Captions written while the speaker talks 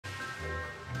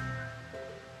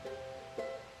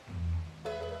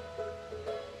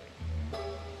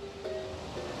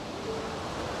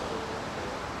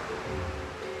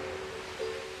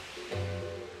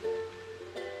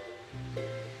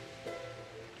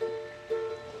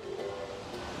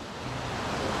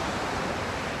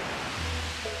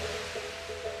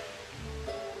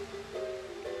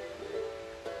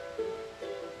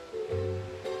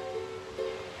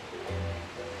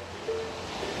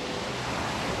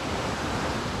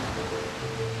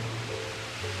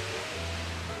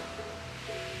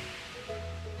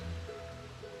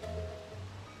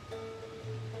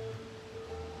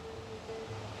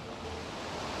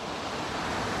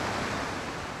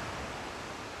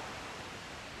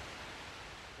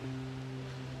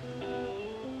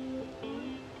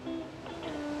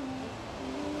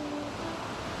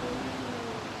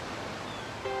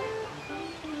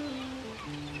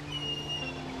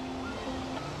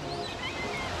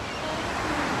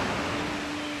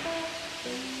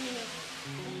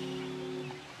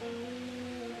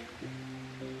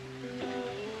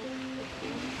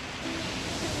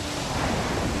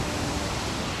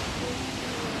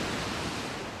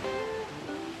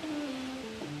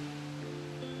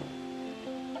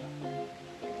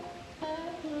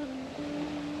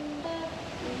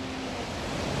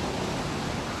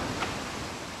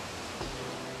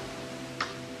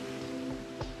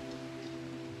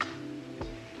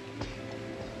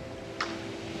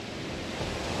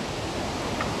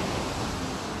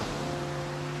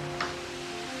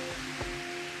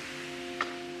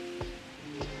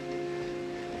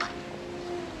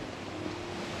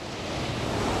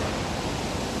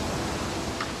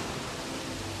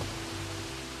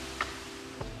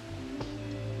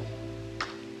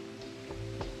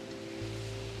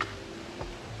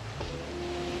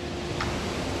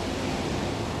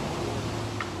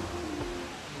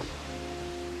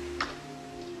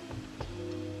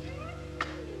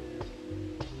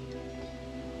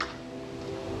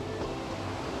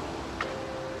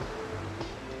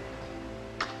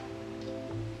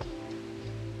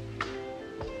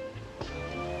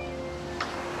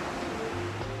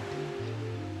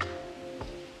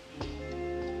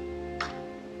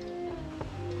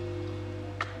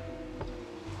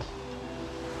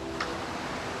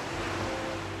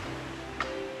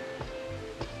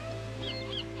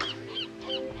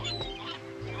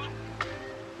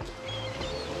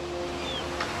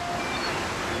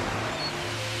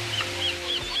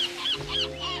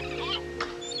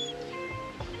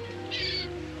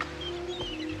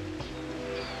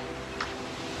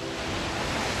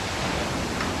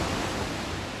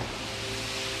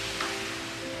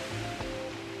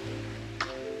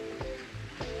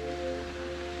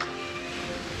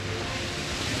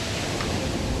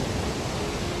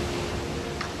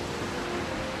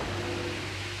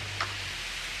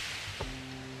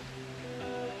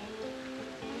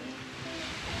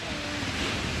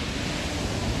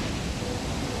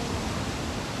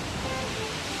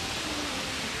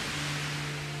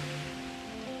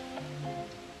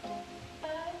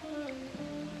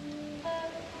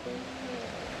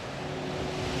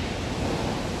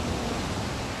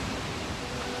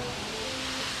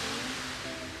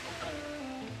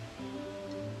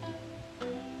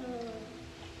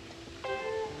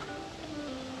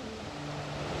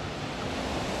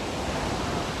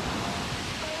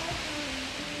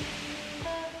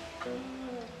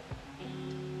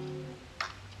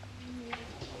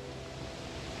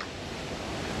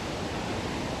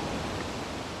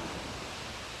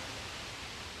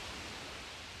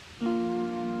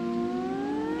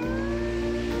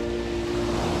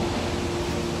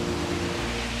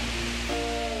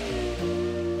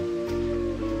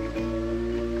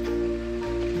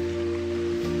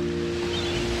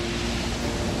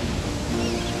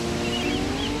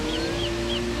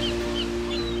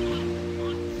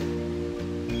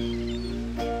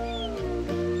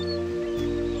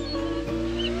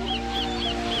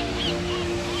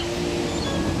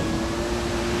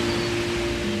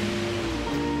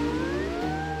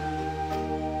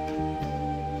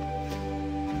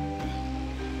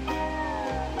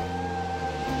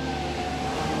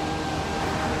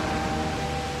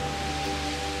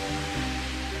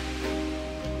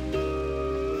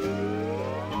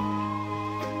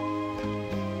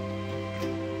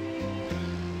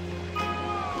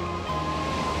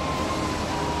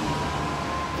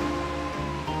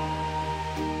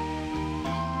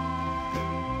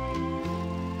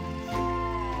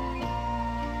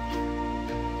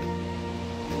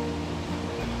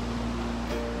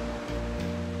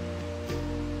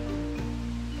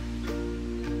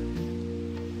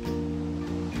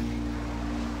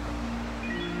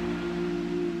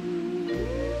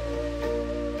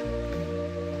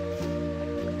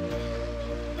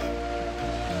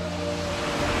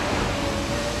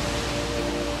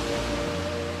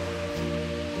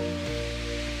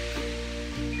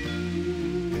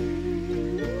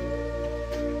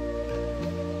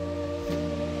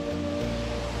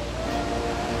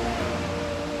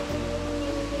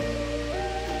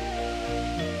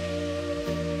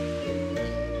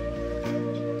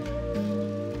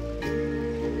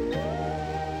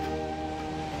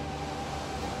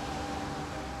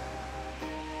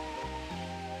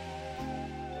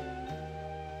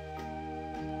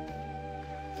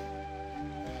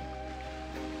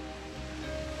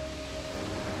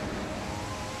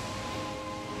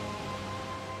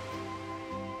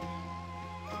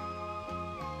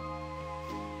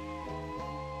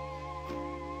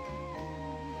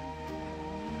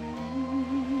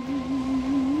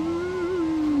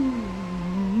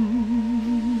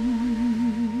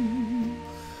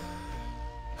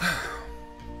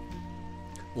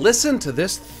Listen to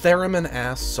this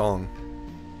theremin-ass song.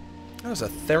 That was a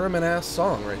theremin-ass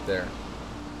song right there.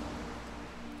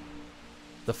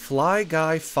 The Fly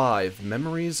Guy 5,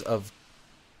 Memories of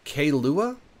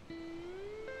Kailua?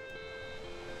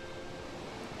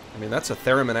 I mean, that's a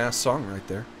theremin-ass song right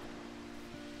there.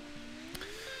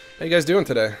 How you guys doing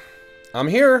today? I'm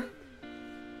here.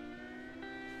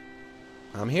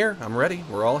 I'm here. I'm ready.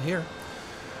 We're all here.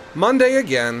 Monday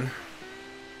again.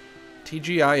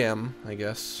 TGIM, I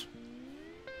guess.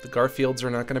 The Garfields are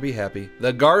not going to be happy.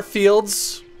 The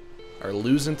Garfields are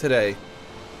losing today.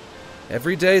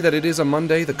 Every day that it is a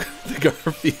Monday, the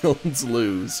Garfields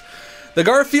lose. The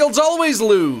Garfields always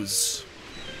lose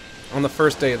on the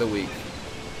first day of the week.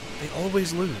 They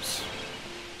always lose.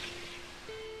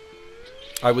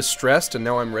 I was stressed and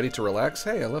now I'm ready to relax.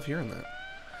 Hey, I love hearing that.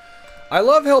 I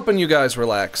love helping you guys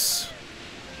relax.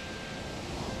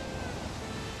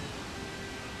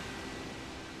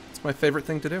 It's my favorite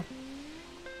thing to do.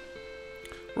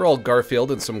 We're all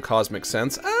Garfield in some cosmic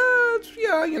sense.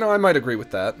 Yeah, you know, I might agree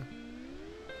with that.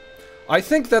 I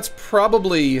think that's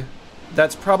probably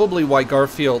why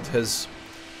Garfield has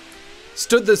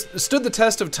stood the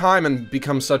test of time and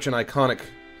become such an iconic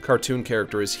cartoon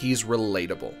character, is he's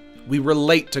relatable. We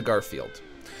relate to Garfield.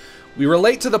 We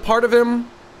relate to the part of him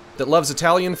that loves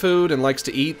Italian food and likes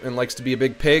to eat and likes to be a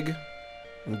big pig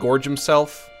and gorge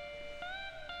himself.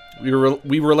 We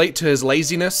relate to his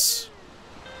laziness.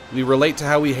 We relate to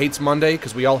how he hates Monday,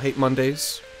 because we all hate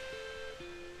Mondays.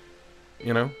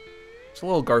 You know? There's a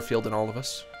little Garfield in all of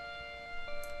us.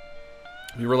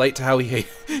 We relate to how he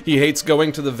hates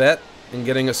going to the vet and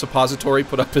getting a suppository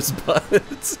put up his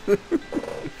butt.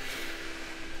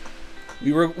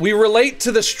 We relate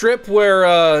to the strip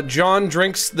where John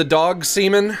drinks the dog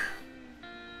semen.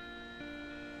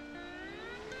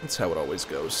 That's how it always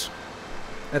goes.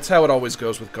 That's how it always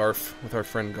goes with Garf, with our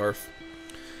friend Garf.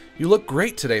 You look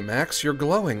great today, Max. You're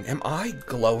glowing. Am I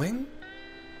glowing?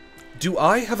 Do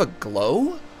I have a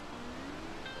glow?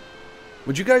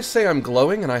 Would you guys say I'm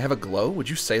glowing and I have a glow? Would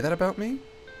you say that about me?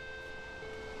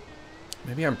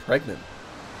 Maybe I'm pregnant.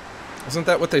 Isn't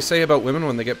that what they say about women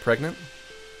when they get pregnant?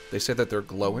 They say that they're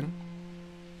glowing.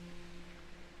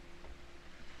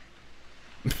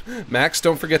 Max,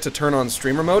 don't forget to turn on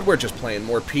streamer mode. We're just playing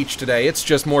more Peach today. It's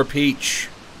just more Peach.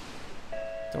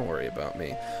 Don't worry about me.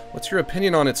 What's your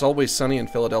opinion on It's Always Sunny in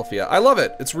Philadelphia? I love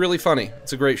it. It's really funny.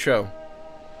 It's a great show.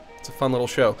 It's a fun little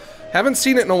show. Haven't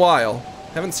seen it in a while.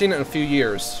 Haven't seen it in a few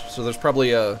years. So there's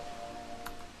probably a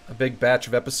big batch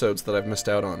of episodes that I've missed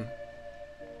out on.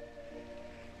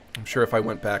 I'm sure if I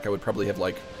went back, I would probably have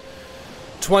like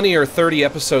 20 or 30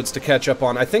 episodes to catch up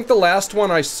on. I think the last one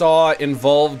I saw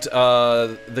involved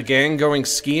the gang going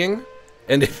skiing.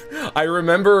 And I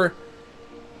remember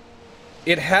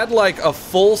it had like a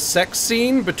full sex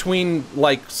scene between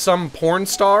like some porn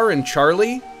star and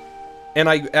Charlie. And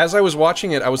as I was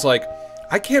watching it, I was like,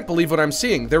 I can't believe what I'm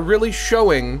seeing. They're really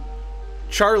showing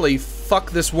Charlie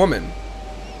fuck this woman.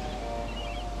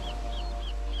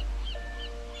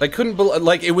 I couldn't believe,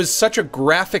 like, it was such a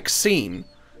graphic scene.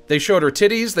 They showed her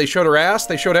titties, they showed her ass,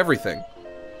 they showed everything.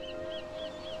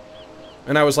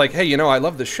 And I was like, hey, you know, I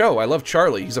love this show. I love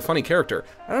Charlie. He's a funny character.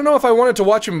 I don't know if I wanted to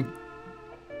watch him,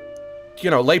 you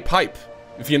know, lay pipe,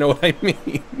 if you know what I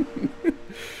mean.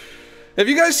 Have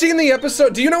you guys seen the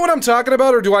episode? Do you know what I'm talking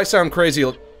about, or do I sound crazy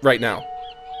right now?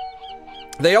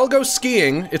 They all go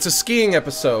skiing. It's a skiing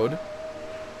episode.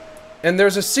 And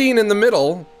there's a scene in the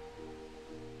middle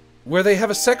where they have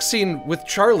a sex scene with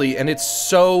Charlie, and it's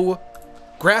so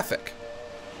graphic.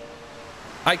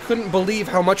 I couldn't believe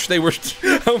how much they were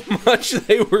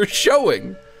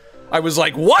showing. I was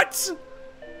like, what?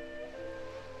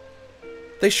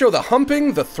 They show the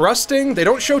humping, the thrusting. They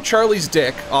don't show Charlie's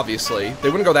dick, obviously. They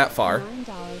wouldn't go that far.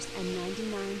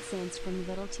 $9.99 from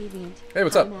Little Deviant. Hey,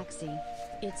 what's up? Maxie,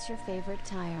 it's your favorite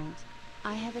tyrant.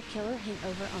 I have a killer hint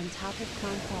over on top of Con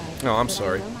 5. Oh, I'm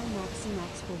sorry. I know my Maxie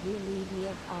Max will relieve me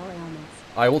of all ailments.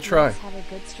 I will try. Let's have a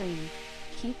good stream.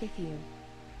 Keep with you.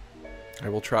 I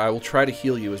will try. I will try to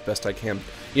heal you as best I can.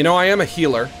 You know, I am a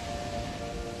healer.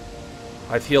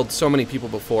 I've healed so many people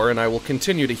before, and I will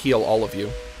continue to heal all of you.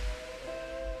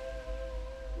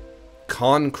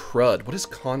 Con crud. What is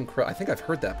con crud? I think I've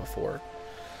heard that before.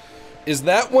 Is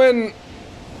that when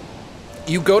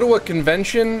you go to a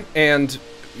convention and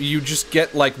you just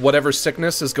get, like, whatever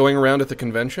sickness is going around at the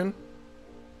convention?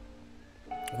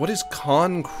 What is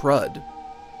con crud?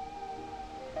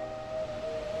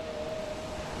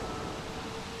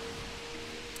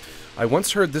 I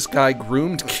once heard this guy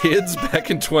groomed kids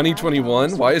back in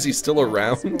 2021. Why is he still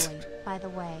around? By the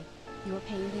way, your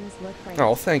paintings look great.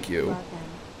 Oh, thank you. Love them.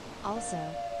 Also,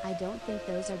 I don't think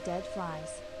those are dead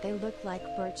flies. They look like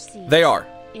birch seeds. They are.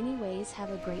 Anyways,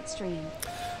 have a great stream.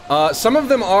 Some of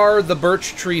them are the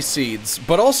birch tree seeds,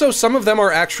 but also some of them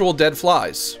are actual dead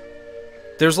flies.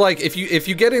 There's like, if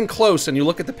you get in close and you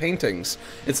look at the paintings,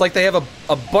 it's like they have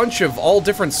a bunch of all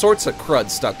different sorts of crud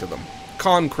stuck to them.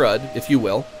 Con crud, if you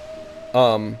will.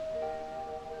 And,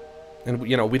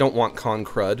 you know, we don't want con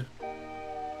crud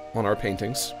on our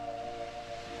paintings.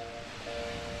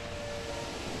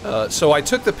 So I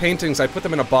took the paintings, I put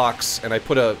them in a box, and I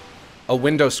put a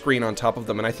window screen on top of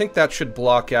them, and I think that should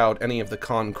block out any of the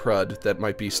con crud that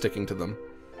might be sticking to them.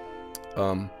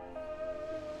 But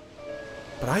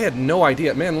I had no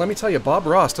idea. Man, let me tell you, Bob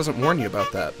Ross doesn't warn you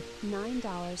about that.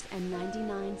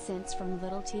 $9.99 from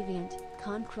Little Deviant.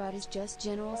 Con crud is just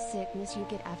general sickness you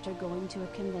get after going to a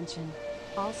convention.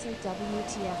 Also,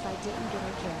 WTF, I didn't get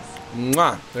a kiss.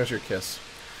 Mwah! There's your kiss.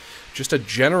 Just a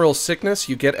general sickness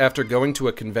you get after going to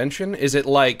a convention? Is it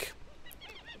like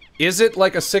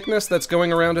a sickness that's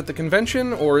going around at the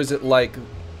convention, or is it like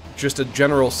just a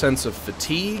general sense of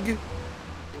fatigue?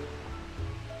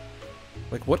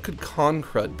 Like, what could con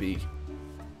crud be?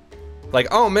 Like,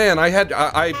 oh man,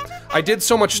 I did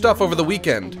so much stuff over the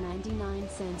weekend. 99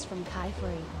 cents from Kai Free.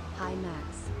 Hi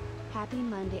Max. Happy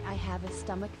Monday. I have a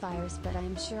stomach virus, but I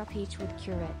am sure a peach would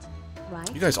cure it.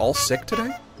 Right? You guys all sick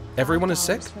today? Everyone is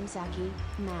sick? From Zaki.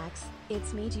 Max,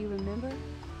 it's me, do you remember?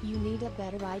 You need a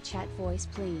better iChat voice,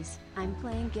 please. I'm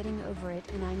playing Getting Over It,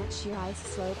 and I'm at sheer ice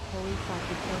slope. Holy fuck,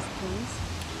 because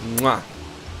please. Mwah.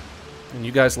 And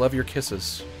you guys love your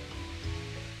kisses.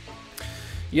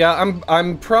 Yeah,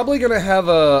 I'm probably gonna have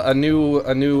a new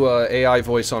AI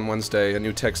voice on Wednesday, a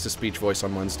new text-to-speech voice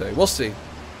on Wednesday. We'll see.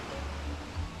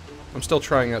 I'm still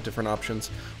trying out different options.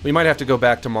 We might have to go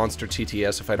back to Monster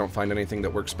TTS if I don't find anything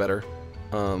that works better.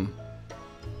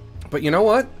 But you know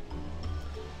what?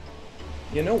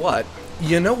 You know what?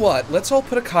 You know what? Let's all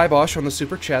put a kibosh on the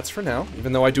super chats for now,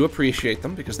 even though I do appreciate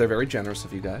them because they're very generous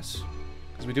of you guys.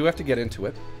 Because we do have to get into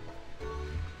it.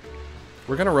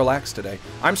 We're gonna relax today.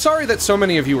 I'm sorry that so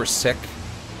many of you are sick.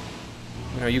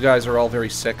 You know, you guys are all very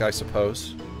sick, I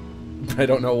suppose. I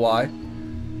don't know why.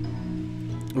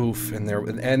 Oof, and there,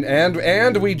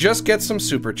 and we just get some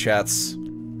super chats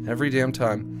every damn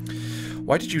time.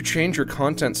 Why did you change your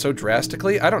content so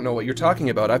drastically? I don't know what you're talking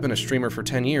about. I've been a streamer for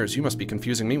 10 years. You must be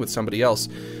confusing me with somebody else.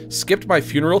 Skipped my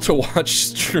funeral to watch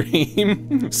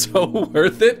stream? So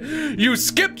worth it? You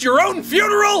skipped your own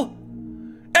funeral?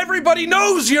 Everybody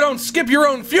knows you don't skip your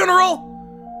own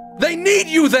funeral! They need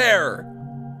you there!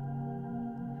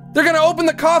 They're gonna open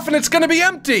the coffin, it's gonna be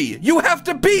empty! You have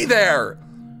to be there!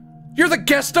 You're the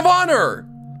guest of honor!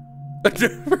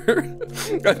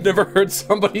 I've never heard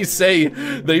somebody say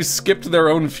they skipped their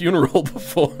own funeral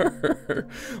before.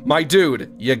 My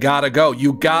dude, you gotta go.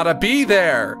 You gotta be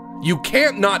there. You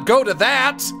can't not go to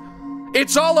that.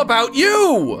 It's all about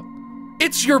you.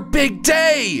 It's your big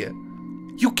day.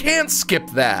 You can't skip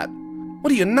that.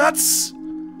 What are you, nuts?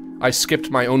 I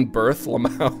skipped my own birth,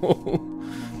 Lamau.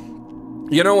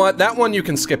 You know what? That one you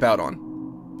can skip out on.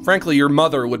 Frankly, your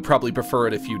mother would probably prefer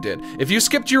it if you did. If you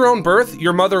skipped your own birth,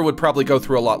 your mother would probably go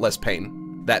through a lot less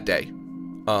pain that day.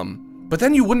 But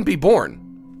then you wouldn't be born.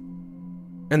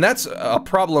 And that's a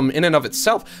problem in and of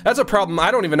itself. That's a problem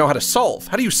I don't even know how to solve.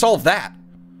 How do you solve that?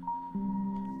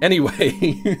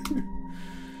 Anyway.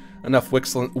 Enough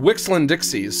Wixlin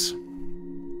Dixies.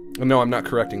 No, I'm not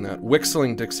correcting that.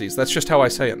 Wixling Dixies. That's just how I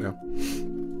say it now.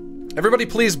 Everybody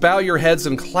please bow your heads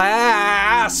and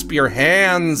clasp your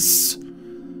hands.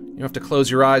 You have to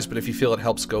close your eyes, but if you feel it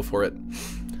helps, go for it.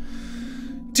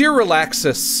 Dear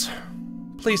Relaxus,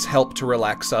 please help to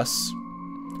relax us.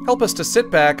 Help us to sit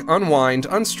back, unwind,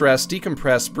 unstress,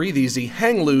 decompress, breathe easy,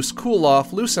 hang loose, cool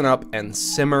off, loosen up, and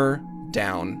simmer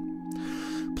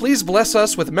down. Please bless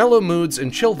us with mellow moods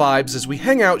and chill vibes as we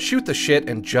hang out, shoot the shit,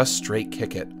 and just straight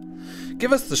kick it.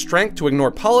 Give us the strength to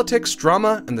ignore politics,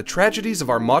 drama, and the tragedies of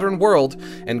our modern world,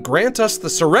 and grant us the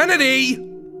serenity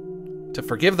to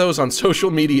forgive those on social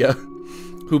media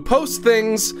who post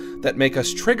things that make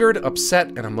us triggered, upset,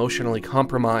 and emotionally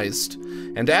compromised.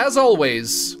 And as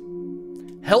always,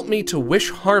 help me to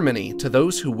wish harmony to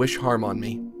those who wish harm on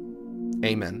me.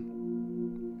 Amen.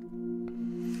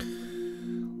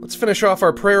 Let's finish off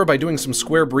our prayer by doing some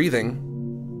square breathing.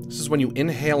 This is when you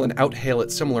inhale and outhale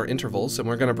at similar intervals, and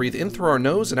we're going to breathe in through our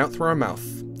nose and out through our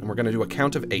mouth. And we're going to do a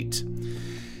count of 8.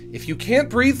 If you can't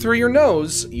breathe through your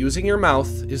nose, using your mouth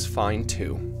is fine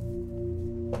too.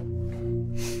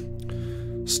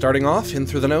 Starting off, in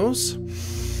through the nose.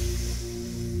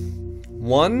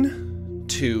 1,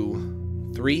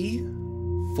 2, 3,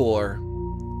 4,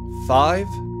 5,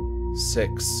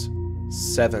 6,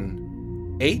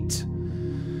 7, 8.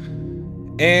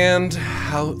 And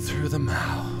out through the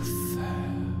mouth.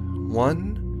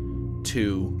 1,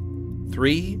 2,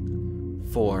 3,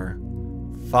 4,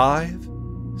 5,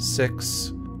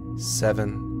 6,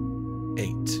 7,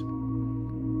 8.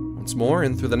 Once more,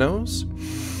 in through the nose.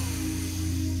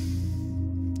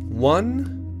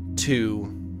 1,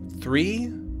 2,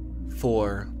 3,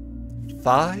 4,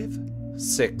 5,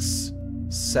 6,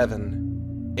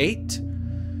 7, 8.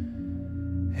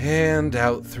 And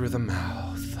out through the mouth.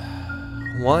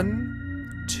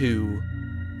 1, 2,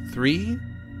 3,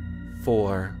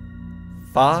 4,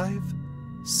 5,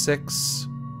 6,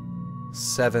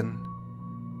 7,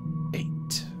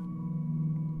 8.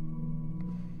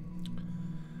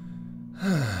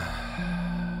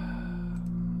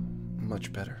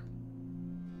 Much better.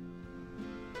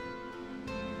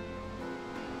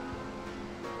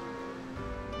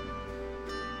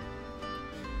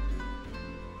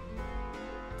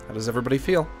 How does everybody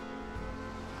feel?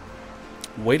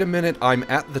 Wait a minute, I'm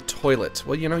at the toilet.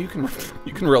 Well, you know, you can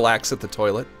relax at the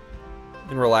toilet. You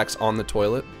can relax on the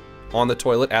toilet. On the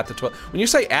toilet, at the toilet. When you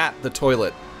say at the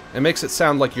toilet, it makes it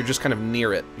sound like you're just kind of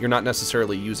near it. You're not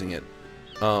necessarily using it.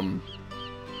 But,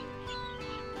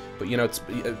 you know, it's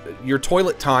your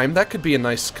toilet time. That could be a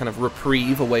nice kind of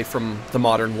reprieve away from the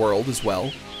modern world as well.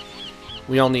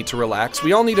 We all need to relax.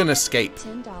 We all need an escape.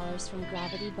 $10 from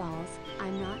Gravity Balls.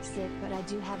 I'm not sick, but I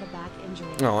do have a back injury.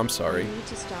 Oh, I'm sorry. I need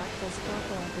to start physical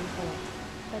therapy for it.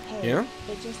 But hey, Yeah?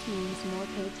 it just means more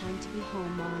paid time to be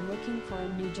home while I'm looking for a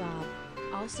new job.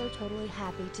 Also totally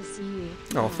happy to see you.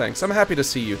 Oh, thanks. I'm happy to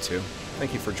see you too.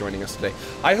 Thank you for joining us today.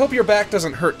 I hope your back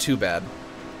doesn't hurt too bad.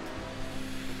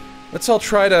 Let's all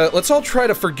try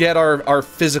to forget our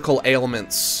physical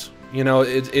ailments. You know,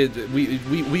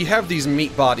 we have these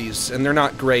meat bodies and they're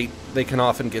not great. They can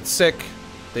often get sick.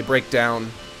 They break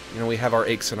down. You know, we have our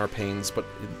aches and our pains, but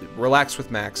Relax with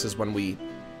Max is when we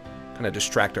kind of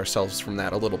distract ourselves from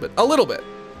that a little bit. A little bit.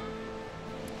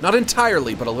 Not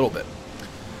entirely, but a little bit.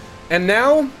 And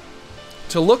now,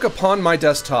 to look upon my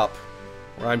desktop,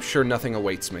 where I'm sure nothing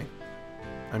awaits me.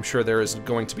 I'm sure there is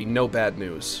going to be no bad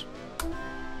news.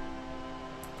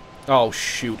 Oh,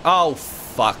 shoot. Oh,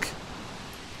 fuck.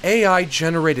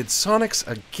 AI-generated Sonics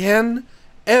again?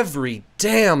 Every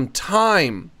damn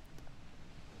time.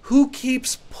 Who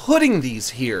keeps putting these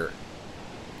here?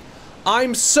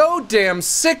 I'm so damn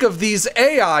sick of these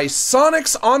AI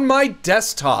Sonics on my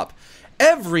desktop.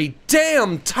 Every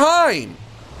damn time.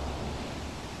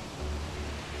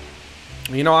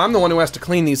 You know, I'm the one who has to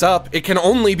clean these up. It can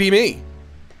only be me.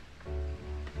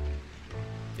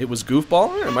 It was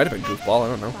Goofball? It might have been Goofball, I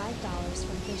don't know. $5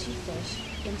 from Fishy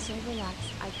Fish. In so relax,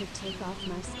 I could take off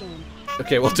my skin.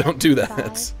 Okay, well, don't do that.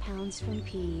 £5 from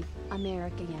Peeve,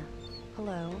 America.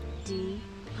 Hello, D.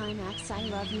 Hi Max, I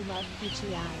love you, love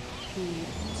Peachy Eye. Peeve,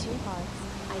 2 hearts,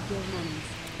 I give monies.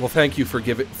 Well, thank you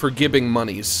for giving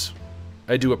monies.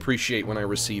 I do appreciate when I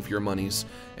receive your monies.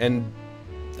 And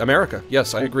America,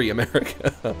 yes, I agree,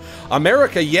 America.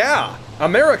 America, yeah!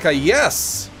 America,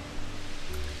 yes!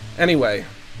 Anyway,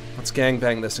 let's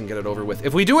gangbang this and get it over with.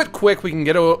 If we do it quick, we can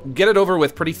get it over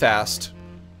with pretty fast.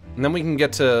 And then we can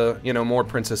get to, you know, more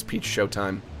Princess Peach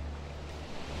showtime.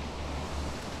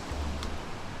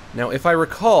 Now, if I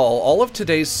recall, all of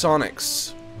today's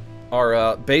Sonics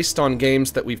are based on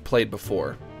games that we've played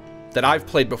before. That I've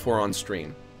played before on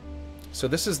stream. So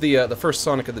this is the first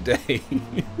Sonic of the day.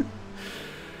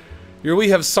 Here we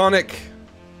have Sonic.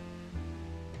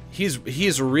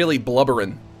 He's really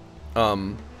blubbering.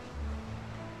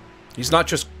 He's not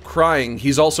just crying,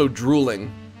 he's also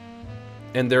drooling.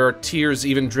 And there are tears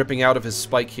even dripping out of his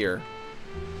spike here.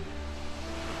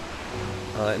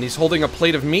 And he's holding a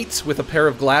plate of meat with a pair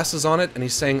of glasses on it, and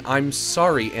he's saying, "I'm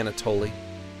sorry, Anatoly."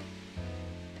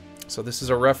 So this is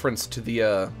a reference to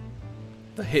the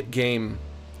hit game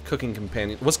Cooking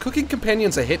Companion. Was Cooking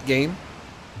Companions a hit game?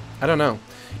 I don't know.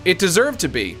 It deserved to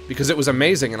be, because it was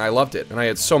amazing and I loved it, and I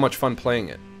had so much fun playing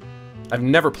it. I've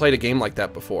never played a game like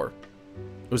that before.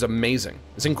 It was amazing.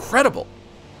 It was incredible.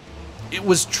 It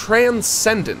was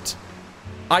transcendent.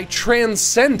 I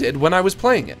transcended when I was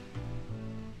playing it.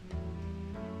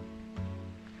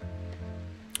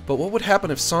 But what would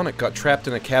happen if Sonic got trapped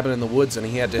in a cabin in the woods and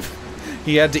he had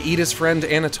to eat his friend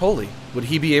Anatoly? Would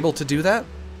he be able to do that?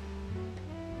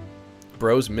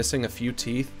 Bro's missing a few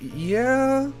teeth.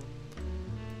 Yeah.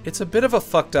 It's a bit of a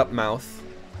fucked up mouth.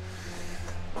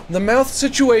 The mouth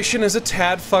situation is a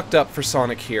tad fucked up for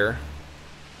Sonic here.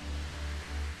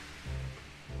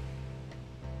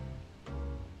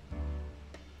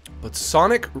 But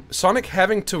Sonic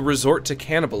having to resort to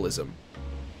cannibalism.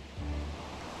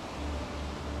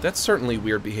 That's certainly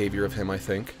weird behavior of him, I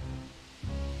think.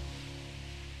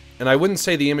 and I wouldn't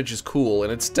say the image is cool,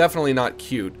 and it's definitely not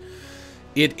cute.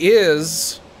 It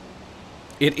is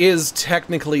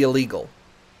technically illegal.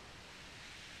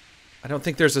 I don't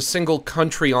think there's a single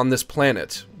country on this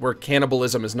planet where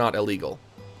cannibalism is not illegal.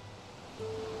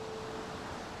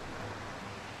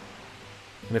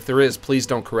 And if there is, please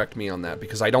don't correct me on that,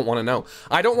 because I don't want to know.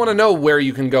 I don't want to know where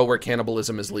you can go where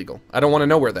cannibalism is legal. I don't want to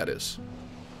know where that is.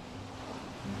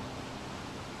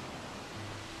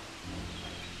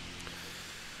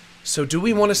 So do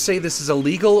we want to say this is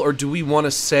illegal, or do we want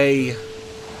to say...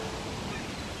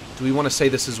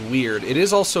 this is weird? It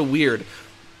is also weird.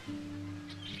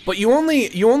 But you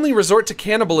only resort to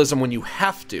cannibalism when you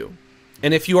have to.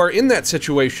 And if you are in that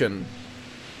situation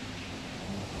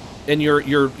and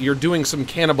you're doing some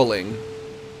cannibaling,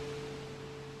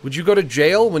 would you go to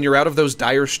jail when you're out of those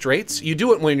dire straits? You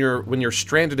do it when you're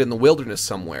stranded in the wilderness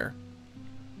somewhere.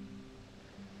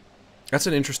 That's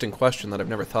an interesting question that I've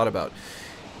never thought about.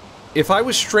 If I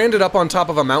was stranded up on top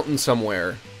of a mountain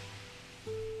somewhere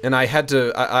and I had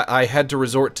to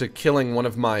resort to killing one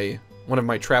of my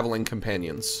traveling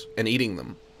companions and eating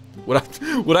them,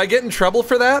 would I get in trouble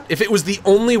for that? If it was the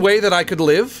only way that I could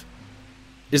live?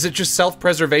 Is it just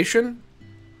self-preservation?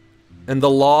 And the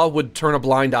law would turn a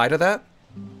blind eye to that?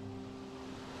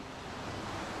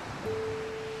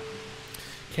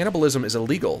 Cannibalism is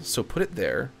illegal, so put it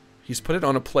there. He's put it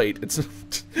on a plate.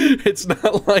 It's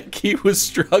not like he was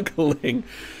struggling.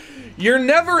 You're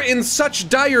never in such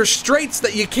dire straits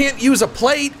that you can't use a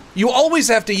plate. You always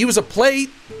have to use a plate.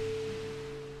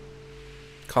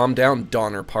 Calm down,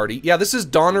 Donner Party. Yeah, this is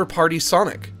Donner Party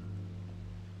Sonic.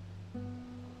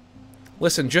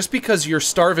 Listen, just because you're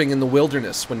starving in the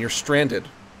wilderness when you're stranded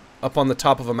up on the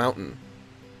top of a mountain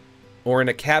or in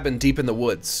a cabin deep in the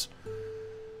woods,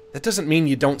 that doesn't mean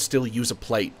you don't still use a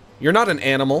plate. You're not an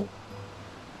animal.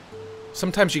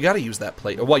 Sometimes you gotta use that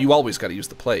plate. Well, you always gotta use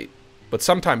the plate. But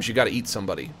sometimes you gotta eat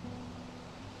somebody.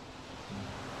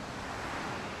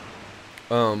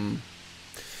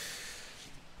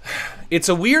 It's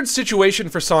a weird situation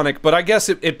for Sonic, but I guess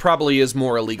it probably is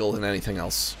more illegal than anything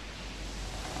else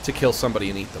to kill somebody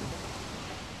and eat them.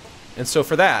 And so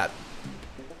for that,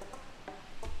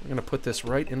 we're gonna put this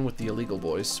right in with the illegal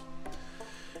boys.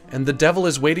 And the devil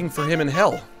is waiting for him in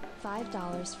hell.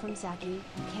 $5 from Zaki.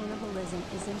 Cannibalism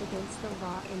isn't against the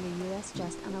law in the US,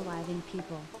 just unaliving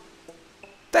people.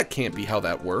 That can't be how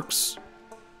that works.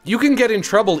 You can get in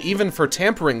trouble even for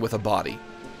tampering with a body.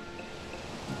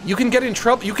 You can get in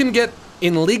trouble, you can get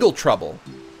in legal trouble.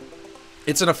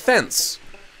 It's an offense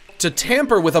to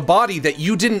tamper with a body that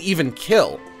you didn't even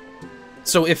kill.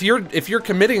 So if you're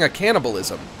committing a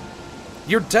cannibalism,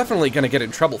 you're definitely gonna get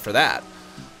in trouble for that.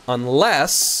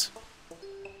 Unless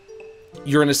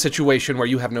you're in a situation where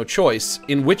you have no choice,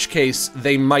 in which case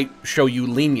they might show you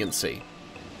leniency.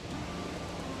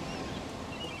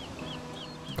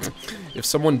 If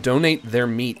someone donate their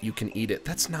meat, you can eat it.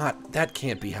 That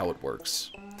can't be how it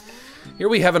works. Here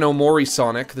we have an Omori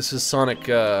Sonic. This is Sonic,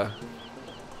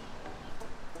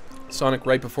 Sonic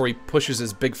right before he pushes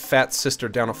his big fat sister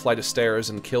down a flight of stairs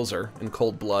and kills her in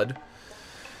cold blood.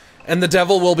 And the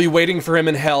devil will be waiting for him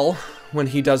in hell when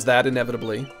he does that,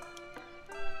 inevitably.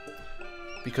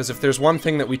 Because if there's one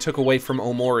thing that we took away from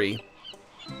Omori,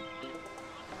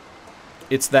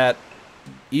 it's that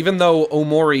even though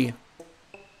Omori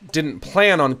didn't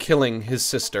plan on killing his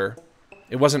sister,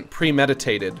 it wasn't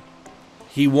premeditated,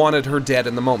 he wanted her dead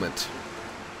in the moment.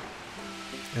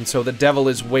 And so the devil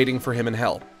is waiting for him in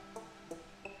hell.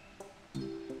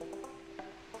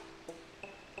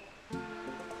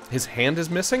 His hand is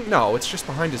missing? No, it's just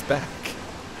behind his back.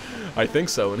 I think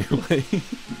so, anyway.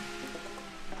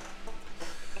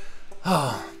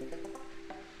 Oh.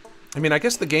 I mean, I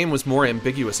guess the game was more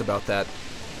ambiguous about that.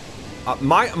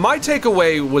 My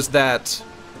takeaway was that...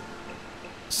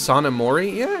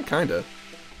 Sonomori? Yeah, kinda.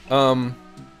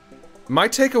 My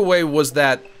takeaway was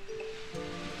that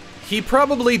he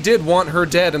probably did want her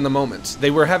dead in the moment.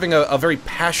 They were having a very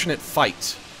passionate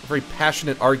fight. A very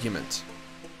passionate argument.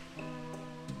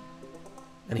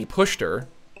 And he pushed her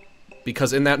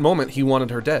because in that moment he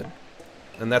wanted her dead.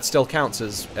 And that still counts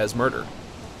as murder.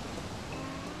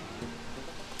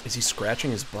 Is he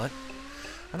scratching his butt?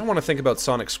 I don't want to think about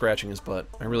Sonic scratching his butt.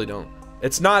 I really don't.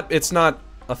 It's not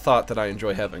a thought that I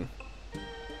enjoy having.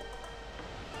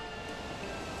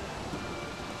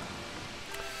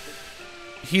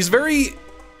 He's got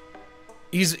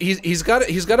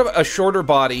a shorter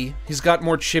body. He's got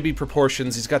more chibi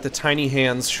proportions. He's got the tiny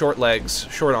hands, short legs,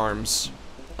 short arms.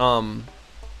 And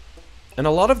a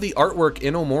lot of the artwork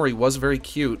in Omori was very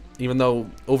cute, even though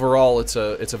overall it's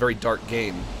a very dark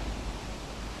game.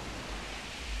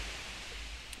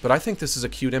 But I think this is a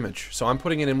cute image, so I'm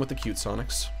putting it in with the cute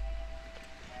Sonics.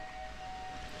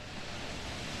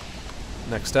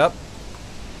 Next up,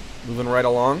 moving right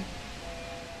along.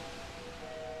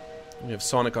 We have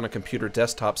Sonic on a computer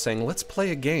desktop saying, let's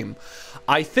play a game.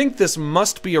 I think this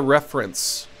must be a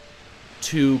reference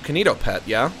to Kanito Pet,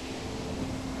 yeah?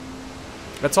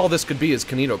 That's all this could be, is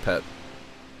Kanito Pet.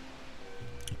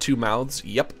 Two mouths,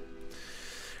 yep.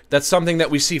 That's something that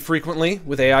we see frequently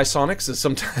with AI Sonics, is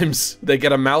sometimes they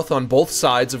get a mouth on both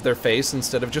sides of their face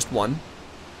instead of just one.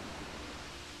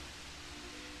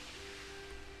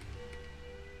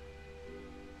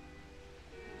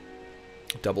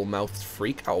 Double-mouthed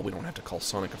freak. Oh, we don't have to call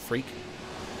Sonic a freak.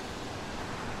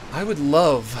 I would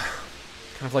love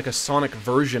kind of like a Sonic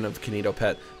version of Kanito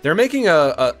Pet. They're making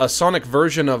a Sonic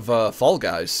version of Fall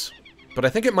Guys, but I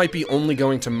think it might be only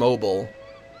going to mobile,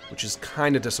 which is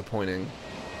kind of disappointing.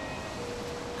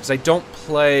 Because I don't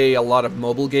play a lot of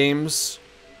mobile games,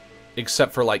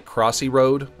 except for like Crossy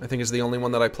Road, I think is the only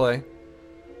one that I play.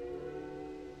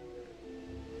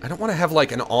 I don't want to have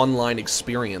like an online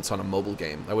experience on a mobile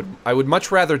game. I would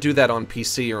much rather do that on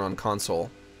PC or on console.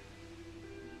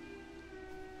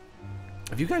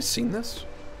 Have you guys seen this?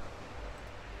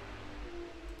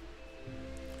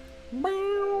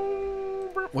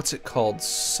 What's it called?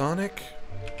 Sonic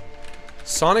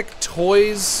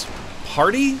Toys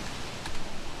Party?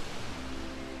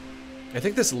 I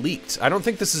think this leaked. I don't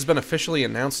think this has been officially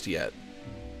announced yet.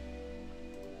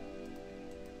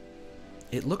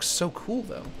 It looks so cool,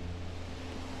 though.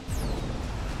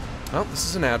 Oh, this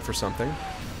is an ad for something.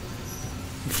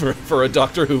 For a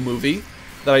Doctor Who movie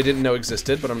that I didn't know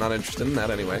existed, but I'm not interested in that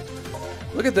anyway.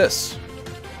 Look at this.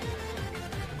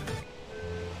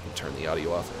 Turn the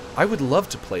audio off. I would love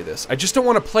to play this. I just don't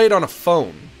want to play it on a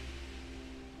phone.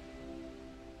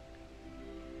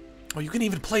 Oh, you can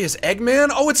even play as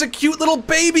Eggman? Oh, it's a cute little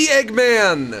baby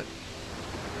Eggman!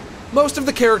 Most of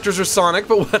the characters are Sonic,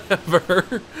 but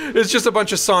whatever. It's just a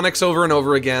bunch of Sonics over and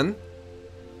over again.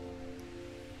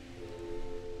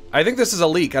 I think this is a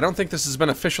leak. I don't think this has been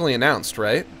officially announced,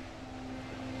 right?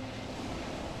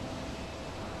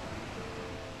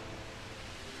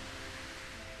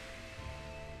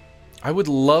 I would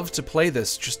love to play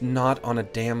this, just not on a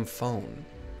damn phone.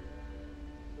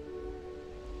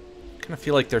 I kind of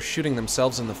feel like they're shooting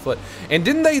themselves in the foot. And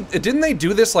didn't they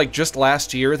do this like just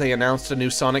last year? They announced a new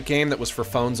Sonic game that was for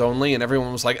phones only, and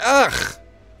everyone was like, ugh!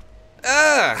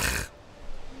 Ugh!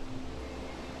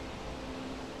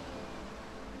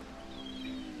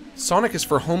 Sonic is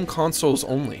for home consoles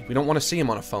only. We don't want to see him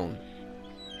on a phone.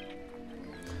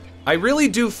 I really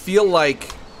do feel like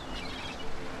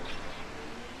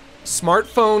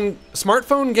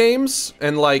smartphone games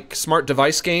and like smart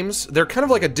device games, they're kind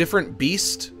of like a different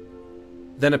beast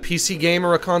than a PC game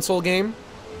or a console game,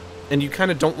 and you kind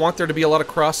of don't want there to be a lot of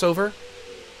crossover.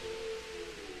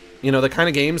 You know, the kind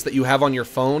of games that you have on your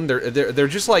phone, they're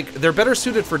just like, they're better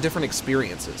suited for different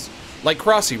experiences, like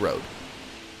Crossy Road.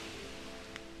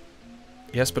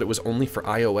 Yes, but it was only for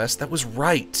iOS. That was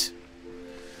right.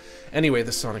 Anyway,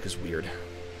 the Sonic is weird.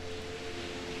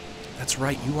 That's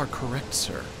right, you are correct,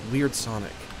 sir. Weird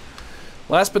Sonic.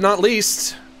 Last but not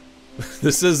least,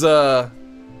 this is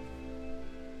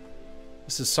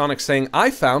Sonic saying, I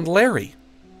found Larry.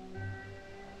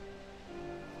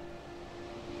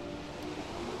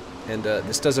 And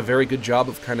this does a very good job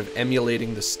of kind of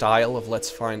emulating the style of Let's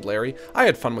Find Larry. I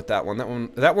had fun with that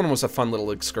one. That one was a fun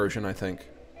little excursion, I think.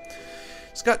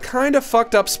 It's got kind of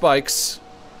fucked up spikes.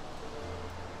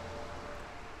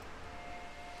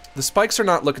 The spikes are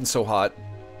not looking so hot.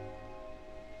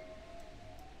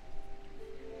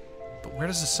 But where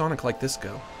does a Sonic like this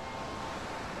go?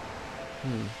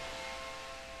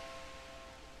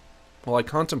 While I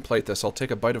contemplate this, I'll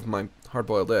take a bite of my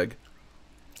hard-boiled egg.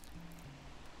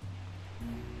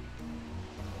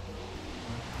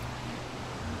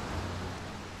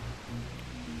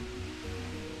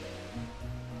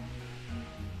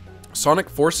 Sonic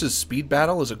Forces Speed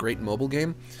Battle is a great mobile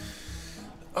game.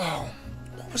 Oh,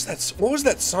 what was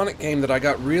that Sonic game that I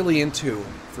got really into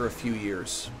for a few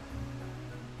years?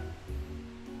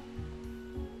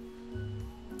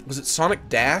 Was it Sonic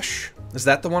Dash? Is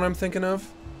that the one I'm thinking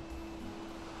of?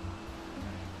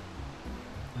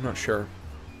 I'm not sure.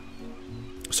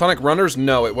 Sonic Runners?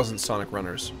 No, it wasn't Sonic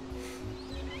Runners.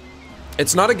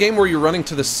 It's not a game where you're running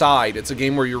to the side, it's a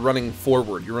game where you're running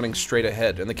forward, you're running straight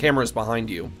ahead, and the camera is behind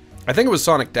you. I think it was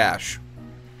Sonic Dash.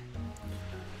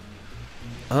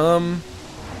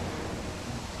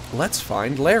 Let's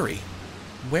find Larry.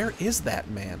 Where is that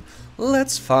man?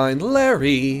 Let's find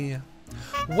Larry.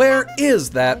 Where is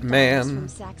that man?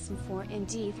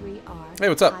 Hey,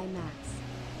 what's up? Hi, Max.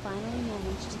 finally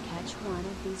managed to catch one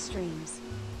of these streams.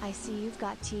 I see you've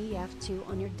got TF2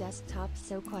 on your desktop,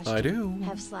 so question. I do.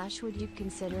 Would you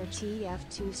consider a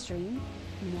TF2 stream?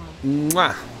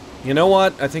 Mwah. You know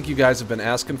what? I think you guys have been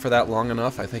asking for that long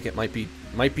enough. I think it might be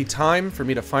time for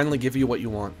me to finally give you what you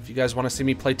want. If you guys want to see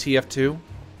me play TF2,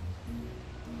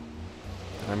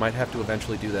 I might have to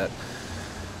eventually do that.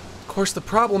 Of course, the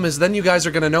problem is then you guys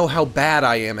are going to know how bad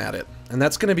I am at it. And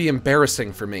that's going to be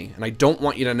embarrassing for me. And I don't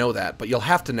want you to know that, but you'll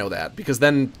have to know that. Because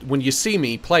then when you see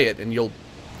me play it and you'll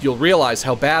realize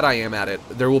how bad I am at it,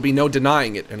 there will be no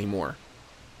denying it anymore.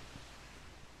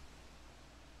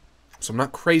 So I'm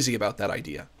not crazy about that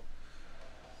idea.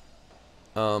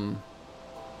 Where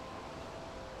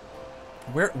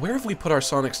have we put our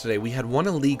Sonics today? We had one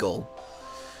illegal.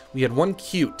 We had one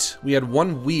cute. We had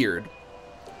one weird.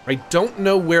 I don't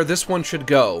know where this one should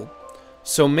go.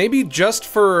 So maybe just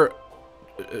for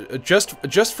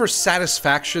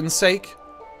satisfaction's sake,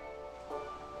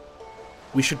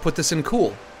 we should put this in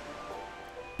cool.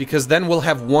 Because then we'll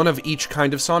have one of each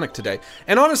kind of Sonic today.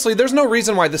 And honestly, there's no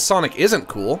reason why this Sonic isn't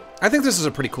cool. I think this is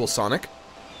a pretty cool Sonic.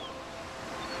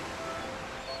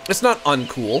 It's not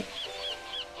uncool.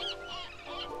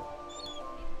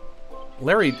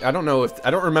 Larry, I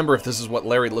don't remember if this is what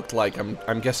Larry looked like.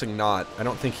 I'm guessing not. I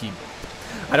don't think he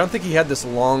had this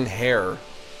long hair.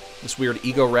 This weird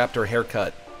Egoraptor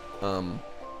haircut.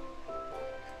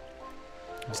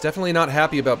 He's definitely not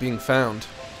happy about being found.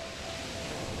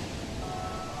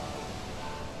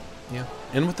 Yeah,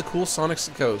 in with the cool Sonics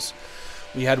it goes.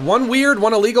 We had one weird,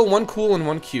 one illegal, one cool, and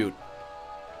one cute.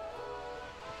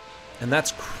 And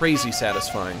that's crazy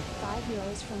satisfying.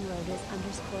 €5 from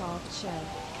Lotus_Alt-Shed.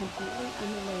 Completely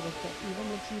unrelated, but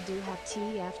even if you do have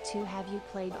TF2, have you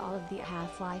played all of the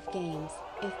Half-Life games?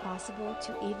 If possible,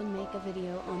 to even make a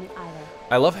video on it either.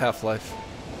 I love Half-Life.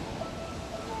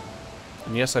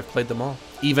 And yes, I've played them all.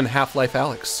 Even Half-Life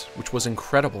Alyx, which was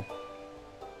incredible.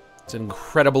 It's an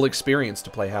incredible experience to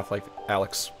play Half-Life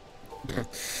Alyx.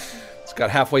 It's got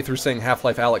halfway through saying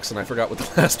Half-Life Alyx and I forgot what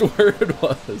the last word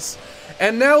was.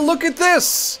 And now look at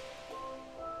this!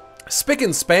 Spick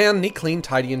and span, neat, clean,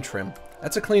 tidy, and trim.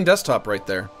 That's a clean desktop right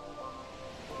there.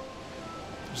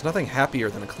 There's nothing happier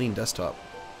than a clean desktop.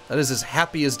 That is as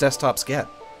happy as desktops get.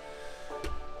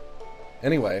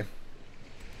 Anyway.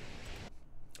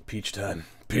 Peach time.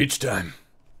 Peach time.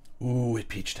 Ooh, it's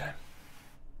peach time.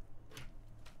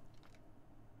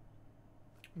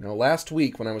 Now, last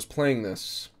week when I was playing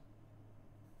this...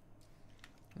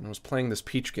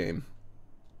 Peach game...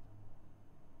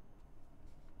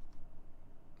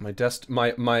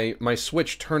 My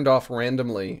Switch turned off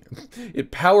randomly.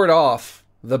 It powered off,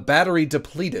 the battery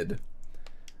depleted.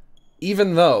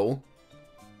 Even though...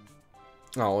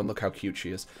 Oh, and look how cute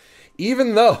she is.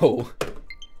 Even though...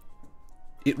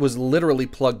 It was literally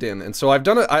plugged in. And so I've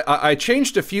done it. I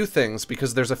changed a few things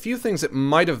because there's a few things it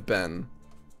might have been.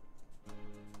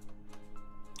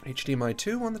 HDMI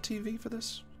 2 on the TV for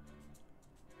this?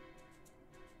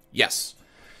 Yes.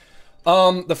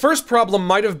 The first problem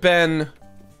might have been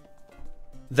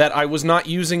that I was not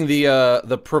using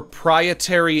the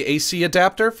proprietary AC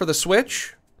adapter for the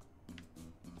Switch.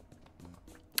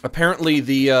 Apparently,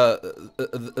 the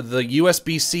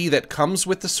USB-C that comes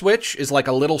with the Switch is like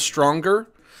a little stronger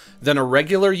than a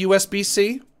regular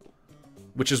USB-C,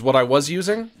 which is what I was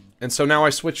using. And so now I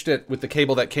switched it with the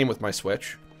cable that came with my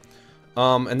Switch.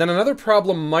 And then another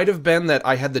problem might have been that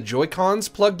I had the Joy-Cons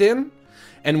plugged in.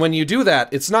 And when you do that,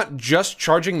 it's not just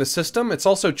charging the system, it's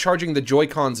also charging the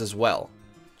Joy-Cons as well.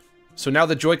 So now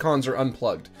the Joy-Cons are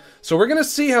unplugged. So we're gonna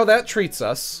see how that treats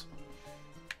us.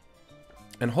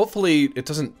 And hopefully it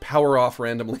doesn't power off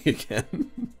randomly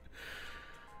again.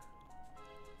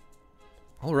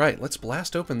 Alright, let's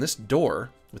blast open this door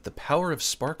with the power of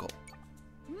Sparkle.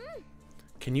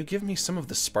 Can you give me some of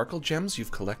the Sparkle Gems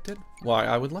you've collected? Why,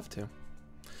 I would love to.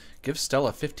 Give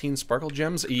Stella 15 Sparkle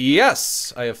Gems?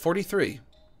 Yes! I have 43.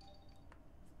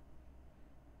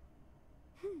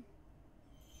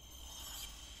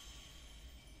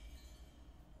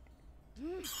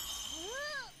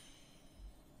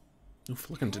 Oof,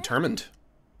 looking determined.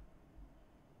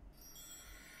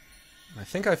 I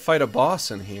think I fight a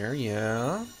boss in here,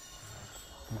 yeah.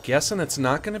 I'm guessing it's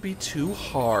not going to be too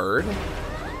hard.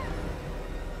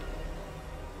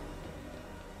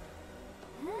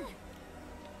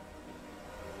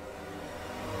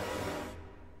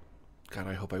 God,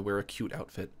 I hope I wear a cute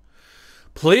outfit.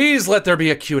 Please let there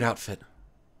be a cute outfit.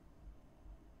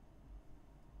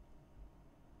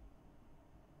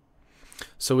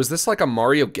 So is this like a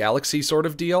Mario Galaxy sort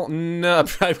of deal? No,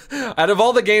 out of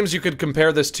all the games you could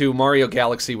compare this to, Mario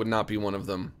Galaxy would not be one of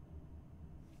them.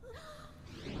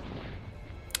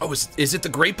 Oh, is it the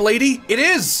grape lady? It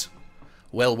is!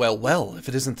 Well, well, well, if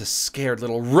it isn't the scared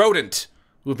little rodent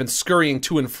who have been scurrying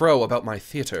to and fro about my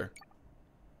theater.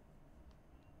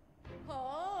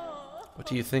 What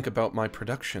do you think about my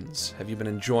productions? Have you been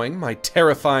enjoying my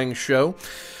terrifying show?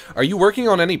 Are you working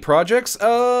on any projects?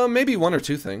 Maybe one or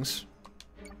two things.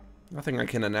 Nothing I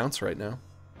can announce right now.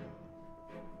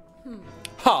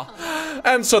 Ha!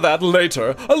 Answer that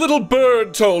later. A little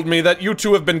bird told me that you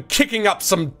two have been kicking up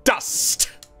some dust.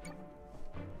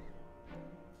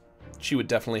 She would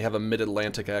definitely have a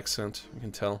mid-Atlantic accent, you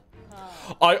can tell.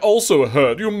 I also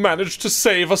heard you managed to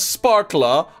save a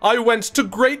sparkler I went to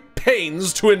great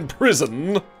pains to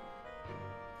imprison.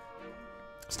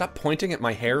 Stop pointing at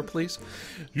my hair, please.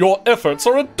 Your efforts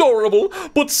are adorable,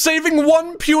 but saving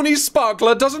one puny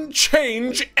sparkler doesn't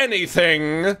change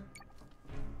anything.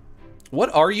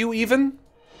 What are you even?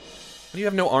 Do you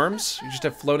have no arms? You just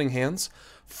have floating hands?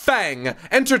 Fang,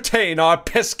 entertain our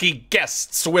pesky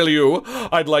guests, will you?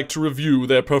 I'd like to review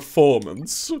their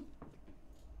performance.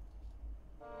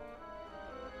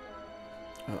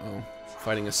 Uh-oh.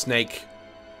 Fighting a snake.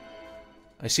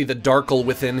 I see the Darkle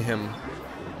within him.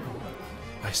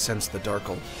 I sense the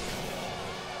Darkle.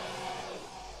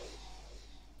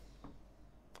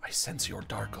 I sense your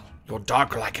Darkle. Your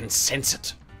Darkle, I can sense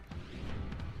it.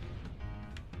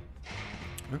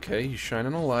 Okay, he's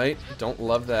shining a light. Don't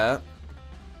love that.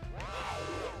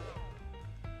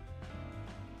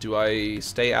 Do I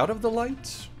stay out of the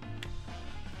light?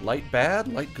 Light bad?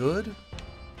 Light good?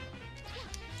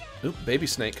 Oop, baby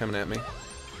snake coming at me.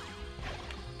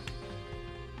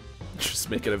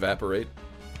 Just make it evaporate.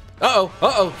 Uh-oh,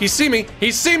 uh-oh, he see me,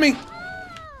 he see me!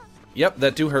 Yep,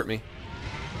 that do hurt me.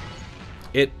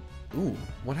 Ooh,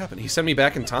 what happened? He sent me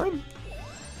back in time?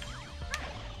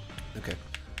 Okay.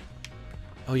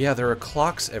 Oh yeah, there are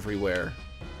clocks everywhere.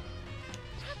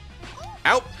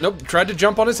 Ow! Nope, tried to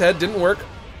jump on his head, didn't work.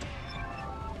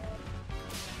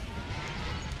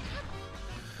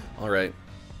 Alright.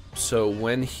 So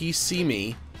when he see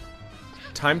me,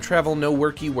 time travel no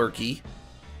worky worky.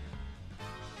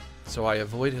 So I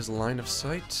avoid his line of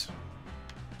sight.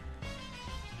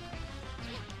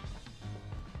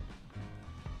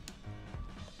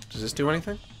 Does this do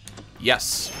anything?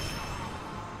 Yes.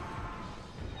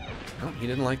 Oh, he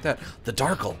didn't like that. The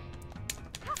Darkle.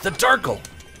 The Darkle!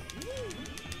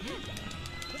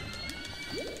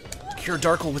 Cure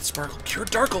Darkle with Sparkle. Cure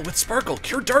Darkle with Sparkle.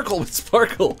 Cure Darkle with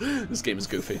Sparkle. This game is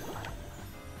goofy.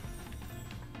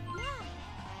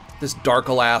 This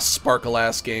Darkle-ass,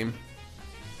 Sparkle-ass game.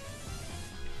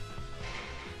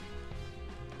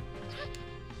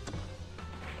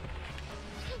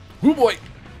 Oh boy!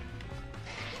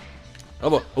 Oh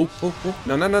boy. Oh, oh, oh.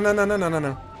 No, no, no, no, no, no, no, no,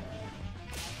 no.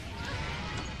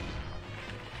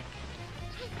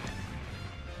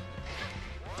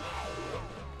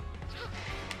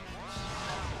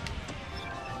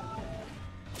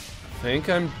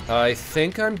 I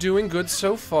think I'm doing good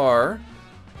so far.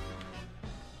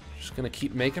 Just gonna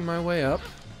keep making my way up.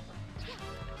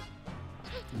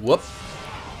 Whoop.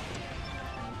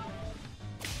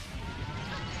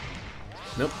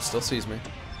 Nope, still sees me.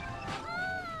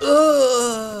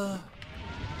 Ugh.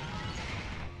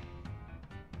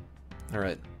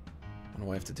 Alright. What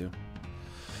do I have to do?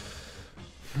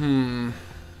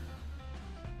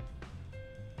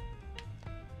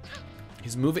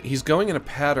 He's moving, he's going in a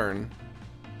pattern.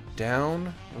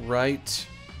 Down, right,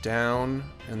 down,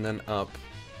 and then up.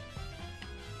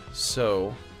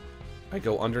 So, I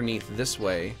go underneath this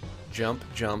way. Jump,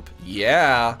 jump,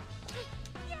 yeah!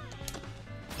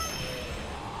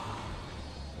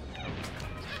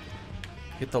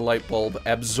 Hit the light bulb,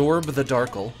 absorb the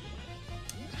Darkle.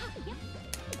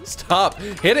 Stop!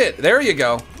 Hit it! There you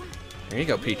go! There you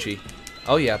go, Peachy.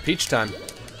 Oh yeah, peach time.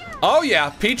 Oh yeah,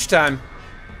 peach time!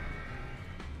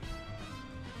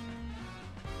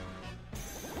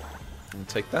 I'll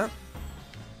take that.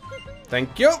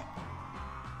 Thank you!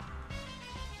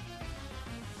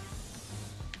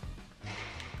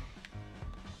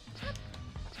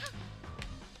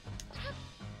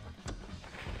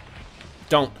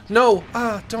 Don't. No!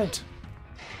 Ah, don't.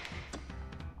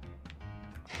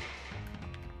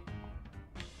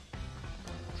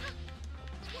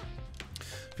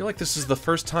 I feel like this is the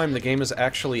first time the game has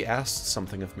actually asked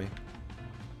something of me.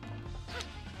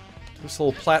 This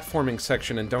little platforming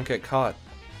section and don't get caught.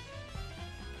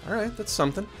 Alright, that's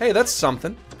something. Hey, that's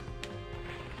something.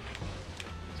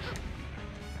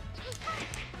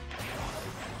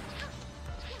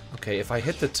 Okay, if I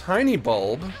hit the tiny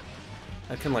bulb,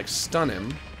 I can, like, stun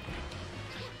him.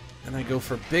 And I go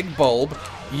for big bulb.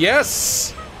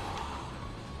 Yes!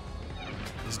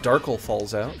 His Darkle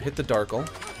falls out. Hit the Darkle.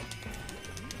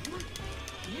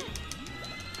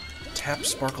 tap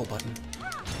sparkle button.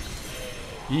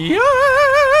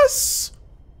 Yes!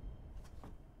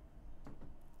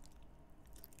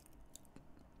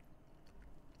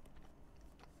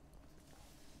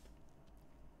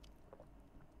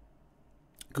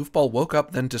 Goofball woke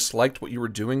up, then disliked what you were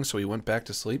doing, so he went back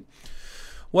to sleep.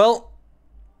 Well,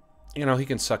 you know, he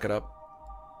can suck it up.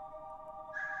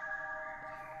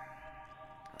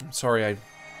 I'm sorry, I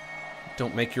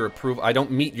don't make your approval. I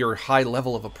don't meet your high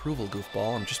level of approval,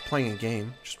 Goofball. I'm just playing a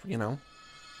game. Just, you know,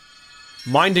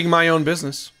 minding my own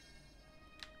business.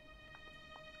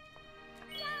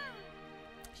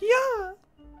 Yeah.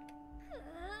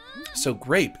 So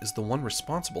Grape is the one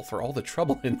responsible for all the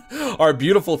trouble in our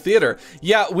beautiful theater.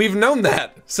 Yeah, we've known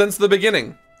that since the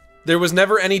beginning. There was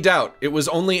never any doubt. It was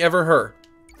only ever her.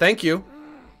 Thank you.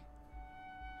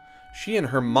 She and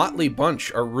her motley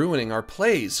bunch are ruining our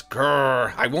plays.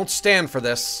 Grrr, I won't stand for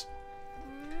this.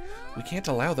 We can't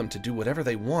allow them to do whatever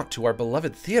they want to our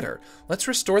beloved theater. Let's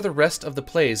restore the rest of the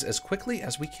plays as quickly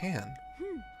as we can.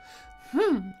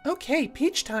 Okay,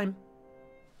 peach time.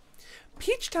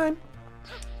 Peach time.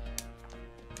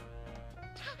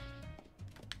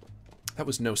 That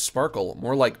was no sparkle,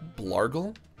 more like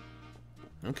blargle.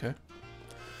 Okay.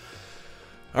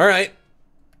 All right.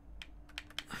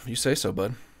 You say so,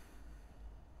 bud.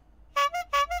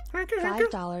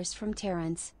 $5 from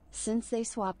Terrence. Since they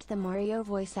swapped the Mario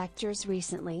voice actors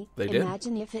recently,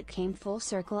 imagine if it came full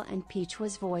circle and Peach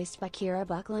was voiced by Kira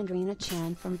Buckland Rena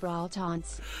Chan from Brawl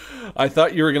Taunts. I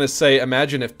thought you were going to say,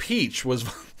 imagine if Peach was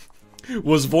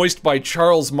voiced by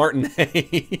Charles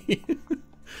Martinet.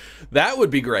 That would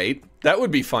be great. That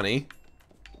would be funny.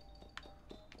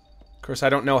 Of course, I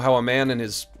don't know how a man in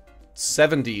his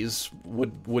 70s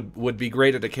would be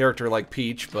great at a character like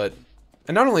Peach, but...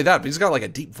 And not only that, but he's got like a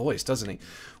deep voice, doesn't he?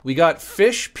 We got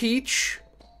Fish Peach.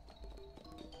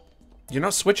 You know,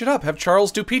 switch it up. Have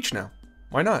Charles do Peach now.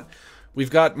 Why not?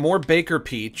 We've got more Baker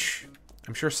Peach.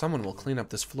 I'm sure someone will clean up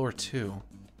this floor too.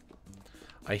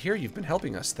 I hear you've been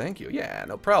helping us. Thank you. Yeah,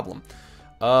 no problem.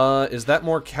 Is that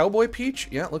more Cowboy Peach?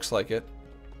 Yeah, it looks like it.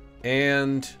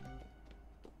 And...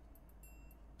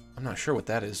 I'm not sure what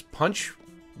that is. Punch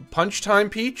Time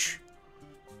Peach?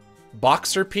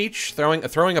 Boxer Peach?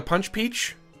 Throwing a punch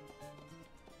Peach?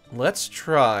 Let's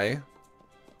try...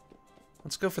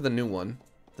 Let's go for the new one.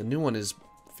 The new one is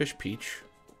Fish Peach.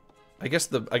 I guess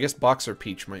Boxer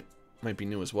Peach might be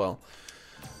new as well.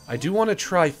 I do want to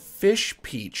try Fish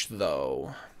Peach,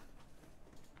 though.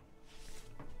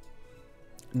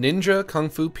 Ninja Kung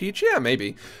Fu Peach? Yeah,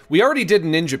 maybe. We already did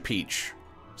Ninja Peach,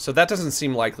 so that doesn't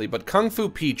seem likely, but Kung Fu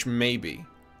Peach, maybe.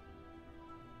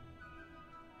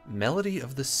 Melody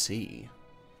of the Sea.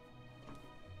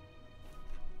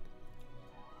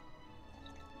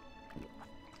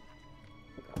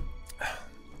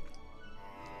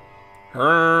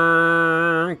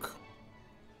 Herk.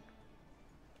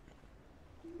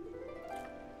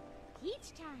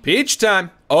 Peach time. Peach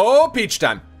time. Oh, peach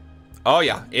time. Oh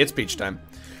yeah, it's peach time.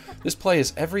 This play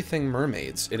is everything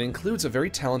mermaids. It includes a very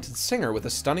talented singer with a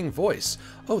stunning voice.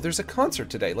 Oh, there's a concert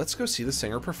today. Let's go see the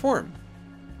singer perform.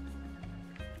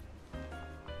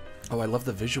 Oh, I love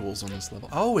the visuals on this level.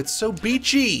 Oh, it's so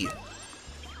beachy.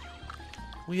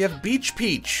 We have Beach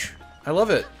Peach. I love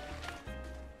it.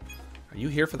 Are you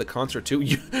here for the concert too?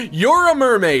 You're a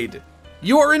mermaid.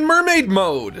 You are in mermaid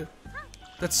mode.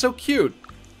 That's so cute.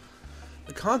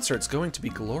 The concert's going to be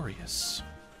glorious.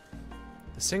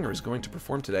 The singer is going to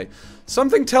perform today.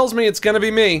 Something tells me it's gonna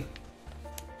be me.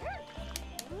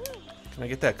 Can I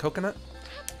get that coconut?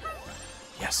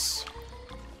 Yes.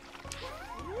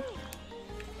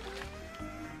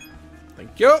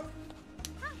 Thank you.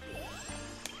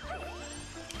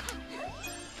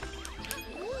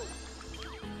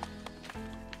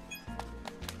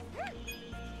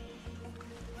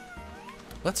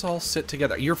 Let's all sit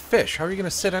together. You're fish. How are you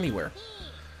gonna sit anywhere?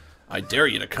 I dare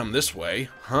you to come this way.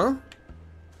 Huh?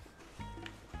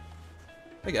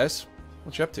 Hey guys,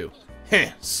 what you up to?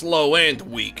 Heh, slow and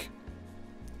weak.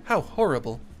 How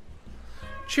horrible.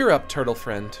 Cheer up, turtle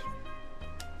friend.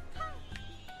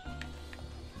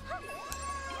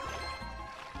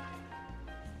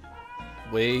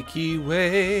 Wakey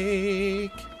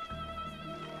wake.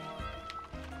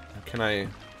 Can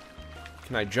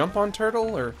I jump on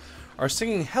Turtle, or our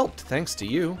singing helped thanks to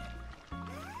you?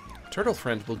 Turtle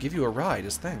friend will give you a ride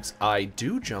as thanks. I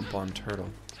do jump on Turtle.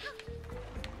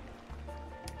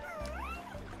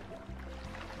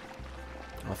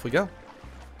 Off we go.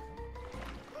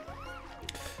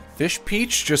 Fish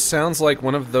Peach just sounds like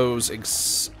one of those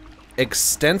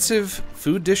extensive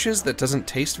food dishes that doesn't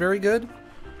taste very good.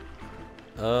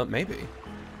 Maybe.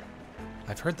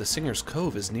 I've heard the Singer's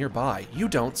Cove is nearby. You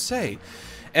don't say.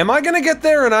 Am I gonna get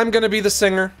there and I'm gonna be the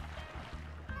singer?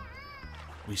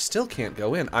 We still can't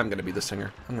go in. I'm gonna be the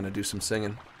singer. I'm gonna do some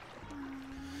singing.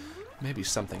 Maybe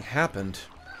something happened.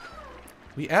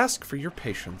 We ask for your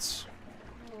patience.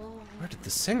 Where did the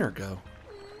singer go?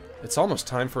 It's almost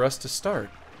time for us to start.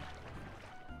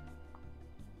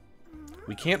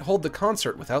 We can't hold the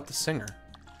concert without the singer.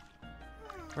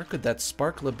 Where could that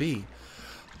sparkler be?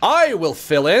 I will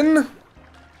fill in!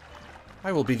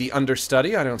 I will be the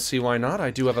understudy. I don't see why not. I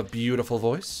do have a beautiful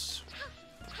voice.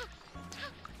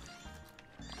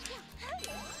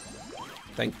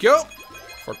 Thank you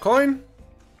for coin.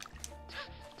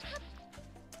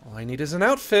 All I need is an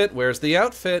outfit. Where's the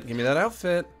outfit? Give me that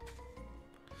outfit.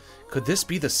 Could this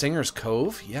be the Singer's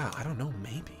Cove? Yeah, I don't know.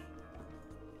 Maybe.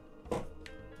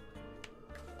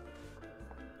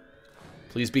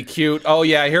 Please be cute. Oh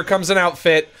yeah, here comes an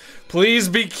outfit. Please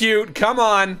be cute. Come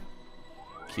on.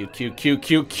 Cute, cute, cute,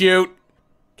 cute, cute.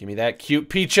 Give me that cute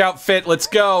peach outfit. Let's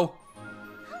go.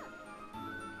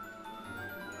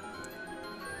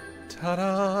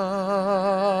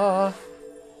 Ta-da!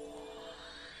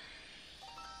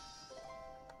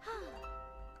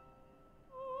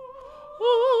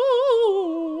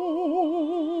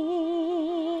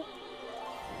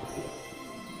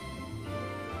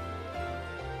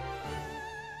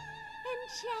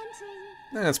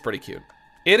 That's pretty cute.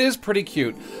 It is pretty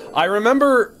cute. I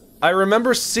remember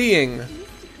seeing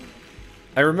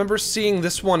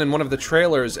this one in one of the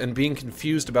trailers and being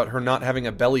confused about her not having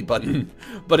a belly button.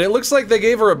 But it looks like they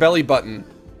gave her a belly button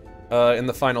in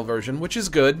the final version, which is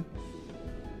good.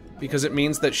 Because it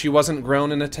means that she wasn't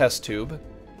grown in a test tube.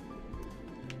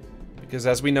 Because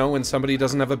as we know, when somebody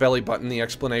doesn't have a belly button, the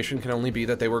explanation can only be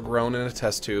that they were grown in a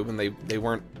test tube and they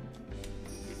weren't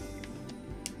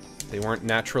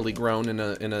naturally grown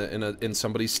in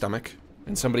somebody's stomach,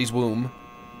 in somebody's womb.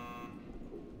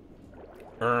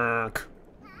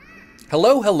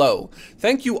 Hello, hello.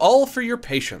 Thank you all for your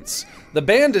patience. The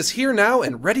band is here now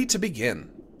and ready to begin.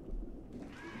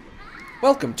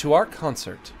 Welcome to our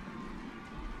concert.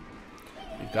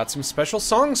 We've got some special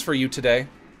songs for you today.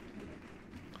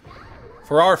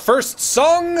 For our first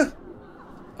song...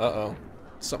 Uh-oh.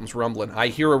 Something's rumbling. I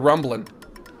hear a rumbling.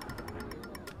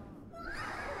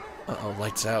 Uh-oh,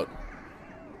 lights out.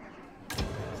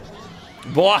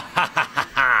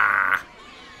 Bwahahaha!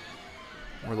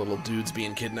 More little dudes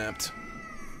being kidnapped.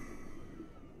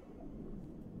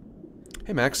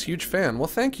 Hey Max, huge fan. Well,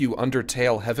 thank you,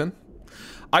 Undertale Heaven.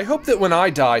 I hope that when I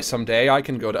die someday, I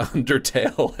can go to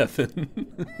Undertale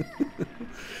Heaven.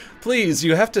 Please,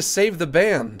 you have to save the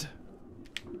band.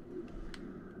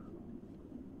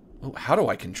 Oh, how do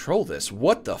I control this?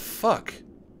 What the fuck?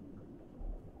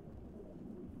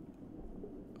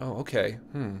 Oh, okay.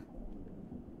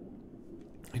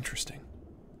 Interesting.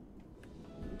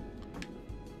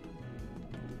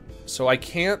 So I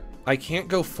can't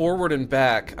go forward and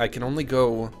back. I can only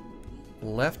go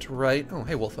left, right. Oh,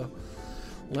 hey, Wolfo.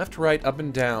 Left, right, up,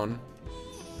 and down.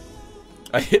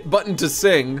 I hit button to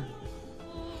sing.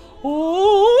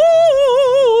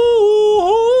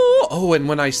 Oh, and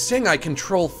when I sing, I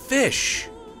control fish.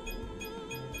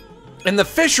 And the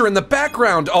fish are in the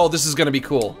background. Oh, this is gonna be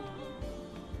cool.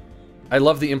 I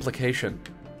love the implication.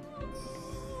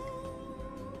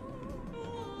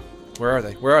 Where are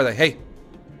they? Where are they? Hey.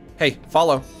 Hey,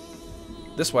 follow.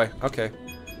 This way. Okay.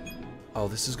 Oh,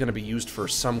 this is gonna be used for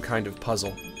some kind of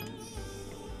puzzle.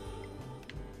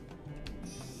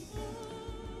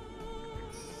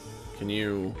 Can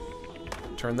you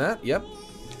turn that? Yep.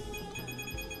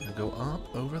 Now go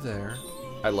up over there.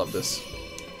 I love this.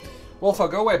 Wolfo,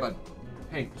 go away, bud.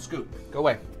 Hey, Scoot, go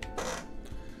away.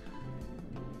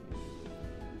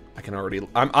 I can already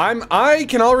I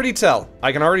can already tell.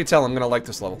 I can already tell I'm gonna like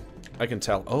this level. I can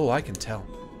tell. Oh, I can tell.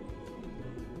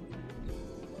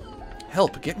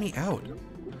 Help, get me out.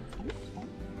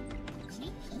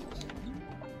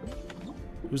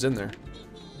 Who's in there?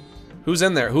 Who's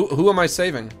in there? Who am I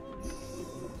saving?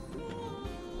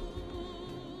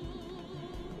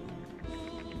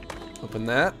 Open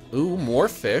that. Ooh, more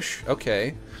fish.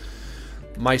 Okay.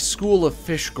 My school of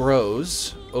fish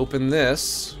grows. Open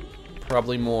this.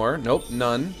 Probably more. Nope,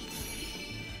 none.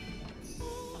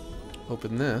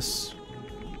 Open this.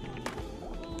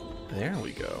 There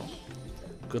we go.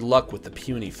 Good luck with the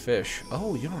puny fish.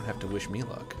 Oh, you don't have to wish me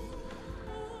luck.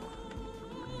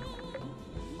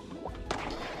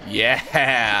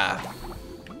 Yeah!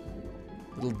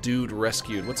 Little dude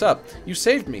rescued. What's up? You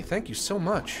saved me. Thank you so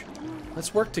much.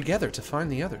 Let's work together to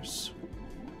find the others.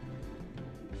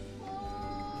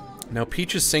 Now,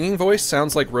 Peach's singing voice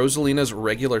sounds like Rosalina's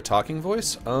regular talking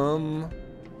voice.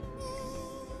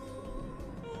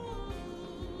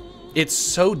 It's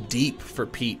so deep for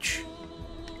Peach.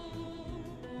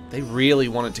 They really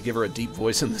wanted to give her a deep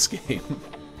voice in this game.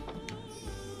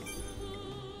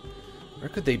 Where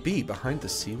could they be? Behind the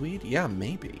seaweed? Yeah,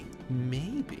 maybe.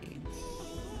 Maybe.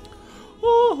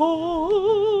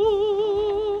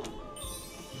 Oh.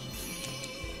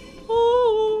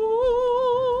 Oh.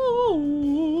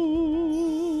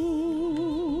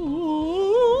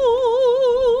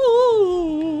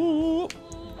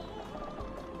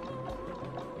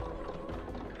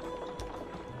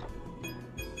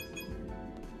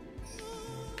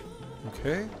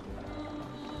 Okay.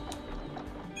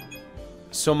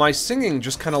 So my singing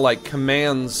just kind of like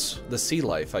commands the sea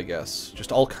life, I guess.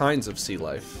 Just all kinds of sea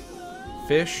life.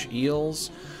 Fish, eels.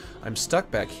 I'm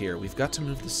stuck back here. We've got to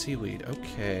move the seaweed.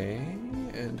 Okay.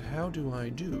 And how do I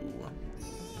do?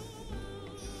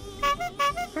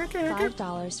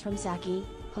 $5 from Saki.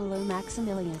 Hello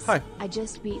Maximilius. Hi. I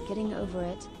just beat Getting Over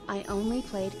It. I only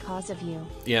played cause of you.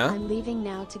 Yeah? I'm leaving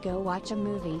now to go watch a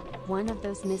movie. One of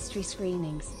those mystery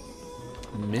screenings.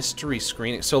 Mystery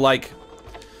screening. So like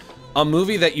a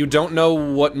movie that you don't know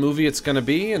what movie it's gonna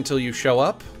be until you show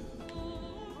up?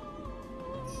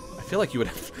 I feel like you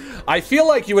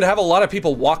would have a lot of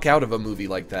people walk out of a movie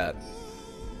like that.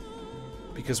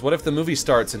 Because what if the movie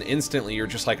starts and instantly you're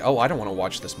just like, oh, I don't want to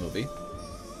watch this movie.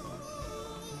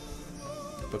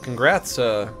 But congrats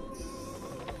on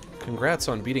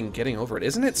beating Getting Over It.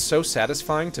 Isn't it so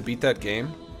satisfying to beat that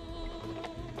game?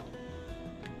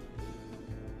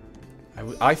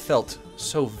 I felt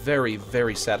so very,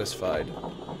 very satisfied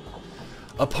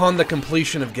upon the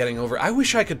completion of Getting Over. I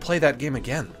wish I could play that game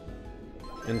again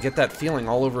and get that feeling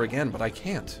all over again, but I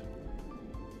can't.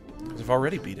 Because I've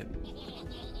already beat it.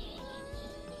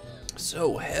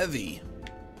 So heavy.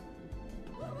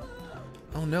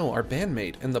 Oh no, our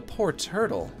bandmate and the poor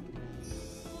turtle.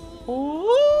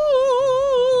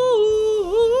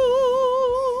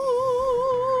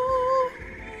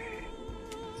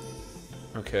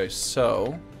 Okay,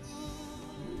 so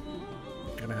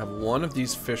I'm gonna have one of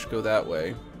these fish go that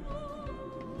way.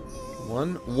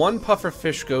 One puffer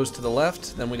fish goes to the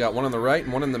left, then we got one on the right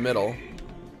and one in the middle.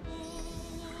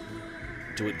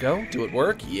 Do it go? Do it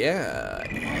work? Yeah.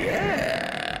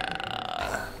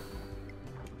 Yeah.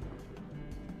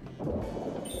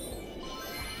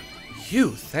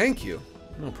 You, thank you.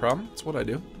 No problem. That's what I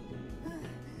do.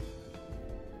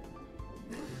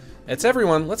 It's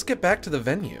everyone. Let's get back to the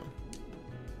venue.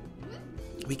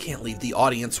 We can't leave the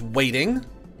audience waiting.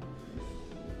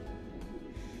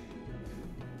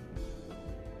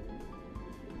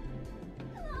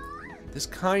 This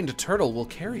kind turtle will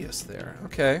carry us there.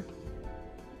 Okay.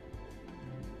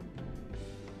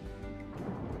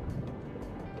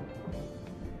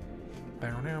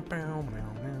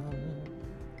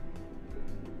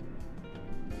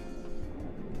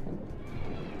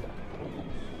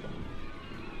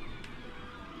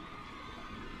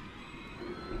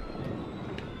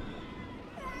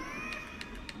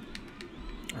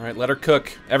 All right, let her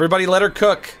cook. Everybody let her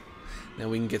cook. Now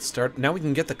we can get Now we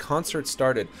can get the concert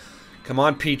started. Come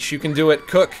on, Peach, you can do it.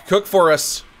 Cook. Cook for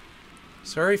us.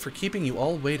 Sorry for keeping you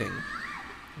all waiting.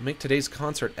 We'll make today's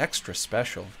concert extra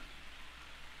special.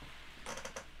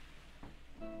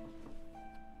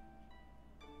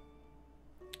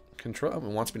 Control. It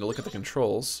wants me to look at the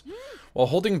controls. While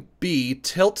holding B,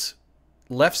 tilt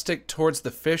left stick towards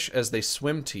the fish as they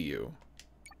swim to you.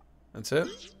 That's it?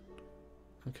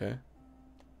 Okay.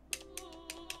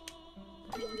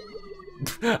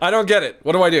 I don't get it.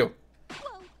 What do I do?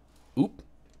 Oop.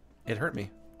 It hurt me.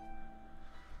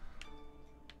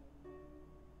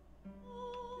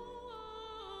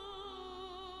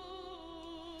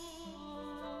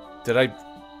 Did I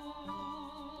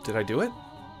do it?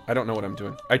 I don't know what I'm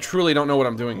doing. I truly don't know what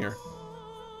I'm doing here.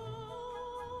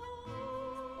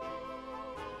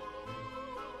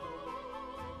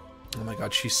 Oh my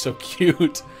god, she's so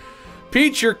cute.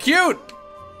 Peach, you're cute!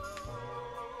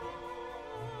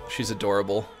 She's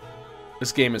adorable.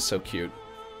 This game is so cute.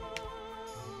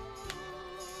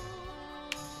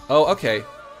 Oh, okay.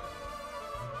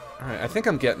 Alright, I think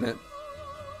I'm getting it.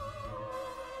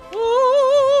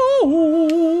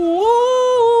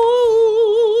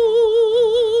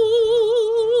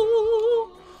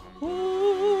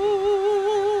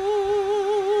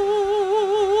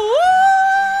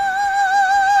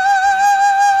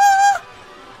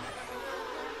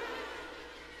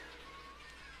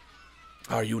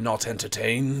 Are you not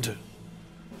entertained?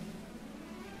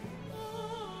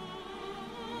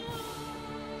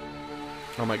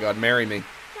 Oh my god, marry me.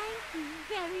 Thank you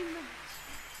very much.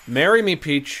 Marry me,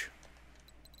 Peach.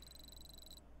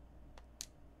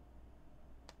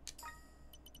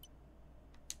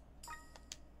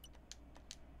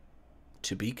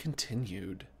 To be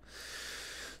continued.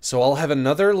 So I'll have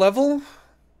another level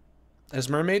as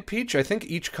Mermaid Peach. I think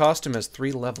each costume has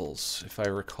 3 levels, if I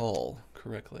recall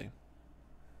correctly.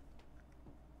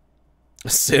 A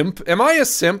simp? Am I a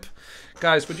simp?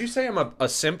 Guys, would you say I'm a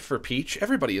simp for Peach?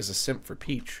 Everybody is a simp for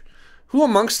Peach. Who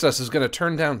amongst us is going to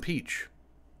turn down Peach?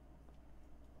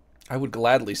 I would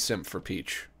gladly simp for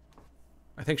Peach.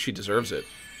 I think she deserves it.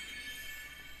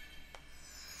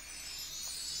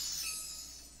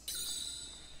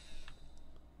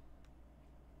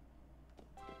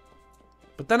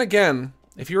 But then again,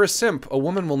 if you're a simp, a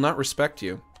woman will not respect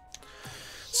you.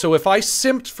 So if I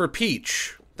simped for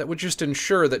Peach, that would just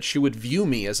ensure that she would view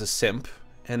me as a simp,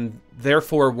 and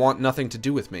therefore want nothing to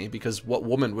do with me, because what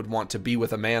woman would want to be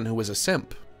with a man who was a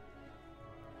simp?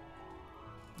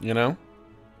 You know?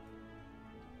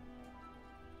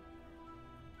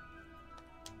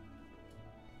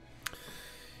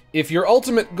 If your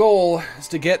ultimate goal is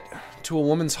to get to a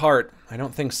woman's heart, I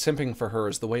don't think simping for her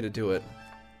is the way to do it.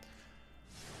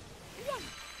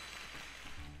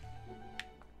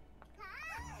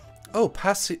 Oh,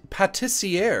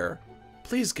 pâtissière.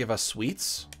 Please give us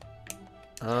sweets.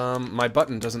 My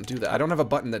button doesn't do that. I don't have a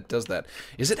button that does that.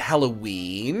 Is it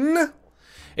Halloween?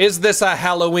 Is this a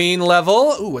Halloween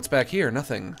level? Ooh, what's back here?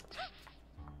 Nothing.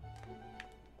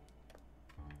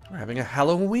 We're having a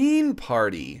Halloween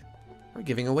party. We're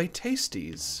giving away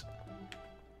tasties.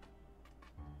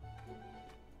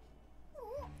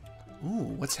 Ooh,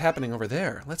 what's happening over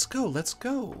there? Let's go, let's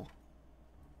go.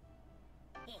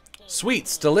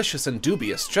 Sweets, delicious and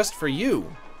dubious, just for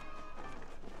you.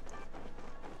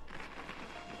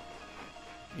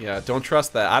 Yeah, don't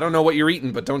trust that. I don't know what you're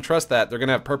eating, but don't trust that. They're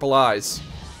gonna have purple eyes.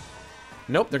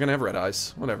 Nope, they're gonna have red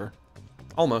eyes. Whatever.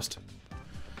 Almost.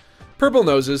 Purple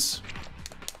noses.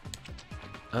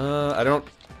 I don't...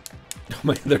 Oh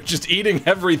my, they're just eating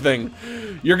everything.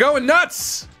 You're going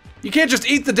nuts! You can't just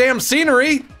eat the damn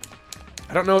scenery!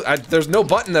 I don't know, there's no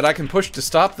button that I can push to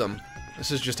stop them.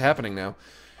 This is just happening now.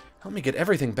 Help me get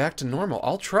everything back to normal.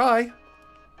 I'll try.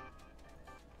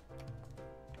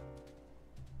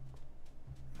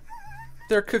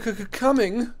 They're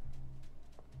coming.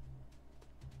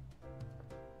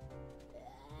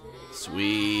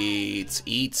 Sweets.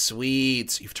 Eat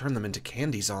sweets. You've turned them into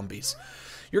candy zombies.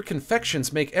 Your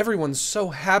confections make everyone so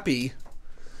happy.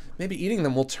 Maybe eating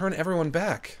them will turn everyone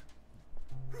back.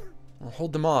 I'll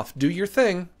hold them off. Do your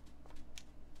thing.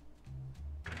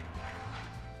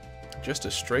 Just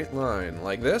a straight line,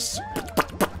 like this.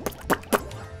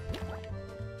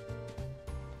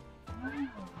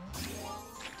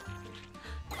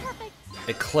 Perfect.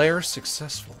 Eclair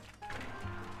successful.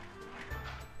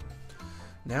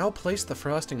 Now place the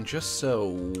frosting just so.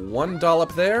 1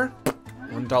 dollop there,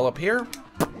 1 dollop here,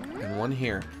 and 1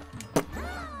 here.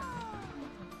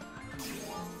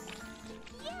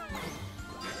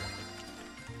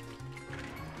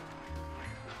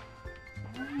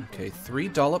 Okay, 3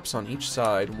 dollops on each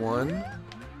side. 1.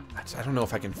 I don't know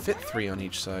if I can fit 3 on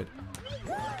each side.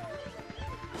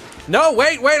 No,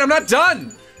 wait, I'm not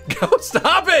done! Go,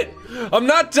 stop it! I'm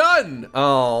not done!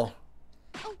 Oh.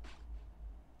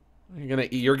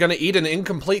 You're gonna eat an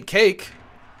incomplete cake.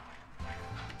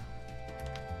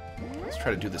 Let's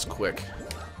try to do this quick,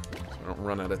 so I don't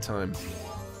run out of time.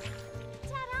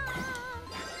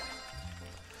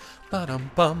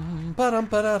 Ba-dum-bum,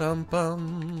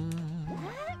 ba-dum-ba-da-dum-bum.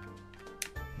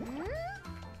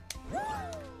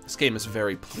 This game is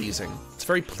very pleasing. It's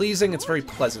very pleasing, it's very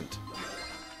pleasant.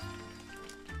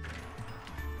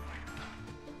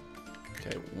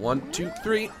 Okay, 1, 2,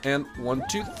 3, and 1,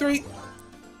 2, 3.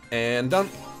 And done.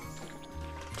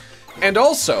 And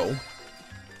also,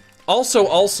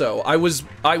 I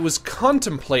was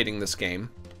contemplating this game.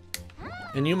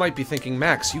 And you might be thinking,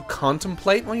 Max, you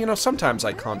contemplate? Well, you know, sometimes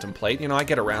I contemplate. You know, I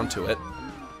get around to it.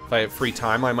 If I have free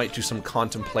time, I might do some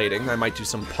contemplating. I might do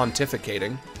some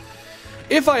pontificating.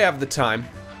 If I have the time.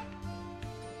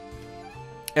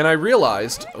 And I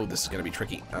realized... Oh, this is gonna be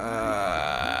tricky.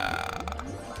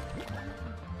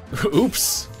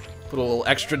 Oops. Put a little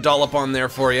extra dollop on there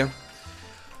for you.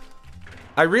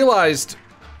 I realized...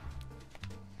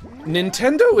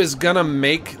 Nintendo is gonna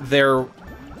make their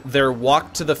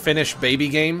walk to the finish baby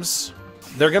games.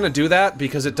 They're gonna do that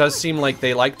because it does seem like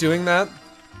they like doing that.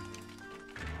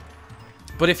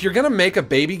 But if you're gonna make a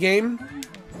baby game,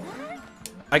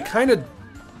 I kinda,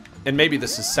 and maybe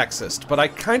this is sexist, but I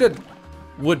kinda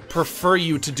would prefer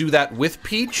you to do that with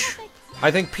Peach.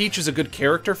 I think Peach is a good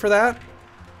character for that.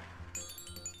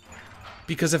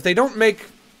 Because if they don't make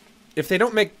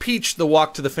Peach the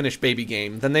walk to the finish baby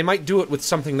game, then they might do it with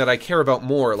something that I care about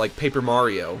more, like Paper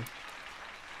Mario.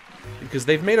 Because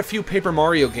they've made a few Paper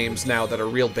Mario games now that are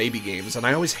real baby games, and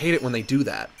I always hate it when they do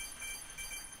that.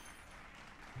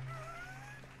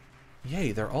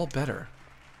 Yay, they're all better.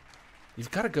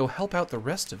 You've got to go help out the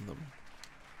rest of them.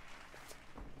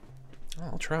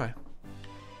 Oh, I'll try.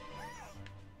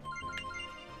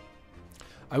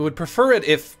 I would prefer it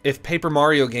if Paper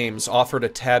Mario games offered a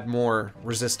tad more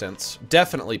resistance.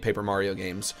 Definitely Paper Mario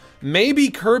games. Maybe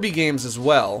Kirby games as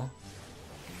well.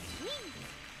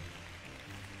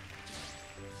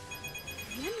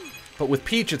 But with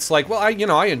Peach, it's like, well,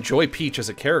 I enjoy Peach as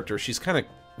a character. She's kind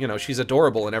of, she's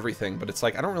adorable and everything, but it's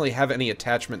like, I don't really have any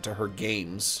attachment to her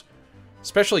games.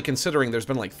 Especially considering there's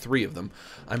been like 3 of them.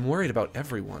 I'm worried about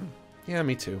everyone. Yeah,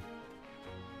 me too.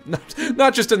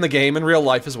 Not just in the game, in real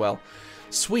life as well.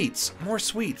 Sweets. More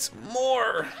sweets.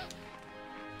 More!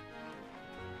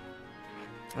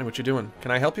 Hey, what you doing?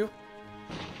 Can I help you?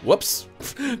 Whoops.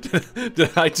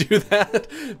 Did I do that?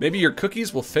 Maybe your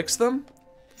cookies will fix them?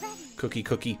 Cookie,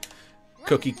 cookie.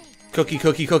 Cookie, cookie,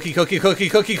 cookie, cookie, cookie, cookie, cookie,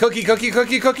 cookie, cookie,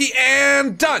 cookie, cookie,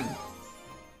 and done!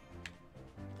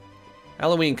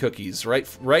 Halloween cookies,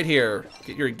 right here.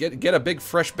 Get a big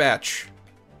fresh batch.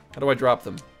 How do I drop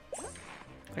them?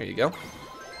 There you go.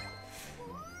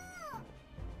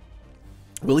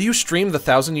 Will you stream the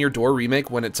 1,000-Year Door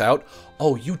remake when it's out?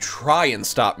 Oh, you try and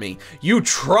stop me. You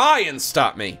try and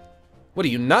stop me. What are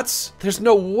you, nuts? There's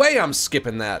no way I'm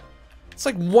skipping that. It's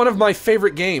like one of my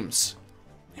favorite games.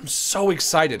 I'm so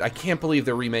excited. I can't believe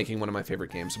they're remaking one of my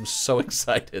favorite games. I'm so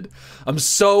excited. I'm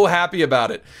so happy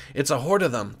about it. It's a horde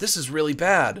of them. This is really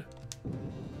bad.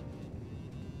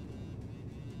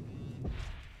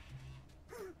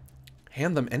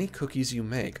 Hand them any cookies you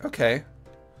make. Okay.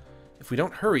 If we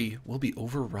don't hurry, we'll be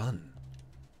overrun.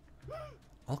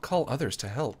 I'll call others to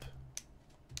help.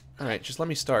 Alright, just let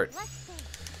me start.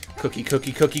 Cookie,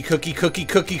 cookie, cookie, cookie, cookie,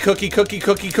 cookie, cookie, cookie,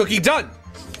 cookie, cookie, done!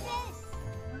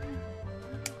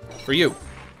 For you.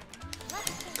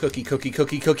 Cookie, cookie,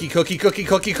 cookie, cookie, cookie, cookie,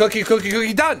 cookie, cookie, cookie,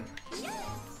 cookie, done!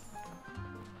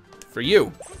 For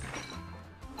you.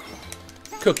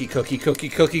 Cookie, cookie, cookie,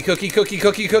 cookie, cookie, cookie,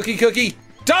 cookie, cookie, cookie,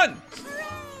 done!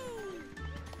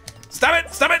 Stop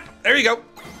it! Stop it! There you go.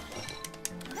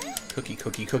 Cookie,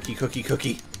 cookie, cookie, cookie,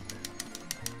 cookie.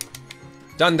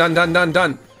 Done, done, done, done,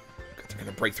 done. They're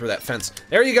gonna break through that fence.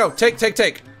 There you go. Take, take,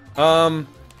 take. Oh,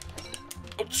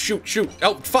 shoot, shoot.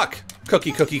 Oh, fuck.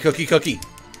 Cookie, cookie, cookie, cookie.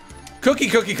 Cookie,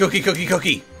 cookie, cookie, cookie,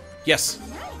 cookie. Yes.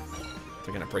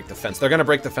 They're gonna break the fence. They're gonna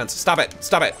break the fence. Stop it.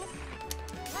 Stop it.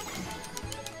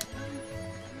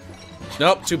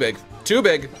 Nope, too big. Too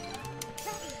big.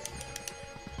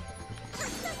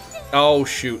 Oh,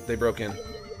 shoot. They broke in.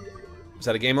 Is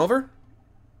that a game over?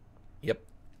 Yep.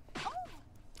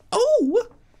 Oh!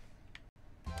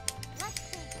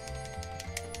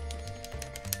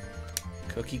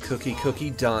 Cookie, cookie, cookie,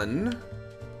 done.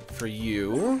 For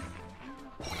you.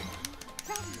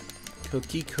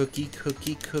 Cookie, cookie,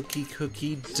 cookie, cookie,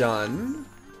 cookie, done.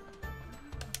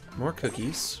 More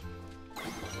cookies.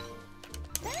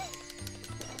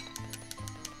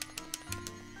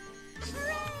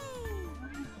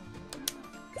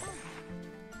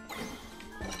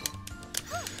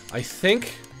 I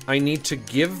think I need to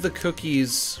give the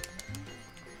cookies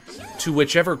to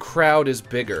whichever crowd is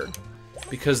bigger.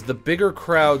 Because the bigger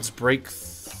crowds break...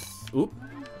 Oop.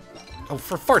 Oh,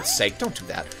 for fart's sake, don't do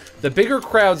that. The bigger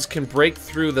crowds can break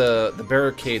through the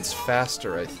barricades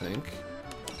faster, I think.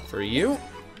 For you.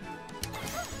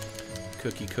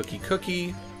 Cookie, cookie,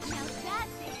 cookie.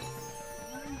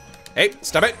 Hey,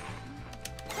 stop it!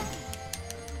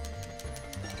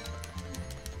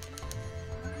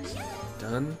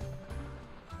 Done.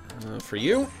 For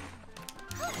you.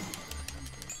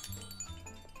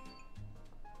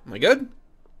 Am I good?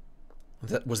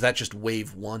 Was that just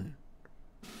wave 1?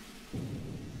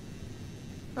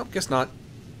 Oh, guess not.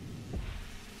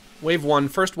 Wave 1,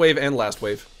 first wave and last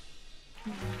wave.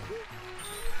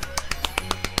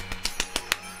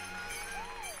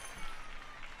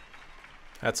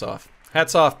 Hats off.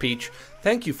 Hats off, Peach.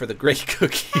 Thank you for the great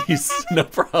cookies. No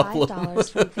problem. $5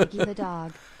 from Piggy the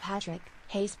dog. Patrick,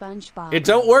 hey SpongeBob. It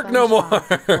don't work no more.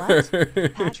 What?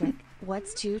 Patrick,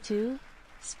 what's 2-2?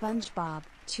 SpongeBob,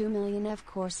 2 million of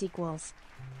course equals.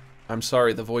 I'm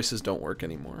sorry, the voices don't work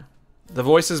anymore. The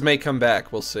voices may come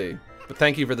back, we'll see. But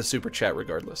thank you for the super chat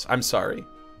regardless. I'm sorry.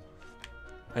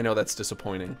 I know that's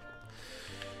disappointing.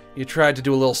 You tried to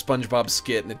do a little SpongeBob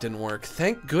skit and it didn't work.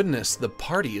 Thank goodness the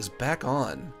party is back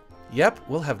on. Yep,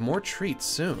 we'll have more treats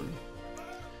soon.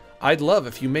 I'd love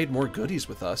if you made more goodies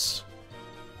with us.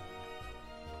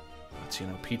 But, you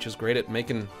know, Peach is great at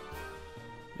making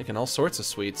all sorts of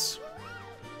sweets.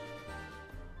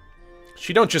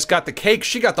 She don't just got the cake,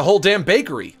 she got the whole damn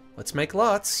bakery. Let's make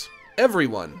lots.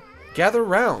 Everyone, gather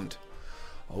round.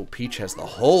 Oh, Peach has the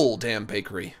whole damn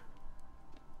bakery.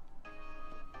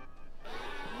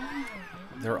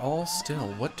 They're all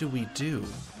still. What do we do?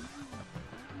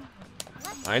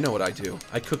 I know what I do.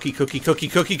 I cookie, cookie, cookie,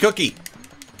 cookie, cookie.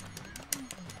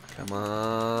 Come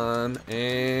on.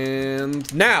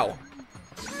 And now.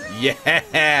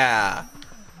 Yeah.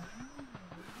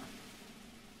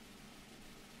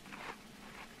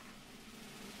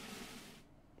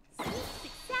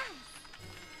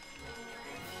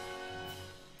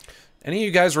 Any of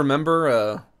you guys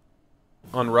remember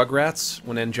on Rugrats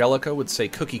when Angelica would say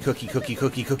cookie, cookie, cookie,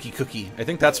 cookie, cookie, cookie? I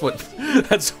think that's what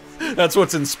that's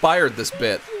what's inspired this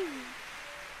bit.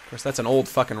 Of course, that's an old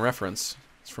fucking reference.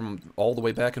 It's from all the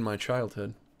way back in my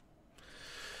childhood.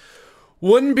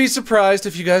 Wouldn't be surprised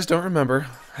if you guys don't remember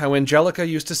how Angelica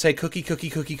used to say cookie,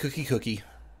 cookie, cookie, cookie, cookie.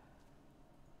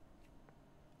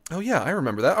 Oh yeah, I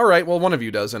remember that. All right, well, one of you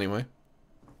does anyway.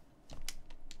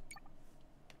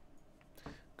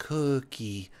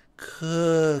 Cookie,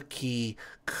 cookie,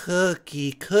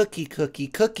 cookie, cookie, cookie, cookie,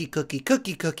 cookie,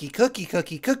 cookie, cookie, cookie,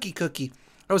 cookie, cookie, cookie.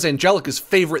 That was Angelica's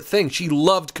favorite thing. She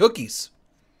loved cookies.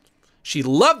 She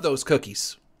loved those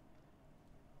cookies.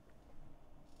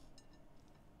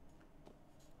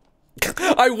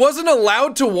 I wasn't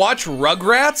allowed to watch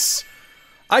Rugrats?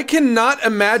 I cannot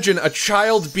imagine a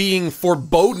child being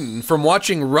forbidden from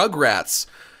watching Rugrats.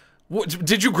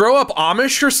 Did you grow up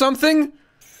Amish or something?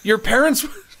 Your parents...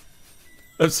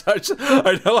 I'm sorry,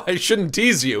 I know I shouldn't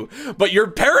tease you, but your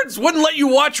parents wouldn't let you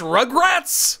watch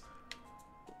Rugrats?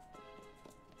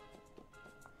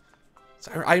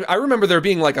 I remember there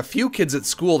being like a few kids at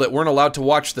school that weren't allowed to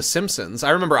watch The Simpsons. I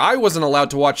remember I wasn't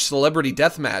allowed to watch Celebrity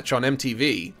Deathmatch on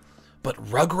MTV. But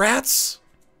Rugrats?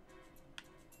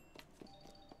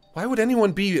 Why would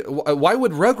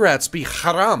Rugrats be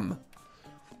haram?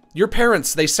 Your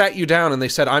parents, they sat you down and they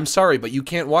said, I'm sorry, but you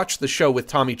can't watch the show with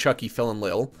Tommy, Chucky, Phil, and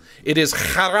Lil. It is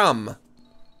haram.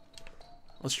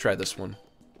 Let's try this one.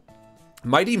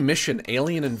 Mighty Mission,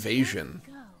 Alien Invasion.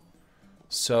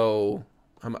 So,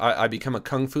 I become a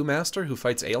kung fu master who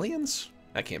fights aliens?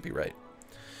 That can't be right.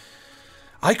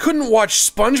 I couldn't watch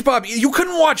SpongeBob. You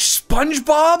couldn't watch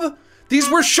SpongeBob? These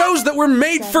were shows that were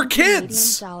made for kids.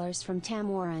 $7 from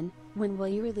Tamoran. When will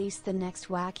you release the next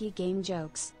wacky game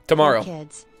jokes? Tomorrow. For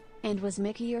kids. And was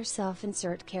Mickey your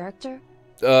self-insert character?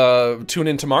 Tune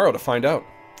in tomorrow to find out.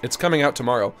 It's coming out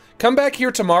tomorrow. Come back here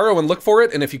tomorrow and look for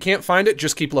it, and if you can't find it,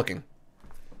 just keep looking.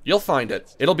 You'll find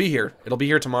it. It'll be here. It'll be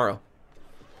here tomorrow.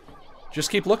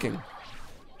 Just keep looking.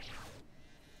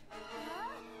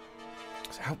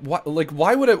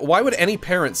 Why would any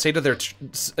parent say to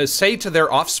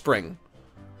their offspring,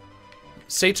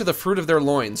 say to the fruit of their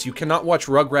loins, you cannot watch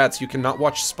Rugrats, you cannot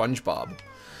watch SpongeBob?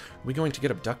 Are we going to get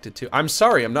abducted too? I'm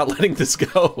sorry, I'm not letting this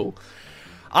go.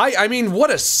 I mean, what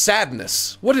a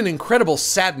sadness. What an incredible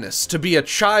sadness to be a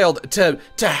child, to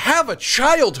have a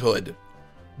childhood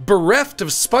bereft of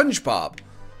SpongeBob.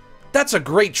 That's a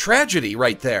great tragedy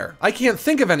right there. I can't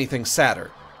think of anything sadder.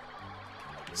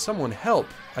 Someone help.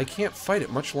 I can't fight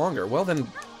it much longer. Well then,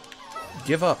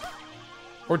 give up.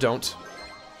 Or don't.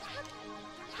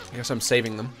 I guess I'm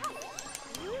saving them.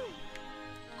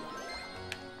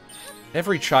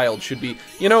 Every child should be...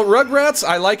 You know, Rugrats,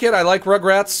 I like it. I like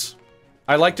Rugrats.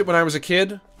 I liked it when I was a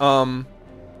kid.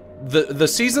 The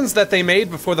seasons that they made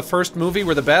before the first movie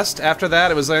were the best. After that,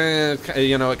 it was,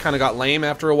 you know, it kind of got lame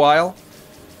after a while.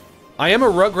 I am a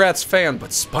Rugrats fan, but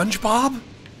SpongeBob?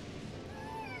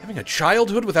 Having a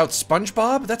childhood without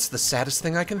SpongeBob? That's the saddest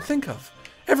thing I can think of.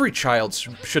 Every child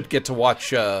should get to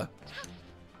watch, you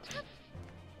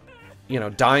know,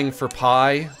 Dying for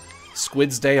Pie,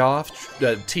 Squid's Day Off,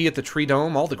 Tea at the Tree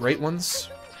Dome, all the great ones.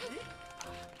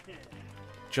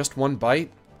 Just One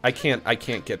Bite? I can't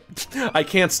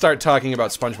start talking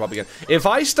about SpongeBob again. If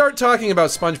I start talking about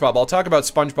SpongeBob, I'll talk about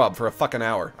SpongeBob for a fucking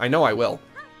hour. I know I will.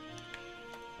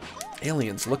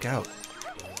 Aliens, look out.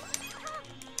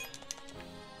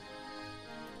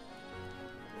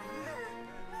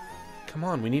 Come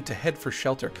on, we need to head for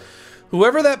shelter.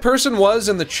 Whoever that person was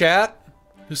in the chat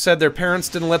who said their parents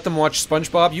didn't let them watch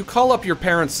SpongeBob, you call up your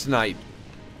parents tonight.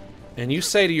 And you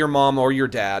say to your mom or your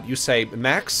dad, you say,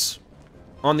 Max,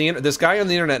 this guy on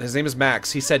the internet, his name is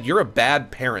Max, he said, you're a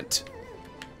bad parent.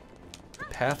 The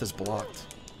path is blocked.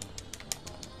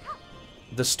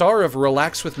 The star of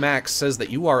Relax with Max says that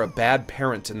you are a bad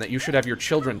parent and that you should have your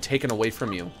children taken away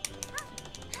from you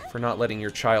for not letting your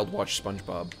child watch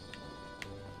SpongeBob.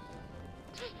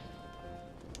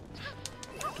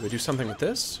 Do I do something with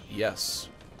this? Yes.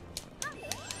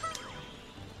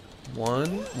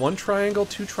 One triangle,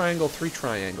 two triangle, three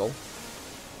triangle.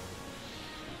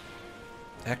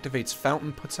 Activates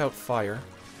fountain, puts out fire.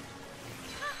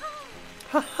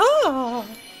 Ha ha!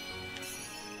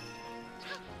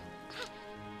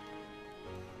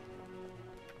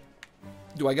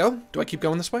 Do I go? Do I keep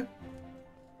going this way?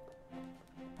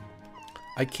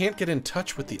 I can't get in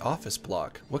touch with the office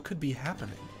block. What could be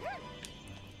happening?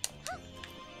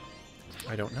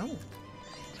 I don't know.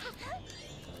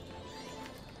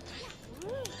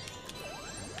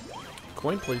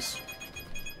 Coin, please.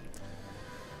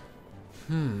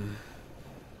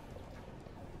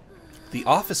 The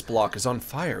office block is on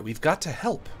fire. We've got to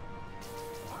help.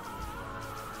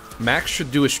 Max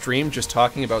should do a stream just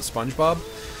talking about SpongeBob.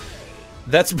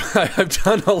 That's I've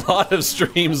done a lot of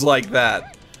streams like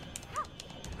that.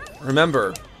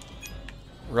 Remember,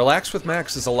 Relax with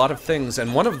Max is a lot of things,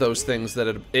 and one of those things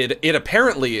that it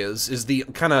apparently is the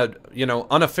kind of, you know,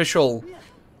 unofficial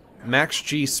Max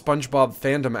G SpongeBob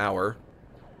fandom hour.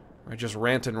 Where I just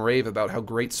rant and rave about how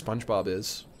great SpongeBob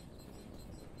is.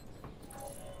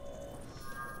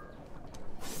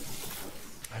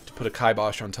 I have to put a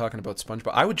kibosh on talking about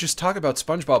SpongeBob. I would just talk about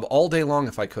SpongeBob all day long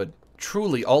if I could.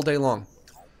 Truly, all day long.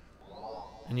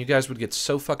 And you guys would get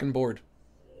so fucking bored.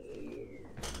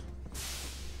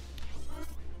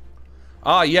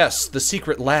 Ah, yes, the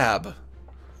secret lab.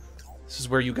 This is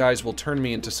where you guys will turn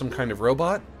me into some kind of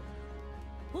robot.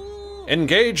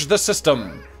 Engage the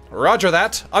system. Roger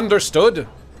that. Understood.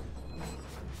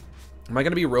 Am I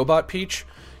gonna be Robot Peach?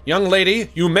 Young lady,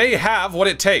 you may have what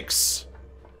it takes.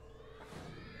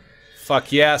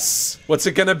 Fuck yes. What's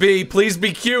it gonna be? Please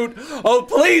be cute. Oh,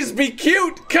 please be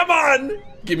cute. Come on.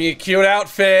 Give me a cute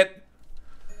outfit.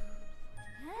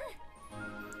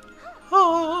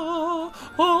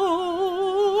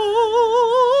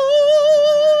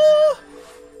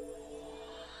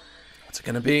 What's it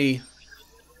gonna be?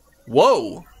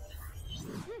 Whoa!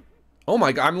 Oh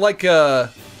my god, I'm like a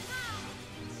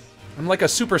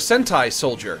Super Sentai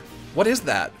soldier. What is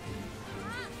that?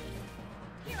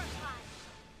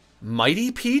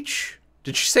 Mighty Peach?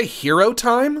 Did she say hero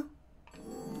time?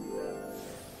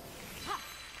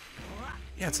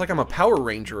 Yeah, it's like I'm a Power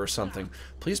Ranger or something.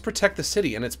 Please protect the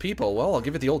city and its people. Well, I'll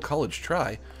give it the old college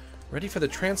try. Ready for the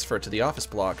transfer to the office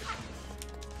block.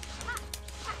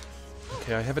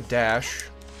 Okay, I have a dash.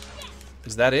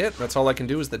 Is that it? That's all I can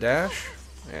do is the dash?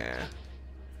 Eh.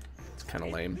 It's kind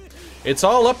of lame. It's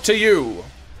all up to you!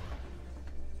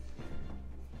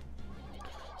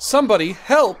 Somebody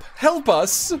help! Help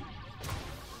us!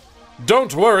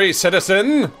 Don't worry,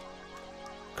 citizen!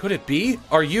 Could it be?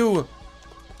 Are you...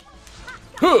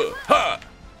 Huh, ha!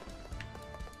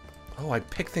 Oh, I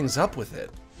pick things up with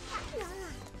it.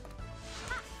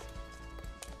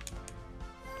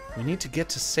 We need to get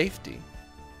to safety.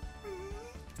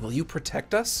 Will you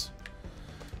protect us?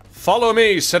 Follow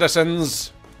me,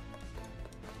 citizens!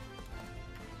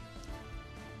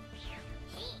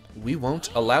 We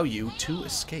won't allow you to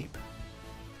escape.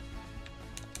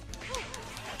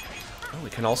 Oh, we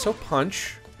can also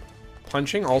punch.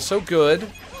 Punching, also good.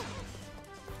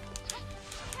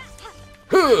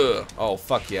 Huh! Oh,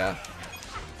 fuck yeah.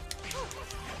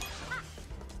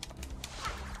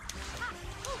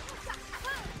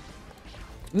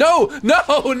 No!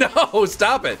 No! No!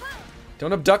 Stop it!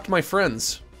 Don't abduct my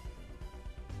friends.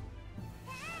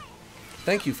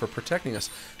 Thank you for protecting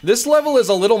us. This level is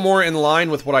a little more in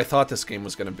line with what I thought this game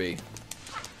was gonna be.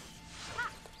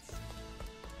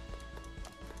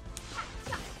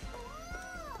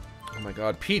 Oh my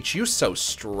god, Peach, you so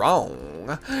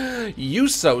strong. You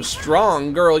so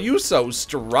strong, girl. You so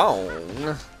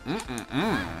strong.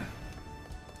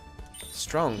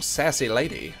 Strong, sassy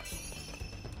lady.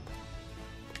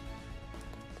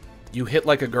 You hit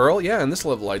like a girl? Yeah, in this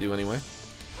level I do anyway.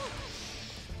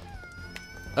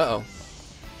 Uh-oh.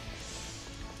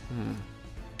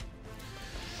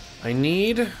 I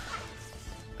need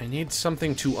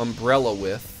something to umbrella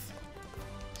with.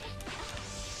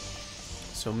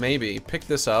 So maybe pick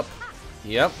this up.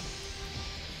 Yep.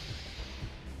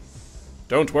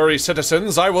 Don't worry,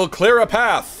 citizens, I will clear a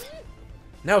path.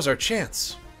 Now's our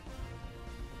chance.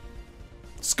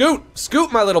 Scoot!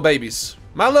 Scoot, my little babies.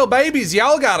 My little babies,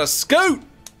 y'all gotta scoot!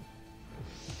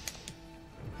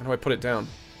 How do I put it down?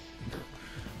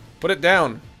 Put it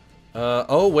down.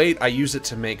 Oh wait, I use it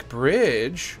to make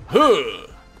bridge. Huh!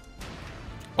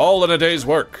 All in a day's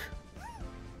work.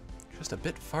 Just a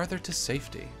bit farther to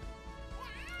safety.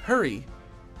 Hurry.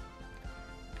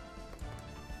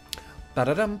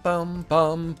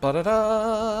 Ba-da-dum-bum-bum,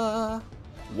 ba-da-da.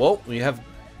 Whoa, we have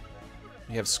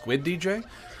Squid DJ?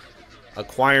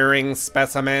 Acquiring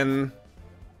specimen.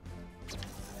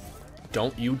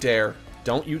 Don't you dare.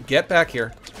 Don't you get back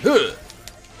here. Huh.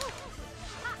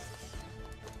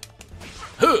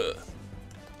 Huh.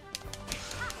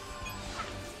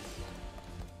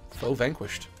 go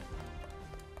vanquished.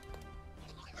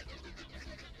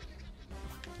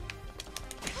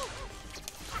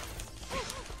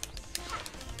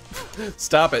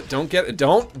 Stop it. Don't get it.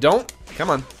 Don't. Come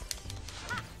on.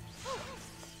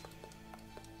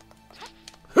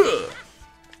 Huh.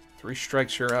 3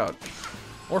 strikes, you're out.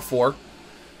 Or 4.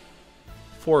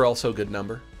 4 also a good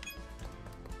number.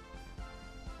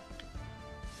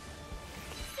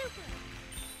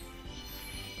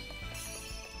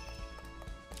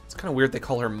 It's kind of weird they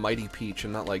call her Mighty Peach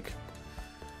and not like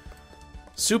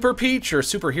Super Peach or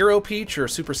Superhero Peach or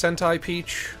Super Sentai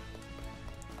Peach.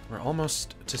 We're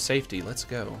almost to safety. Let's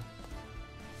go.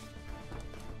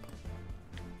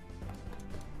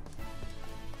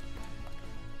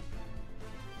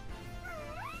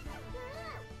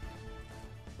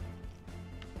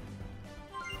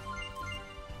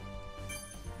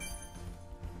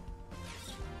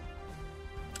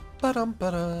 Ba-dum,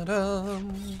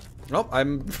 ba-da-dum. Oh,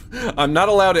 I'm not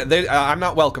allowed it. I'm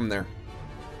not welcome there.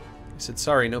 I said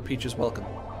sorry, no Peach is welcome.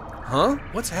 Huh?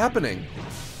 What's happening?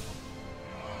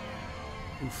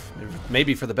 Oof,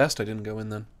 maybe for the best I didn't go in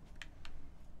then.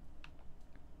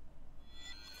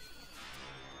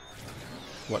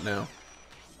 What now?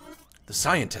 The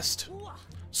scientist.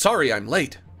 Sorry, I'm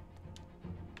late.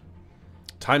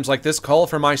 Times like this call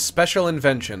for my special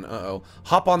invention. Uh-oh.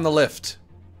 Hop on the lift.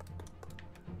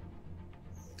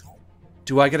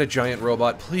 Do I get a giant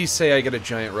robot? Please say I get a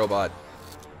giant robot.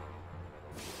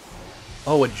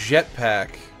 Oh, a jetpack.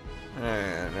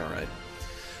 Alright.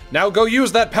 Now go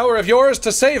use that power of yours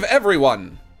to save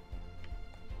everyone!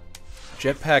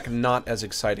 Jetpack not as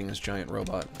exciting as giant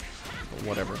robot. But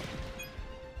whatever.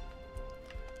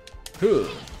 Huh.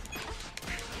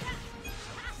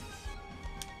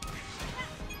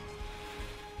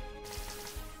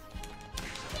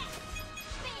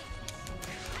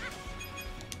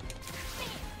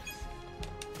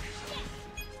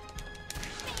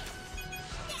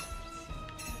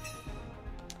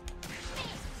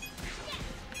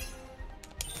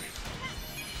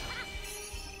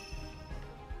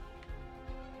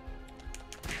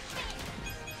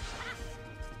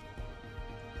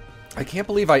 I can't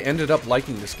believe I ended up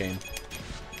liking this game.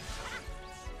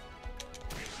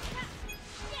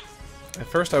 At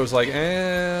first I was like,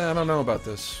 I don't know about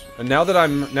this. And now that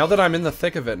I'm in the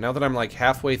thick of it, now that I'm like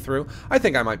halfway through, I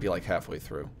think I might be like halfway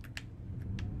through.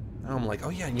 Now I'm like, oh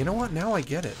yeah, you know what? Now I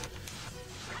get it.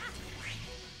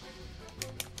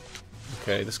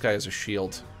 Okay, this guy has a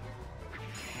shield.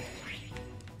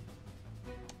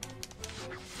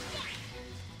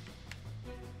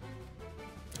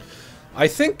 I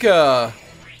think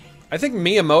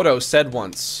Miyamoto said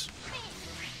once,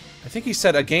 I think he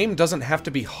said a game doesn't have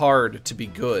to be hard to be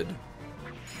good.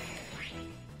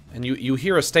 And you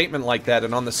hear a statement like that,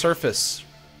 and on the surface,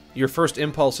 your first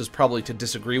impulse is probably to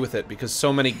disagree with it, because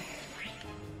so many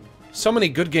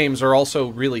good games are also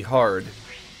really hard.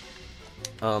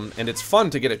 And it's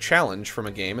fun to get a challenge from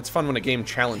a game. It's fun when a game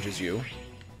challenges you.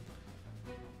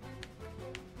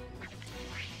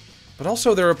 But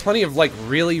also, there are plenty of, like,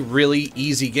 really, really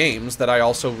easy games that I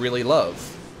also really love.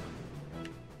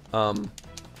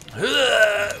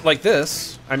 Like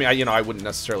this. I mean, I wouldn't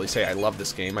necessarily say I love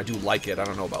this game. I do like it. I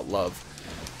don't know about love.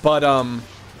 But, do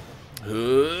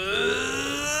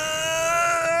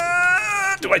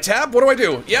I tab? What do I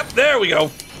do? Yep, there we go.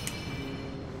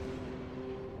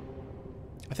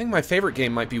 I think my favorite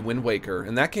game might be Wind Waker,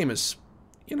 and that game is,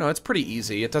 it's pretty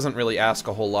easy. It doesn't really ask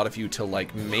a whole lot of you till,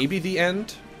 like, maybe the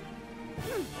end.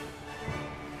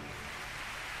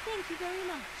 Thank you very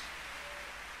much.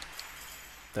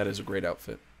 That is a great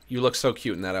outfit. You look so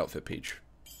cute in that outfit, Peach.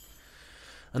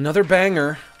 Another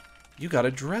banger. You got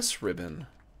a dress ribbon.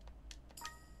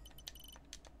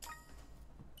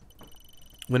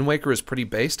 Wind Waker is pretty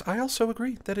based. I also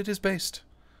agree that it is based.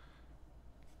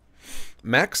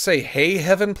 Max, say hey,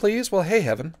 Heaven, please. Well, hey,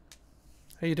 Heaven.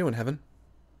 How you doing, Heaven?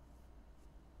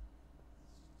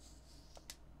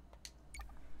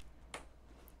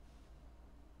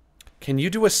 Can you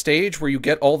do a stage where you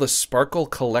get all the Sparkle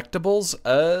collectibles?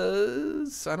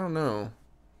 I don't know.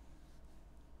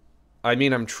 I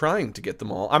mean, I'm trying to get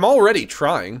them all. I'm already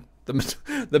trying.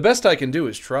 The best I can do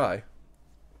is try.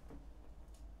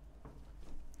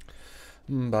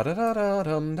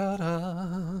 Ba-da-da-da-dum-da-da.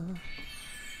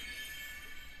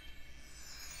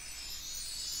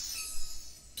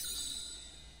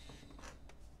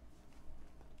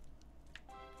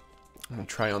 I'm gonna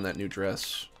try on that new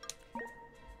dress.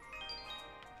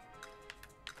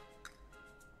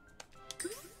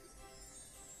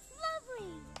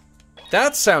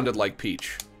 That sounded like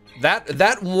Peach.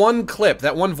 That one clip,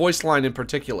 that one voice line in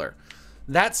particular,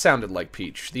 that sounded like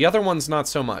Peach. The other ones, not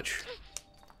so much.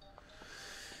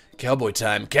 Cowboy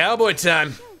time. Cowboy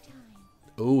time.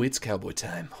 Oh, it's cowboy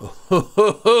time.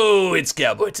 Oh, it's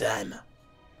cowboy time.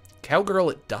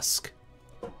 Cowgirl at dusk.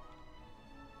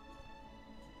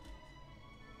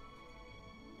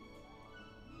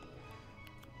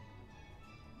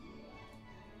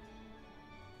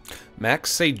 Max,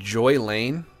 say Joy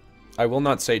Lane. I will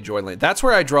not say Joy Lane. That's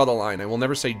where I draw the line. I will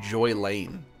never say Joy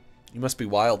Lane. You must be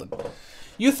wildin'.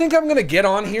 You think I'm gonna get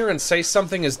on here and say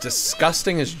something as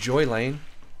disgusting as Joy Lane?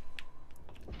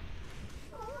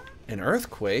 An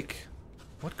earthquake?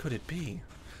 What could it be?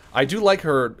 I do like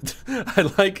her. I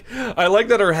like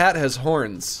that her hat has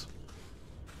horns.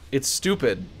 It's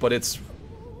stupid, but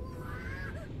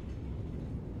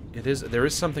there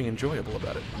is something enjoyable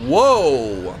about it.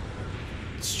 Whoa!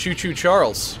 It's Choo Choo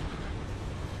Charles.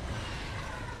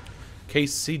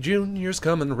 Casey Jr.'s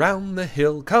coming round the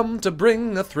hill, come to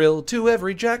bring a thrill to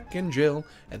every Jack and Jill.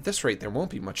 At this rate, there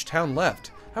won't be much town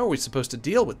left. How are we supposed to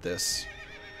deal with this?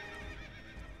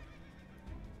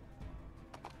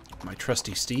 My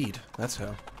trusty steed, that's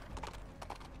how.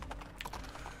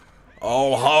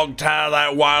 Oh, hog tie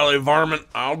that wily varmint,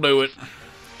 I'll do it.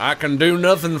 I can do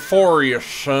nothing for you,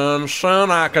 son. Son,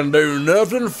 I can do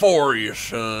nothing for you,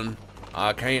 son.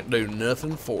 I can't do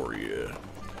nothing for you.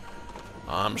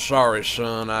 I'm sorry,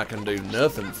 son, I can do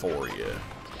nothing for you.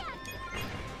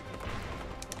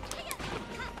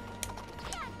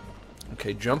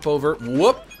 Okay, jump over.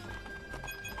 Whoop!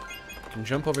 I can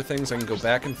jump over things, I can go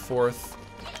back and forth.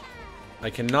 I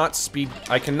cannot speed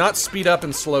up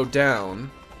and slow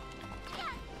down.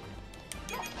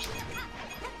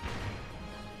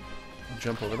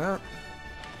 Jump over that.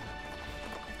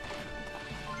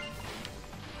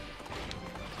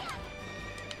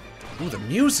 Ooh, the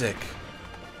music!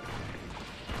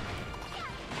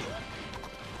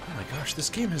 Oh my gosh, this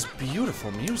game has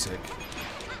beautiful music.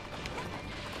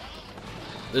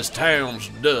 This town's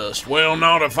dust. Well,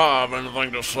 not if I have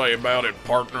anything to say about it,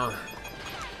 partner.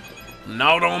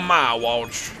 Not on my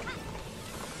watch.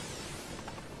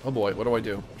 Oh boy, what do I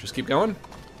do? Just keep going?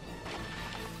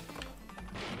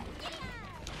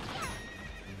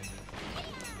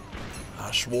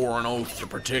 I swore an oath to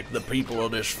protect the people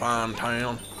of this fine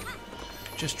town.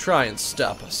 Just try and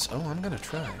stop us. Oh, I'm gonna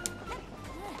try.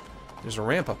 There's a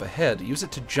ramp up ahead. Use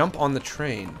it to jump on the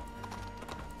train.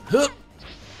 Hup!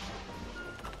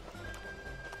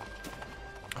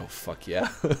 Oh, fuck yeah.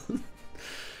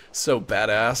 So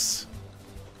badass.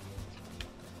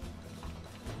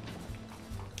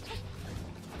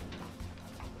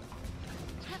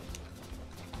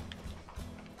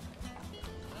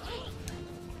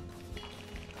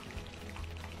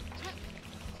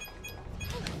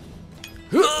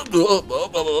 Oh,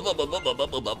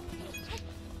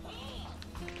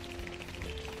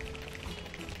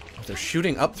 they're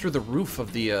shooting up through the roof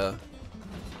of the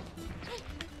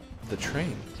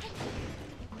train.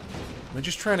 Am I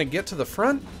just trying to get to the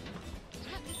front?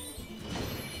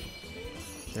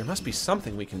 There must be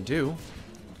something we can do.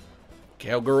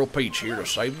 Cowgirl Peach here to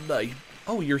save the day.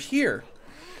 Oh, you're here.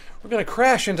 We're gonna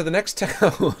crash into the next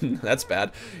town. That's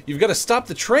bad. You've got to stop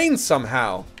the train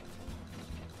somehow.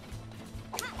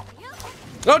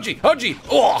 Oji! Oji!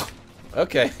 Oh!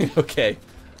 Okay, okay.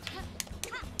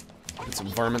 Get some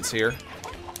varmints here.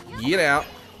 Get out.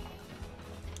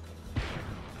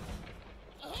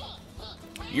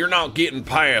 You're not getting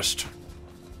past.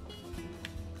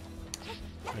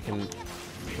 I can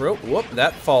throw. Whoop!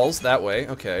 That falls that way.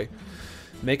 Okay.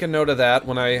 Make a note of that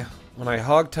when I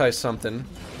hog tie something.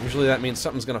 Usually that means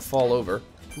something's gonna fall over.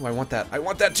 Ooh, I want that. I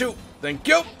want that too. Thank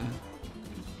you.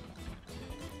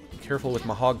 Be careful with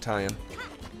my hog tying.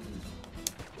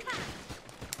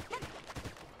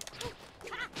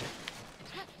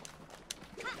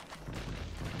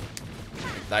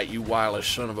 That you wily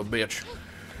son of a bitch.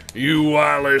 You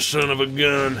wily son of a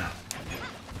gun.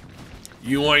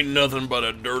 You ain't nothing but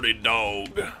a dirty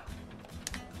dog.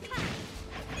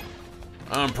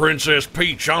 I'm Princess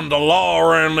Peach. I'm the law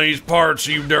around these parts,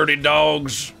 you dirty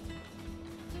dogs.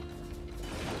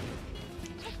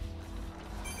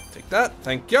 Take that.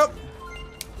 Thank you.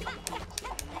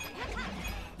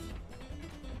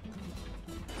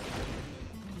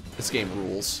 This game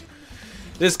rules.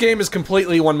 This game has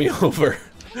completely won me over.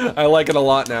 I like it a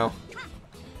lot now.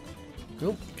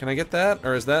 Nope. Can I get that?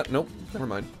 Or is that? Nope. Never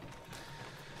mind.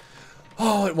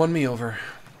 Oh, it won me over.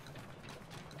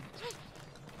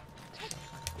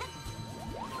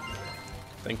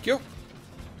 Thank you.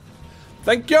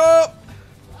 Thank you!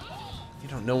 You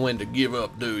don't know when to give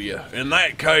up, do you? In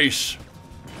that case...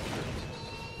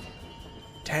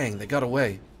 Dang, they got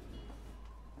away.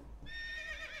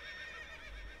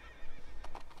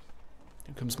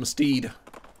 Here comes my steed.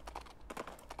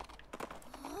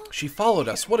 She followed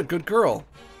us. What a good girl.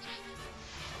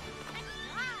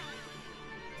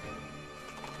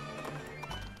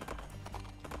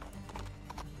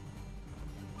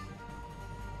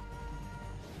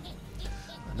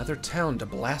 Another town to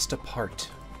blast apart.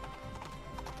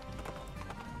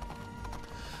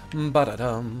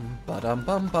 Ba-da-dum,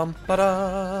 ba-dum-bum-bum,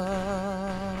 ba-da.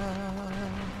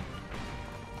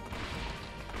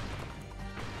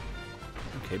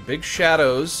 Okay, big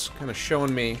shadows, kind of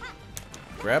showing me.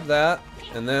 Grab that,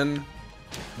 and then...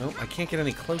 Nope, I can't get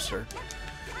any closer.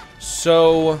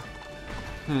 So...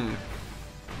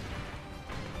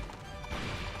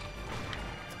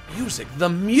 Music, the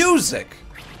music!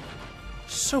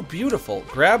 So beautiful.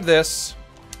 Grab this.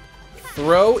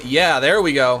 Throw. Yeah, there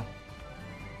we go.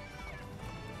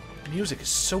 Music is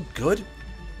so good.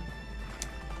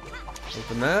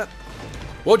 Open that.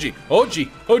 Oji, Oji,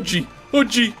 Oji,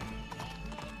 Oji.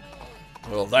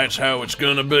 Well, that's how it's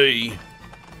gonna be.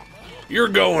 You're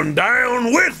going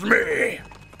down with me.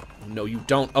 Oh, no, you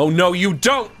don't. Oh, no, you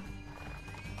don't.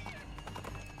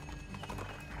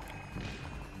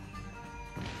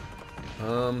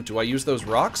 Do I use those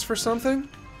rocks for something?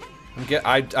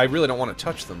 I really don't want to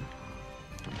touch them.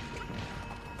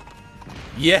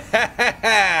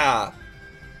 Yeah!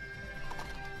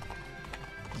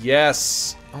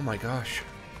 Yes. Oh my gosh.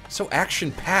 So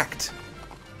action-packed.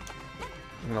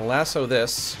 I'm gonna lasso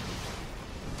this.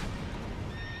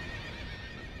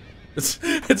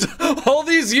 It's all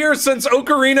these years since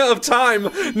Ocarina of Time,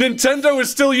 Nintendo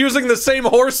is still using the same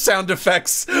horse sound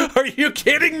effects. Are you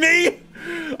kidding me?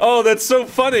 Oh, that's so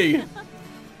funny.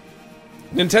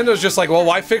 Nintendo's just like, well,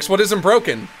 why fix what isn't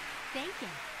broken? Thank you.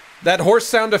 That horse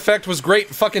sound effect was great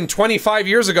fucking 25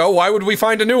 years ago. Why would we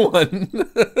find a new one?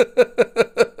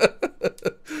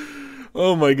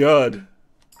 Oh my god.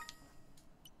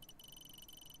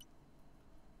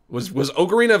 Was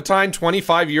Ocarina of Time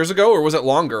 25 years ago, or was it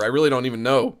longer? I really don't even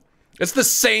know. It's the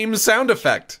same sound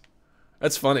effect.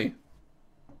 That's funny.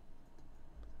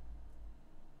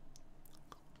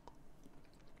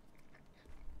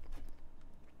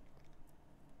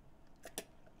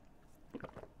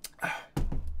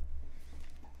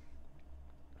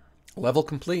 Level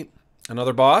complete.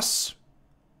 Another boss.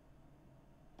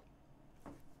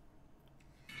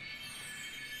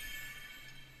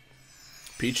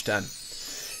 Peach time.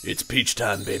 It's peach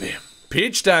time, baby.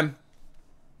 Peach time.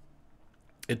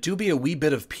 It do be a wee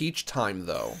bit of peach time,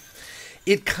 though.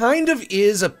 It kind of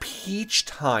is a peach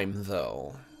time,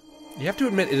 though. You have to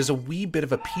admit, it is a wee bit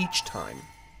of a peach time.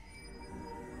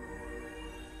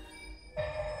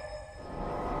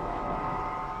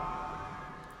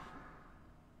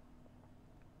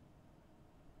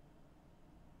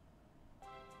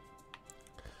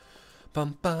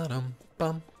 Bum ba dum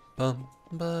bum bum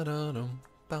ba da dum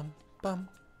bum bum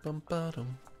bum ba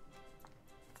dum.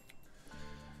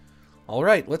 All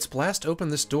right, let's blast open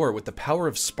this door with the power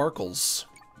of sparkles.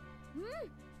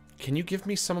 Can you give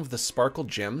me some of the sparkle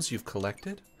gems you've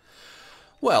collected?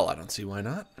 Well, I don't see why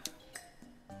not.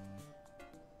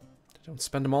 Don't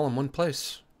spend them all in one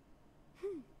place.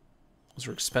 Those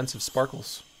are expensive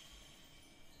sparkles.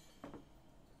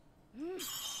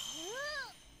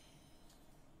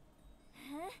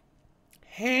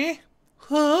 Huh?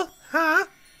 Huh? Huh?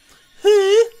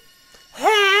 Huh?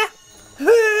 Huh? Huh?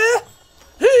 Huh?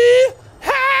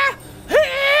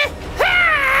 Huh?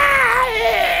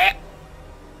 Huh?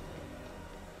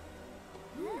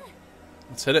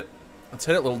 Let's hit it. Let's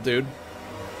hit it, little dude.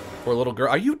 Or little girl.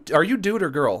 Are you dude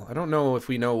or girl? I don't know if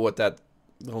we know what that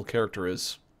little character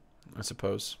is, I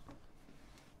suppose.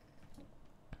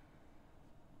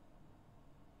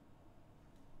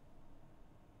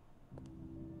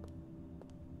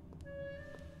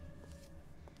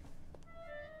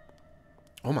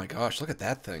 Oh my gosh, look at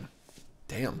that thing.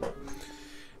 Damn.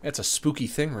 That's a spooky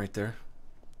thing right there.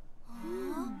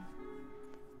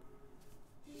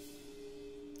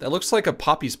 That looks like a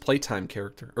Poppy's Playtime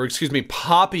character. Or excuse me,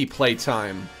 Poppy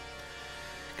Playtime.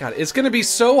 God, it's gonna be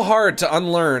so hard to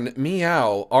unlearn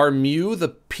Meow. Our Mew, the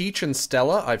Peach and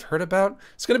Stella I've heard about.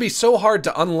 It's gonna be so hard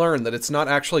to unlearn that it's not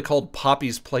actually called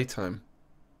Poppy's Playtime.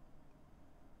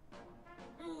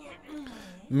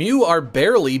 Mew are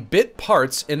barely bit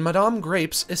parts in Madame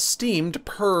Grape's esteemed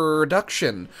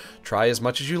production. Try as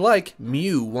much as you like,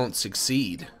 Mew won't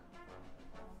succeed.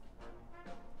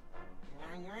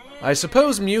 I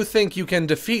suppose Mew think you can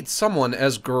defeat someone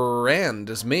as grand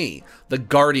as me, the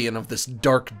guardian of this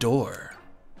dark door.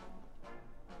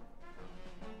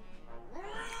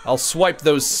 I'll swipe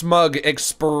those smug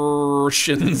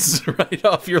expressions right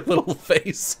off your little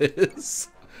faces.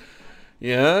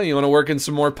 Yeah, you want to work in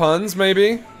some more puns,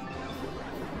 maybe?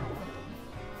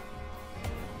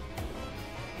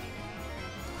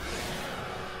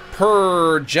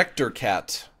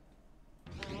 SUPERCHAT.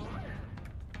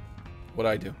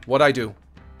 What'd I do? What'd I do?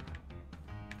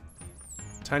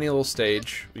 Tiny little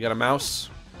stage. We got a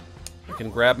mouse. We can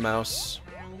grab mouse.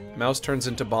 Mouse turns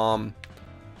into bomb.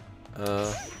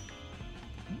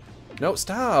 No,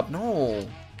 stop! No!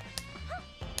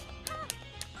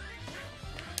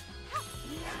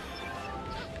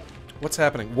 What's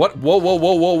happening? What? Whoa, whoa,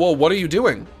 whoa, whoa, whoa, what are you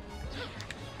doing?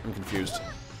 I'm confused.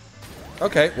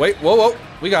 Okay, wait, whoa, whoa,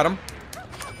 we got him.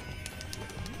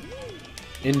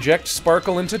 Inject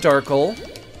Sparkle into Darkle.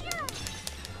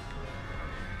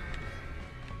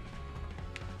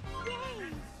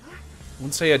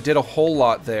 Wouldn't say I did a whole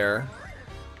lot there.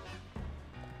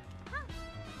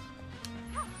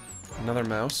 Another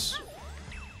mouse.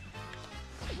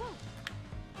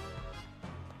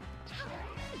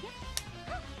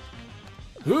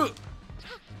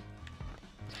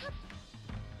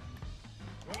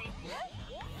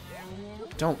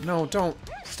 Don't, no, don't.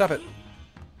 Stop it.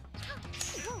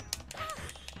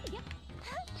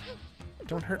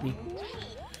 Don't hurt me.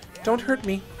 Don't hurt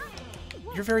me.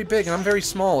 You're very big and I'm very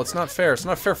small. It's not fair. It's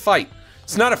not a fair fight.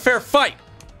 It's not a fair fight!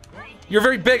 You're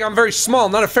very big, I'm very small.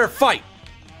 Not a fair fight!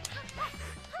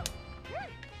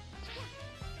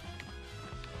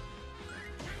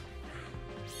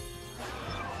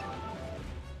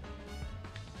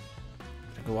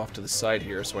 I go off to the side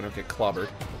here so I don't get clobbered.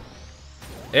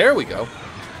 There we go.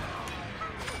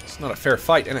 It's not a fair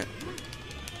fight, is it?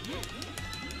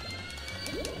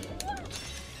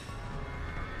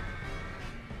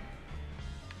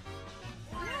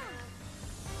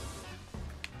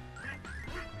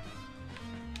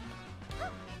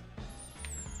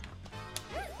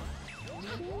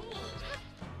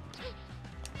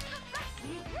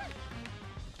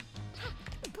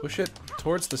 Push it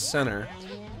towards the center.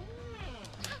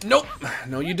 Nope!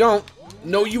 No, you don't.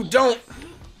 No, you don't!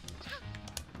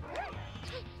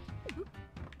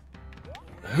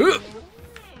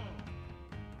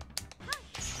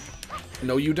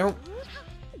 No, you don't.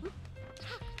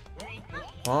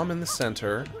 Bomb in the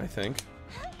center, I think.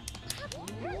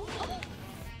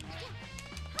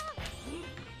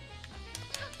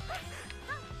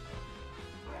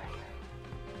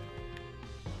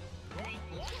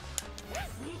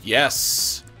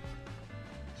 Yes!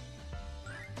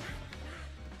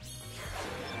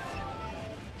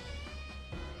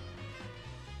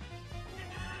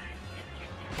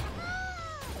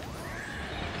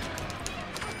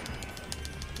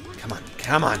 Come on,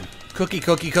 come on. Cookie,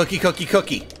 cookie, cookie, cookie,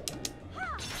 cookie.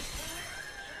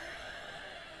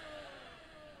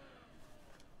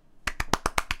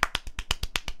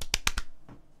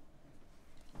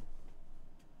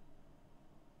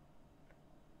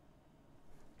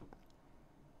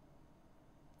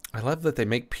 I love that they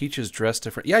make Peach's dress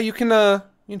different. Yeah, you can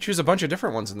choose a bunch of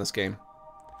different ones in this game.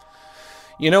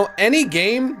 You know, any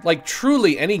game, like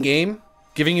truly any game,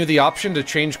 giving you the option to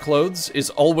change clothes is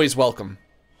always welcome.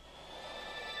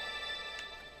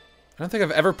 I don't think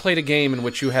I've ever played a game in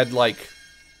which you had, like,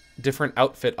 different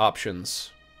outfit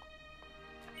options.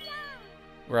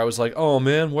 Where I was like, oh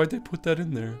man, why'd they put that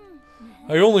in there?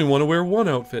 I only want to wear one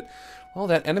outfit. Well,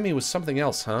 that enemy was something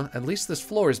else, huh? At least this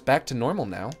floor is back to normal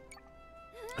now.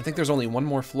 I think there's only one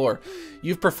more floor.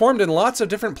 You've performed in lots of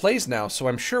different plays now, so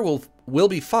I'm sure we'll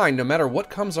be fine no matter what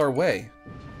comes our way.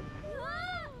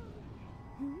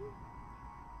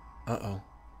 Uh-oh.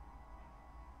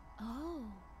 Oh.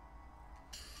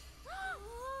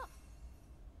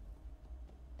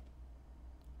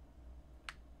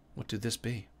 What could this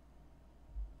be?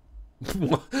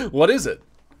 What is it?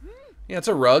 Yeah, it's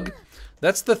a rug.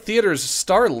 That's the theater's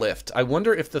star lift. I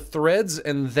wonder if the threads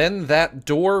and then that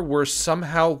door were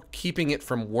somehow keeping it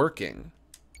from working.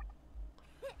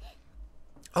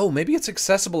 Oh, maybe it's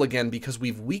accessible again because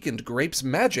we've weakened Grape's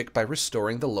magic by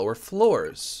restoring the lower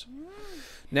floors.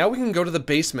 Now we can go to the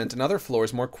basement and other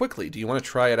floors more quickly. Do you want to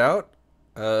try it out?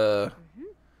 Well,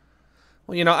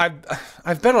 you know,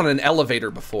 I've been on an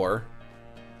elevator before.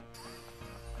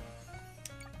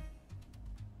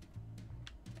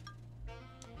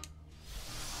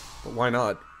 But why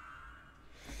not?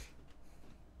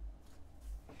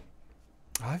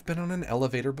 I've been on an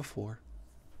elevator before.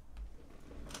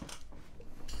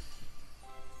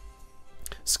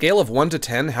 Scale of 1 to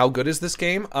 10, how good is this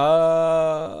game?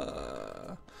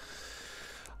 I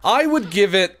would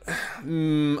give it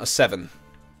a 7.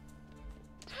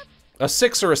 A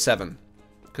 6 or a 7.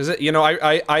 Because, you know,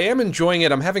 I am enjoying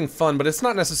it, I'm having fun, but it's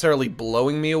not necessarily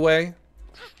blowing me away.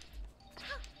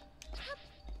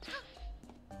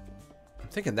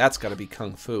 I'm thinking that's gotta be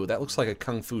Kung Fu. That looks like a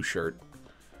Kung Fu shirt.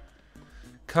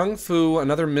 Kung Fu,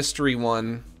 another mystery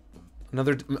one.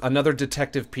 Another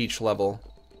Detective Peach level.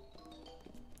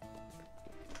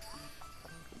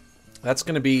 That's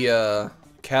gonna be,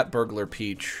 Cat Burglar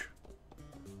Peach.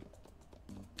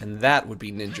 And that would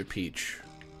be Ninja Peach.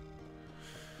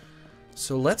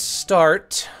 So let's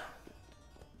start...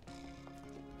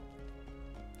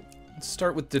 Let's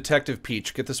start with Detective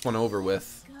Peach. Get this one over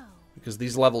with. Because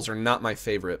these levels are not my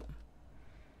favorite.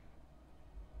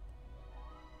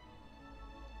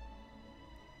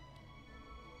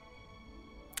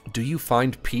 Do you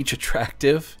find Peach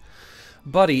attractive?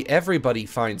 Buddy, everybody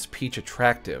finds Peach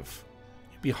attractive.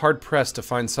 You'd be hard-pressed to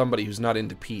find somebody who's not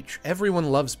into Peach.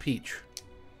 Everyone loves Peach.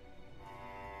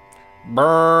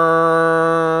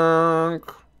 Burnk.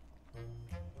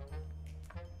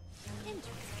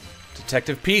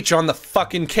 Detective Peach on the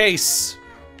fucking case.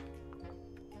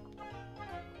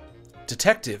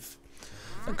 Detective.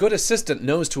 A good assistant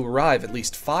knows to arrive at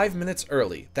least 5 minutes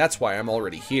early. That's why I'm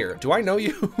already here. Do I know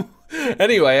you?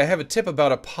 Anyway, I have a tip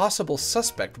about a possible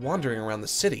suspect wandering around the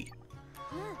city.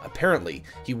 Apparently,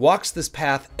 he walks this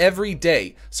path every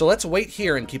day, so let's wait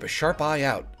here and keep a sharp eye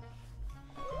out.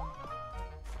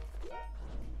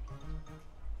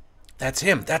 That's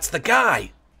him. That's the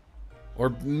guy. Or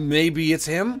maybe it's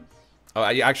him? Oh,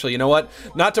 actually, you know what?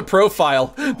 Not to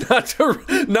profile,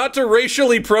 not to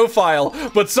racially profile,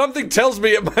 but something tells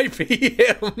me it might be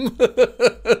him.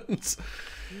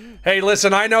 Hey,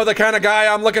 listen, I know the kind of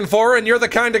guy I'm looking for, and you're the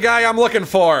kind of guy I'm looking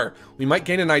for. We might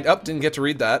gain a night up. Didn't get to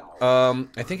read that.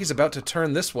 I think he's about to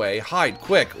turn this way. Hide,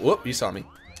 quick. Whoop, you saw me.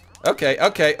 Okay,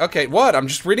 okay, okay. What? I'm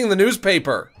just reading the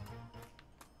newspaper.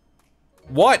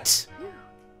 What?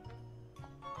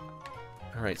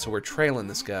 All right, so we're trailing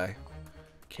this guy.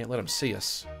 Can't let him see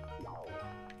us.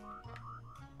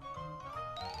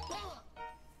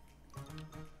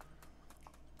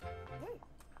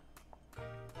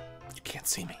 You can't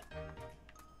see me.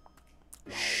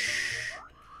 Shh.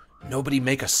 Nobody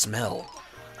make a smell.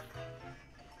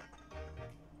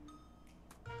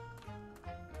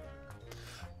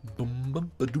 Boom,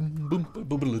 bum, ba-doom, boom,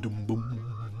 ba-ba-ba-la-doom,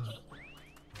 boom.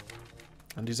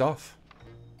 And he's off.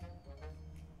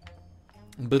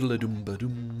 Ba-da-la-doom,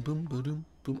 ba-doom, boom, ba-doom,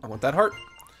 boom. I want that heart.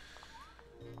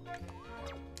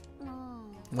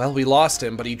 Well, we lost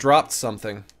him, but he dropped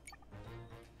something.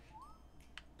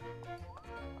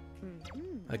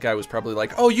 That guy was probably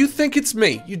like, oh, you think it's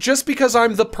me. You just because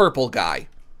I'm the purple guy.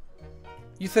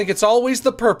 You think it's always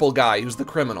the purple guy who's the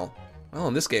criminal. Well,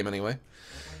 in this game anyway.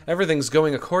 Everything's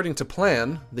going according to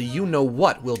plan. The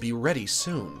you-know-what will be ready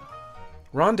soon.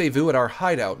 Rendezvous at our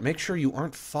hideout. Make sure you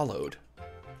aren't followed.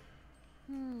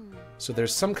 So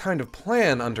there's some kind of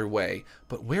plan underway,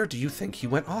 but where do you think he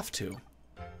went off to?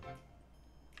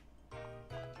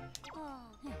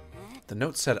 The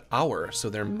note said our, so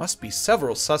there must be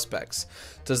several suspects.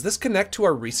 Does this connect to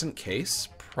our recent case?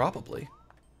 Probably.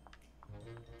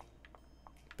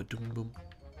 Ba-doom boom.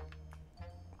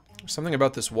 Something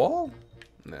about this wall?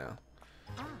 No.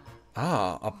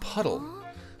 Ah, a puddle.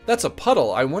 That's a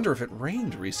puddle. I wonder if it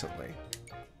rained recently.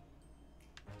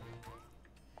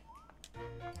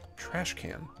 Trash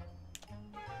can.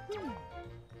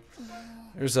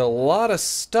 There's a lot of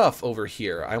stuff over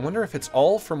here. I wonder if it's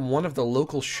all from one of the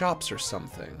local shops or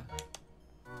something.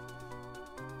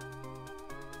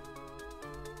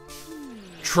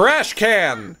 Trash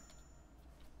can!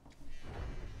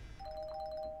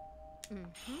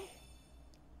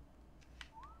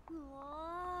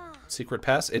 Secret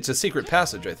pass? It's a secret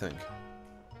passage, I think.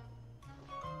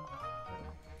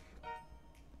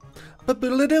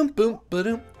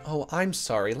 Oh, I'm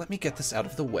sorry. Let me get this out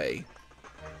of the way.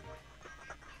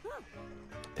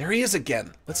 There he is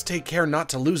again. Let's take care not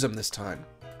to lose him this time.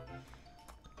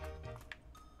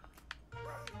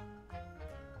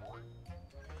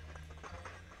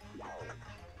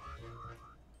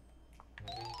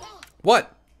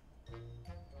 What?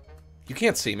 You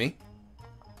can't see me.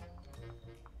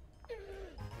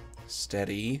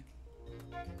 Steady.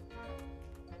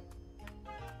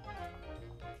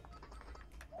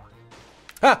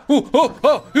 Ah! Ooh, oh!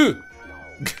 Oh! Ooh.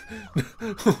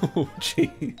 Oh,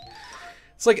 gee.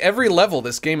 It's like every level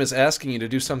this game is asking you to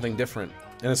do something different.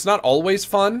 And it's not always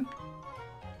fun.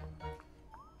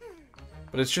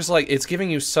 But it's just like, it's giving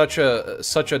you such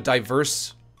a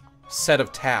diverse set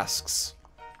of tasks.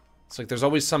 It's like there's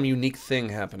always some unique thing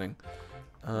happening.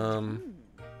 The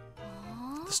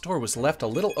store was left a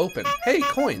little open. Hey,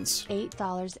 coins!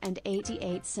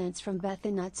 $8.88 from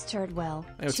Betha Nuts Turdwell.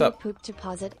 Hey, what's up? Poop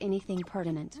deposit anything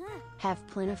pertinent. Have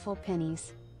plentiful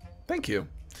pennies. Thank you.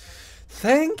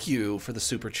 Thank you for the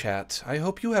super chat. I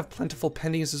hope you have plentiful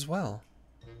pennies as well.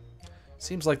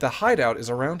 Seems like the hideout is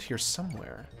around here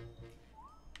somewhere.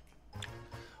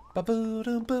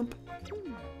 Ba-boom-boom.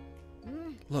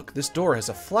 Look, this door has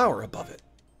a flower above it.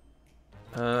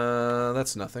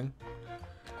 That's nothing.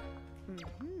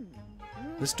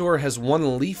 This door has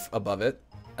one leaf above it.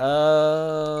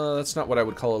 That's not what I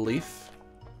would call a leaf.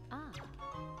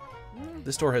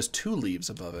 This door has 2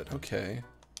 leaves above it. Okay.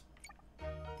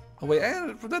 Oh wait,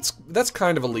 that's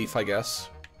kind of a leaf, I guess.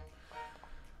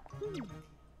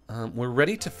 We're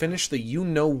ready to finish the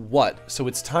you-know-what, so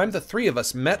it's time the 3 of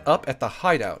us met up at the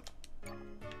hideout.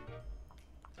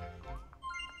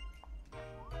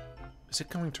 Is it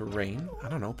going to rain? I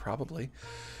don't know, probably.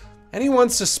 Anyone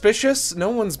suspicious? No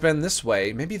one's been this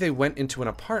way. Maybe they went into an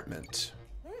apartment.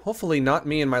 Hopefully not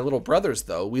me and my little brothers,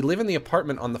 though. We live in the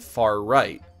apartment on the far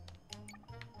right.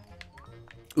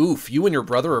 Oof, you and your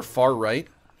brother are far right?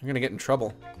 You're gonna get in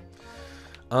trouble.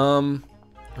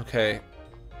 Okay.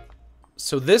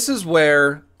 So this is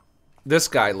where this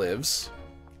guy lives.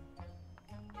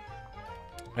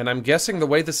 And I'm guessing the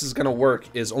way this is gonna work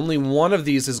is only one of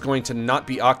these is going to not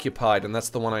be occupied, and that's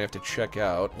the one I have to check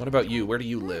out. What about you? Where do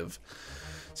you live?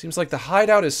 Seems like the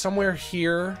hideout is somewhere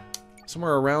here.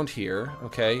 Somewhere around here.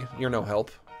 Okay, you're no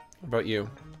help. What about you?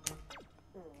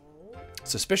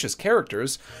 Suspicious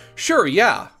characters? Sure,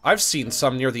 yeah. I've seen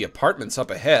some near the apartments up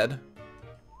ahead.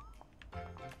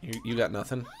 You got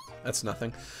nothing? That's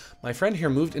nothing. My friend here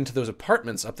moved into those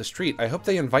apartments up the street. I hope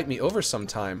they invite me over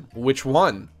sometime. Which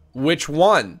one? Which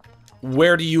one?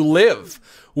 Where do you live?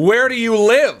 Where do you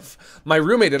live? My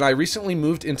roommate and I recently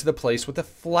moved into the place with the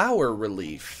flower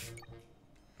relief.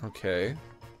 Okay.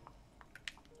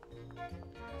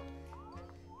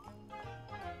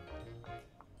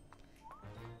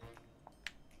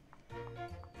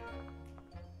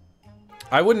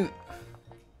 I wouldn't...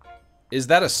 Is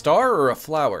that a star or a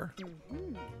flower?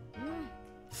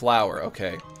 Flower,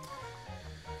 okay.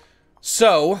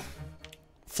 So,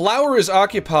 flower is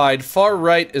occupied, far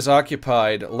right is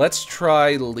occupied. Let's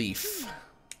try leaf.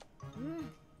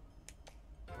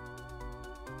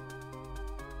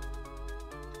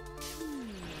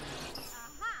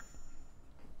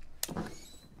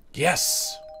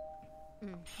 Yes!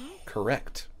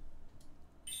 Correct.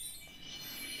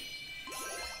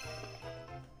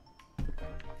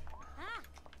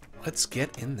 Let's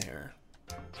get in there.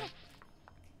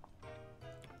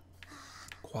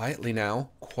 Quietly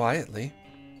now. Quietly.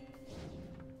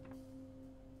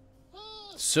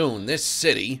 Soon, this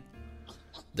city,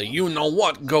 the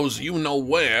you-know-what goes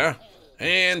you-know-where,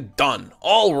 and done.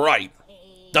 All right.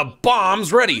 The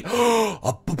bomb's ready.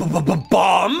 A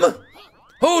bomb?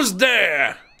 Who's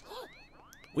there?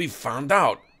 We've found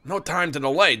out. No time to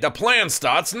delay. The plan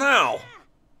starts now.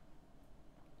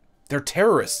 They're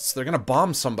terrorists. They're gonna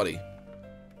bomb somebody.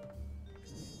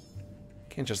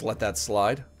 Can't just let that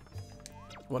slide.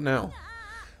 What now?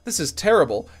 This is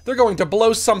terrible. They're going to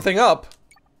blow something up.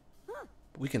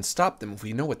 We can stop them if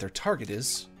we know what their target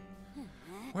is.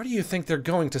 Where do you think they're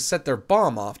going to set their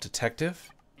bomb off, Detective?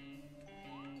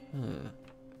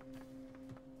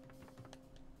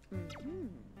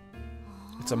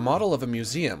 It's a model of a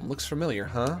museum. Looks familiar,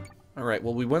 huh? Alright,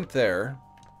 well, we went there.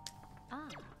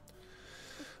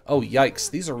 Oh, yikes.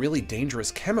 These are really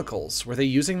dangerous chemicals. Were they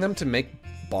using them to make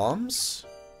bombs?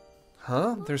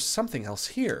 Huh? There's something else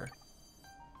here.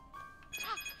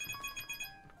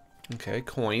 Okay,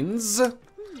 coins.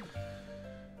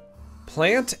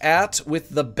 Plant at with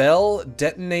the bell,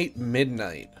 detonate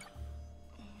midnight.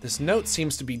 This note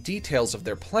seems to be details of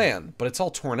their plan, but it's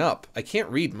all torn up. I can't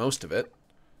read most of it.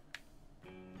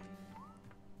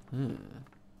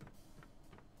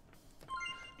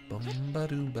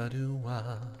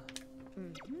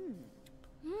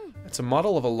 It's a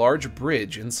model of a large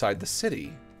bridge inside the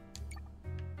city.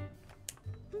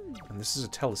 And this is a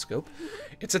telescope.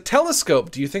 It's a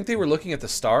telescope! Do you think they were looking at the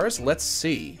stars? Let's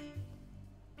see.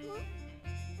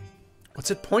 What's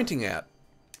it pointing at?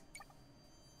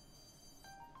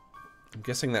 I'm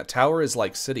guessing that tower is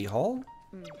like City Hall?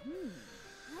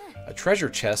 A treasure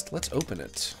chest. Let's open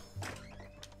it.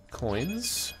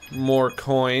 Coins. More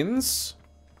coins.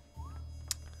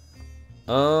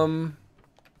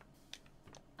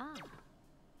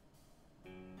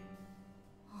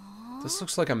 This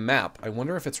looks like a map. I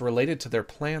wonder if it's related to their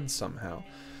plan somehow.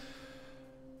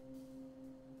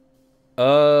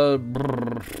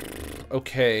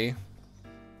 Okay.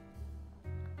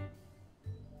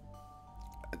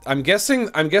 I'm guessing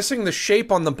the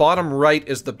shape on the bottom right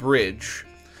is the bridge.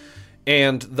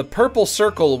 And the purple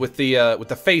circle with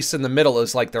the face in the middle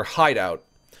is like their hideout.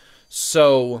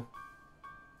 So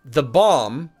the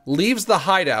bomb leaves the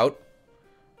hideout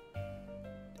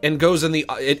and goes in the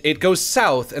it goes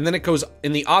south, and then it goes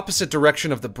in the opposite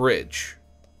direction of the bridge.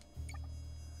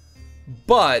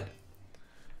 But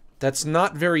that's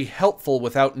not very helpful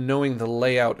without knowing the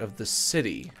layout of the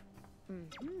city.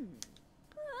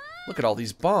 Look at all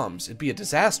these bombs. It'd be a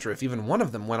disaster if even one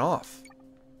of them went off.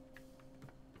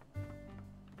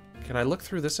 Can I look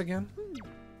through this again?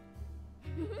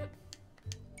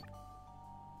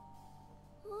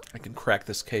 I can crack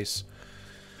this case.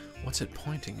 What's it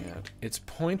pointing at? It's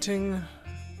pointing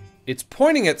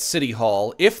at City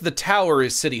Hall, if the tower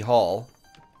is City Hall.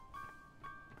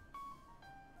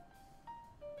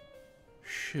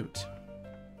 Shoot.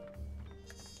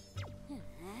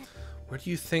 Where do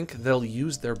you think they'll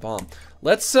use their bomb?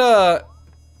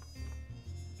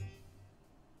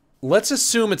 Let's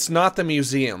assume it's not the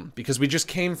museum, because we just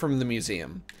came from the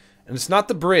museum. And it's not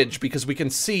the bridge, because we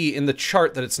can see in the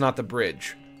chart that it's not the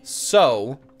bridge.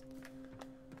 So,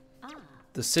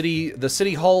 the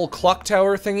city hall clock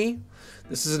tower thingy,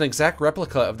 this is an exact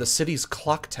replica of the city's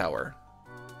clock tower.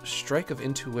 Strike of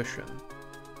intuition.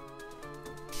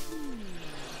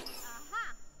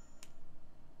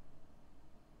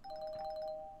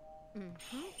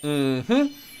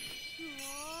 Mm-hmm.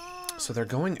 So they're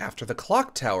going after the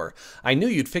clock tower. I knew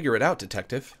you'd figure it out,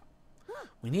 Detective.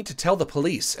 We need to tell the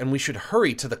police, and we should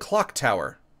hurry to the clock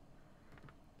tower.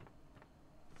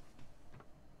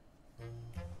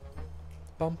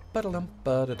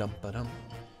 Bum-ba-da-dum-ba-da-dum-ba-dum.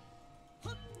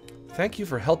 Thank you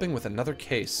for helping with another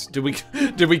case. Did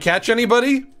we catch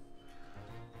anybody?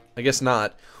 I guess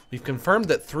not. We've confirmed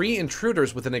that 3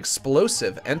 intruders with an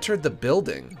explosive entered the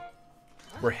building.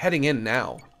 We're heading in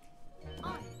now.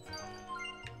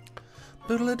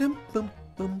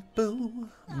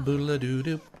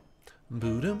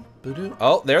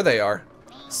 Oh, there they are.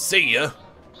 See ya.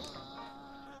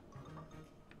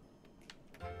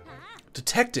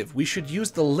 Detective, we should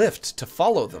use the lift to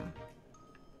follow them.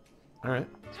 Alright.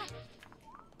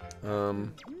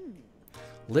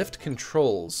 Lift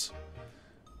controls.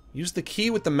 Use the key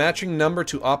with the matching number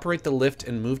to operate the lift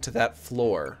and move to that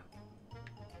floor.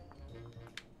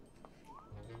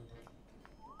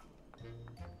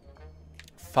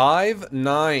 Five,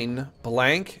 9,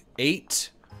 blank,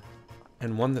 8,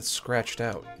 and 1 that's scratched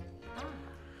out.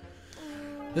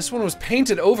 This one was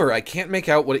painted over. I can't make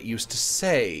out what it used to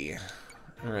say.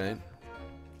 Alright.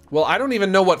 Well, I don't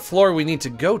even know what floor we need to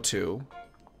go to.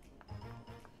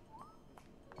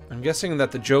 I'm guessing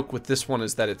that the joke with this one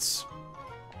is that it's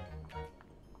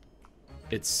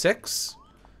 6,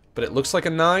 but it looks like a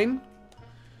 9.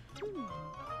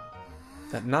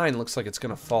 That 9 looks like it's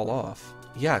gonna fall off.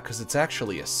 Yeah, because it's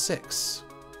actually a 6.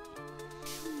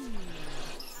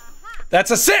 That's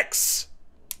a 6!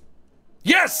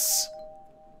 Yes!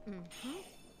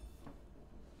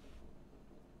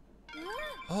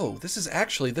 Oh, this is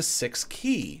actually the 6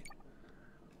 key.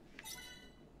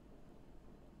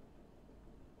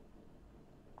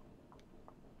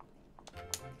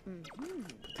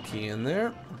 Put the key in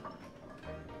there.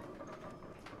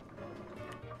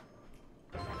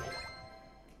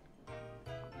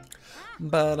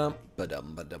 Ba-dum,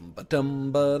 ba-dum, ba-dum,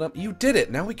 ba-dum, ba-dum. You did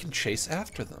it! Now we can chase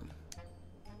after them.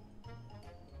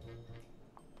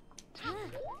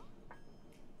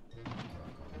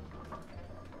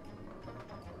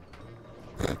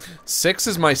 Six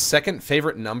is my second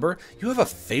favorite number? You have a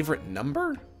favorite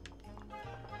number?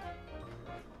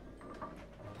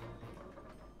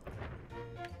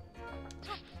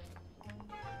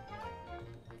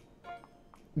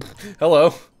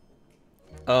 Hello.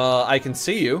 I can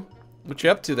see you. What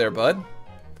you up to there, bud?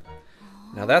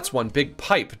 Now that's one big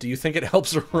pipe. Do you think it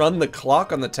helps run the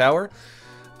clock on the tower?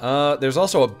 There's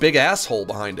also a big asshole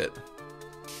behind it.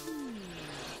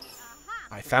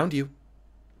 I found you.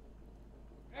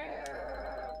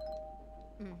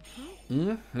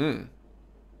 Mm-hmm.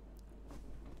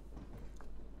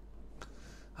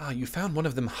 Ah, you found one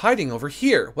of them hiding over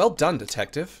here. Well done,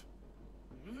 Detective.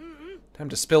 Time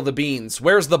to spill the beans.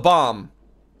 Where's the bomb?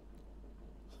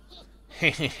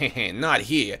 Not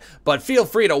here, but feel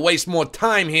free to waste more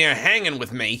time here hanging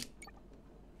with me.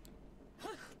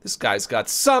 This guy's got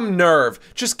some nerve.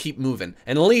 Just keep moving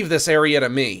and leave this area to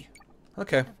me.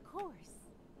 Okay. Of course.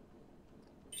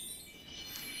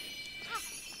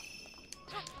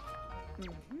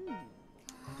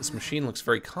 This machine looks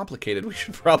very complicated. We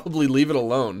should probably leave it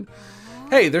alone.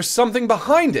 Hey, there's something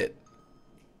behind it.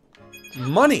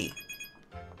 Money.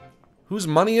 Whose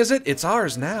money is it? It's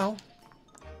ours now.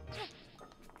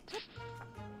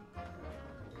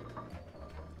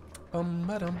 No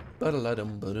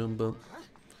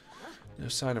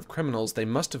sign of criminals. They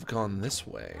must have gone this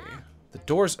way. The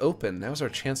door's open. Now's our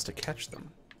chance to catch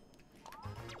them.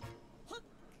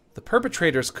 The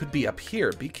perpetrators could be up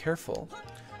here. Be careful.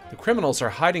 The criminals are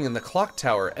hiding in the clock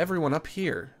tower. Everyone up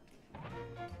here.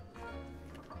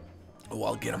 Oh,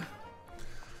 I'll get him.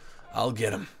 I'll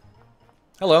get him.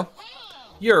 Hello.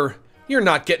 You're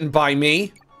not getting by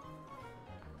me.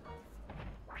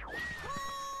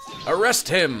 Arrest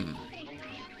him.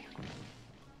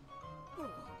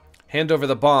 Hand over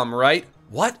the bomb, right?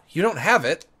 What? You don't have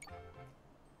it?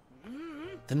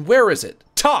 Then where is it?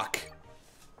 Talk!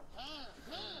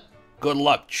 Good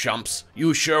luck, chumps.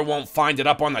 You sure won't find it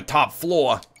up on the top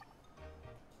floor.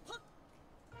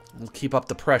 We'll keep up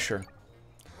the pressure.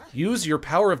 Use your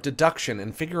power of deduction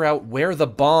and figure out where the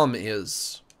bomb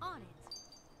is. On it.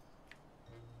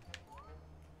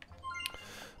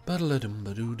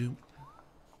 Ba-da-dum-ba-doo-doo.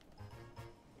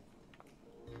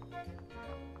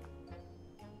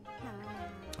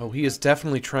 Oh, he is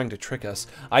definitely trying to trick us.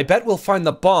 I bet we'll find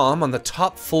the bomb on the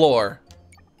top floor.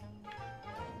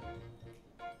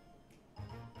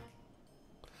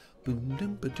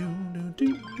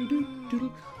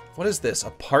 What is this?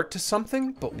 A part to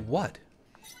something? But what?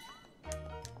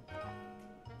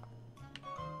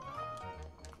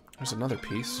 There's another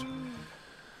piece.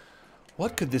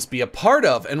 What could this be a part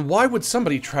of? And why would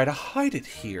somebody try to hide it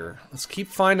here? Let's keep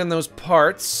finding those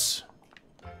parts.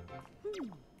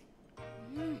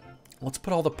 Let's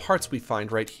put all the parts we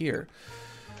find right here.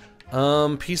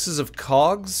 Pieces of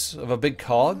cogs, of a big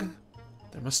cog.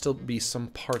 There must still be some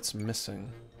parts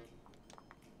missing.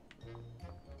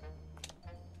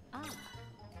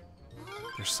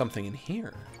 There's something in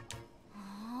here.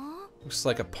 Looks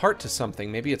like a part to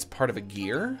something. Maybe it's part of a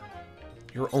gear?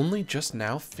 You're only just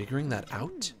now figuring that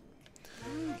out?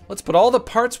 Let's put all the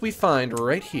parts we find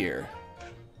right here.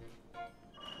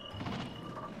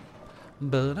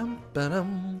 Ba-dum,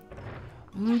 ba-dum.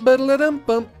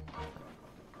 Ba-da-dum-bum.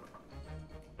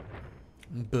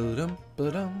 Ba-dum,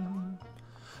 ba-dum.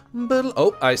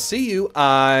 Oh, I see you.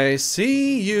 I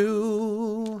see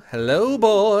you. Hello,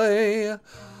 boy.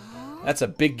 That's a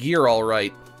big gear, all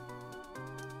right.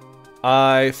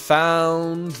 I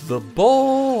found the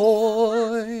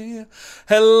boy.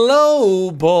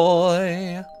 Hello,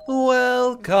 boy.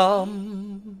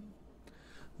 Welcome.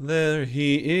 There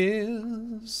he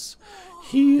is.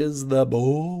 He is the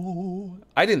boy.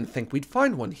 I didn't think we'd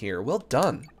find one here. Well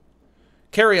done.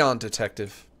 Carry on,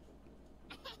 detective.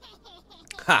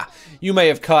 Ha! You may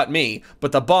have caught me,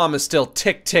 but the bomb is still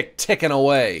ticking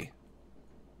away.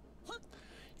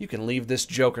 You can leave this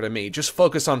joker to me. Just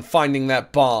focus on finding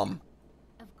that bomb.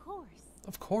 Of course.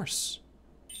 Of course.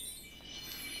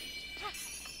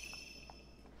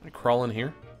 Can I crawl in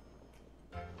here?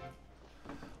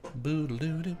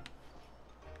 Boodle-doo-doo.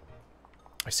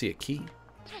 I see a key.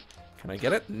 Can I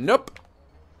get it? Nope.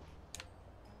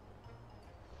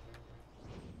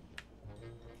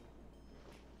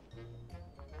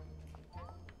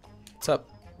 What's up?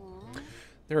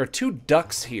 There are 2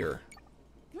 ducts here.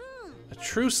 A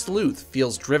true sleuth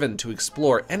feels driven to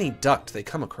explore any duct they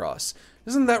come across.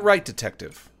 Isn't that right,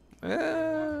 detective?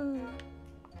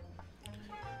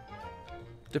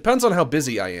 Depends on how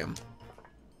busy I am.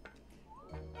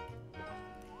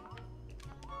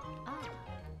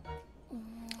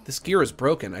 This gear is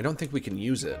broken. I don't think we can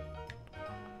use it.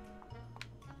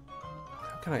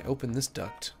 How can I open this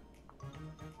duct?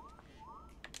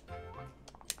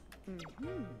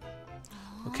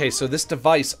 Okay, so this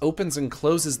device opens and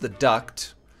closes the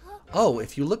duct. Oh,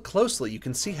 if you look closely, you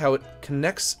can see how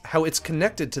it's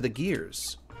connected to the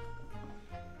gears.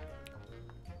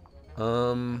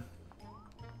 Okay,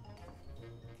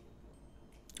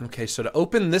 so to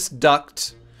open this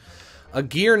duct, a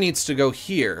gear needs to go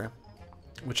here,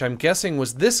 which I'm guessing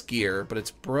was this gear, but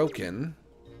it's broken.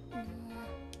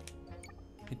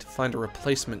 Need to find a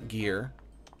replacement gear.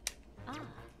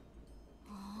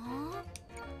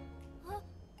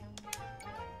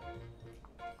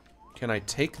 Can I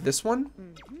take this one?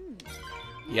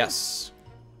 Yes.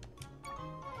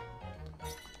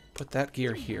 Put that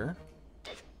gear here.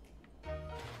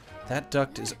 That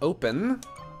duct is open.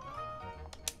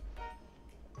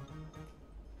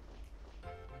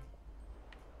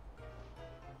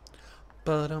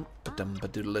 Ba-dum, ba-dum,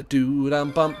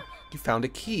 ba-doodle-doo-dum-bum. You found a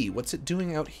key. What's it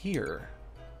doing out here?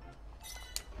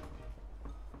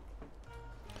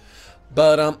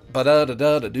 Ba-dum,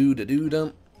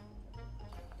 ba-da-da-da-da-doo-da-doo-dum.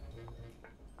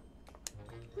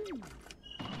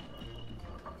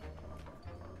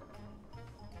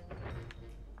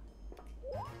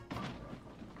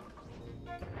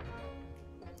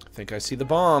 I think I see the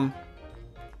bomb.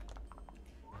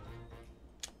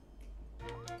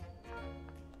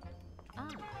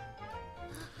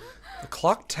 The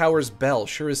clock tower's bell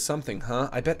sure is something, huh?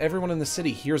 I bet everyone in the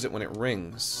city hears it when it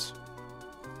rings.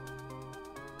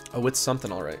 Oh, it's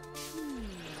something, all right.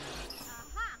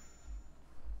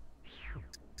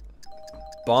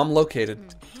 Bomb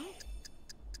located.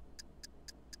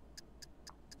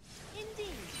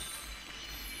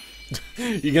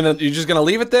 You're just gonna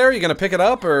leave it there? You gonna pick it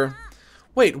up, or...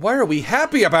 Wait, why are we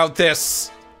happy about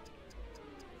this?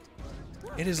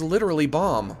 It is literally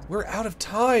bomb. We're out of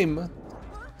time.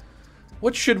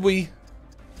 What should we...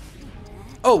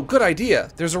 Oh, good idea.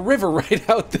 There's a river right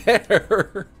out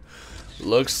there.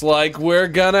 Looks like we're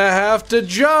gonna have to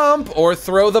jump or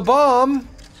throw the bomb.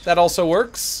 That also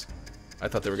works. I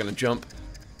thought they were gonna jump.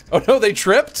 Oh no, they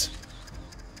tripped?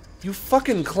 You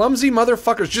fucking clumsy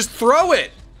motherfuckers. Just throw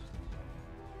it!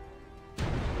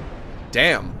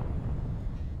 Damn.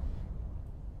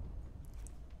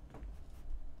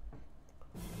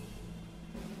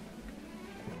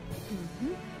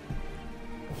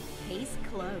 Case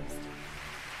closed.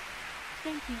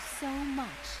 Thank you so much.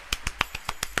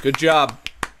 Good job.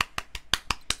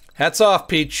 Hats off,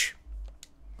 Peach.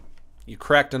 You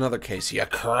cracked another case. You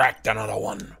cracked another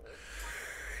one.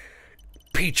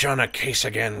 Peach on a case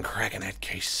again, cracking that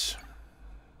case.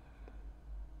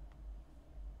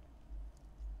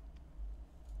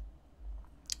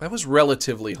 That was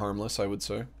relatively harmless, I would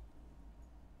say.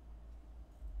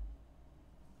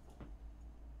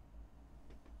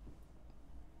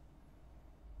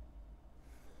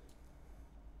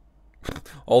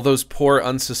 All those poor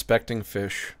unsuspecting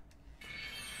fish.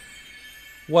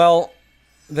 Well,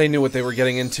 they knew what they were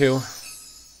getting into.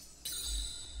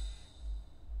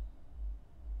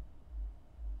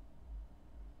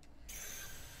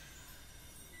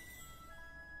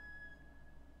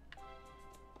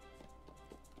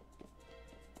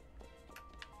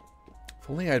 If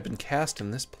only I had been cast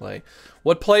in this play.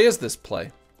 What play is this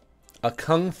play? A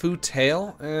Kung Fu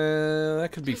Tale? That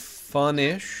could be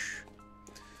fun-ish.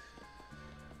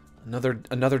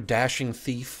 Another dashing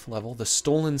thief level. The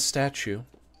Stolen Statue.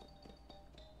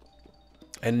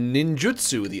 And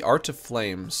Ninjutsu, the Art of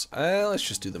Flames. Let's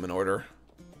just do them in order.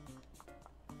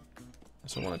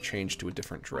 So I want to change to a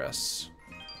different dress.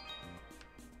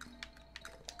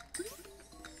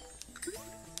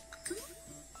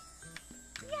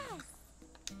 Yes.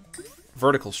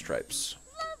 Vertical stripes.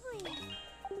 Lovely.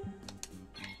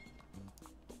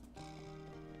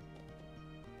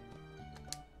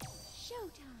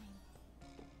 Showtime.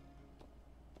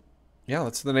 Yeah,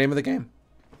 that's the name of the game.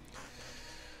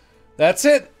 That's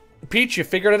it. Peach, you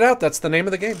figured it out. That's the name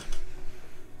of the game.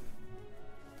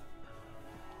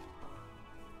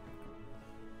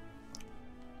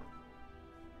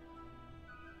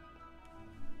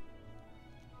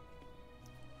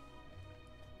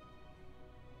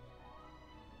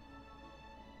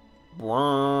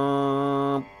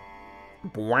 Bwomp.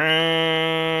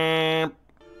 Bwomp.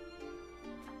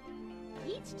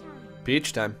 Peach time.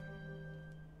 Peach time.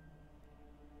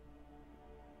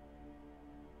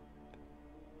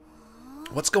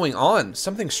 What's going on?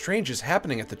 Something strange is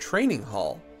happening at the training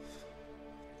hall.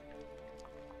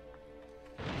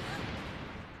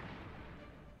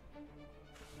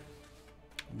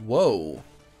 Whoa.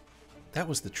 That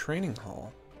was the training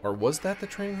hall. Or was that the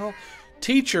training hall?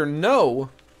 Teacher, no!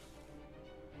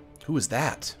 Who is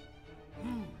that?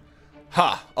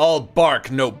 Ha! All bark,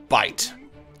 no bite.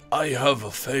 I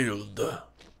have failed.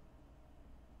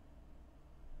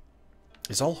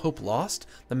 Is all hope lost?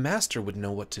 The master would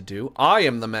know what to do. I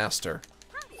am the master.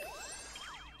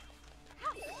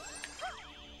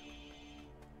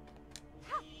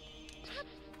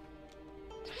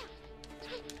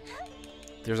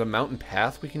 There's a mountain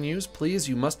path we can use. Please,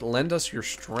 you must lend us your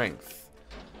strength.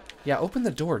 Yeah, open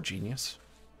the door, genius.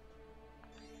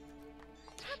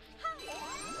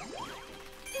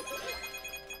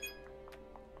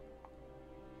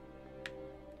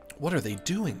 What are they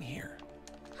doing here?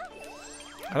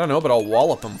 I don't know, but I'll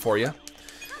wallop them for you.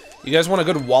 You guys want a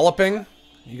good walloping?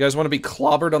 You guys want to be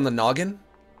clobbered on the noggin?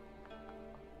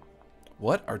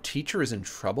 What? Our teacher is in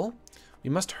trouble? We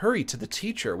must hurry to the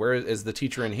teacher. Where is the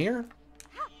teacher? In here?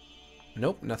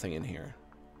 Nope, nothing in here.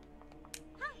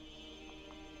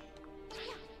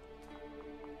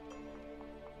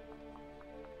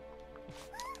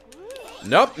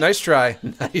 Nope, nice try.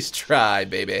 Nice try,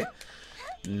 baby.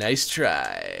 Nice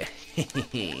try.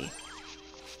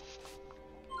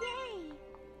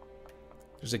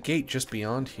 There's a gate just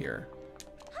beyond here.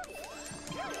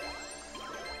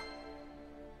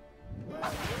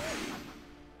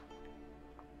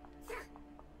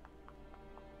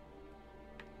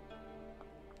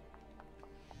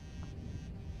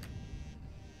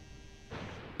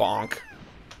 Bonk.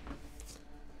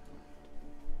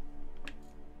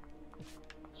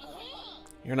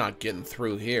 You're not getting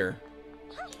through here.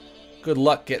 Good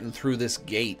luck getting through this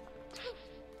gate.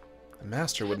 The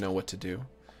master would know what to do.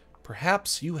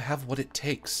 Perhaps you have what it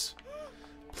takes.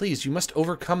 Please, you must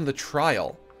overcome the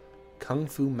trial. Kung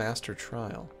Fu Master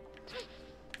Trial.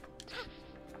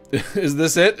 Is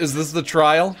this it? Is this the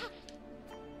trial?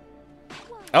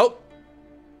 Oh!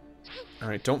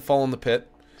 Alright, don't fall in the pit.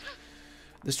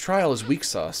 This trial is weak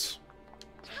sauce.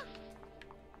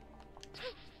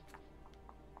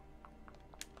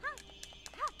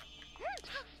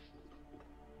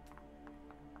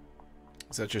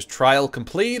 Is that just trial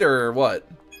complete, or what?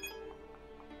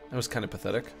 That was kind of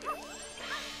pathetic.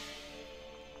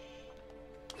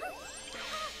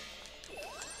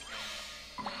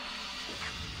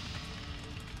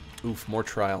 Oof, more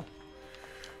trial.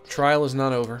 Trial is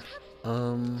not over.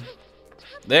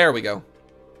 There we go.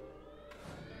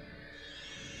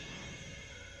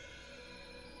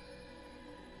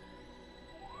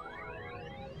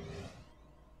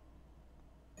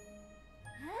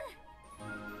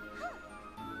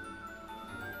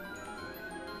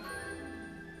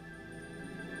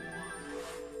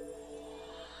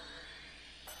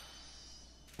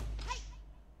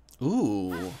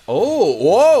 Ooh. Oh,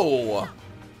 whoa!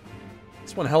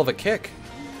 That's one hell of a kick.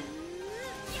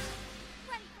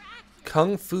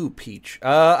 Kung Fu Peach.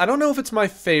 I don't know if it's my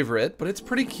favorite, but it's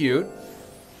pretty cute.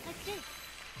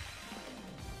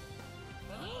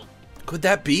 Could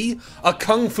that be a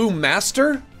Kung Fu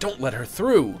master? Don't let her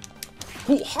through.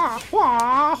 Oh,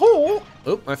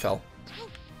 I fell.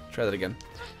 Try that again.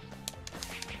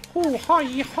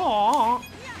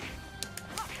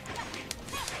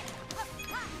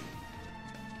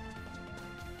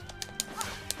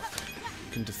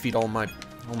 Can defeat all my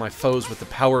foes with the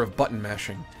power of button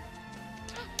mashing.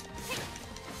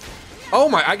 Oh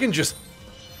my, I can just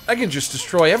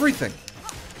destroy everything.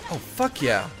 Oh, fuck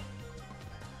yeah.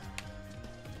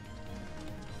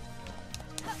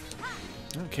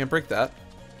 Oh, can't break that.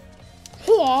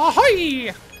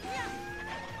 We've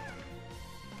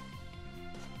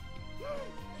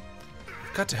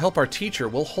got to help our teacher.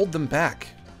 We'll hold them back.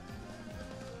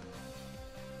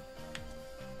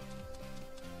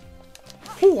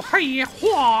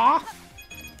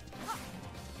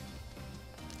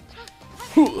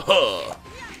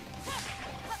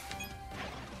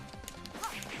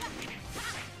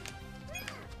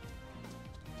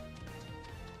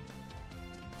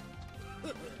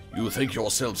 You think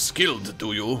yourself skilled,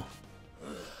 do you?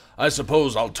 I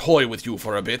suppose I'll toy with you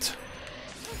for a bit.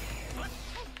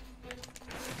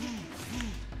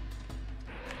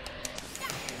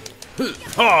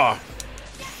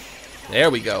 There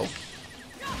we go.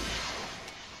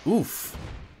 Oof.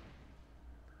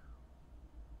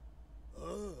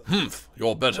 Humph,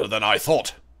 you're better than I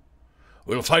thought.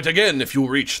 We'll fight again if you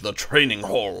reach the training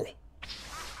hall.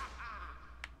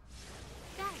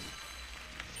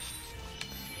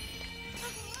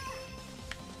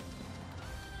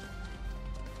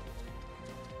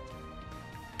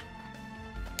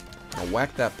 I'll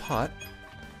whack that pot.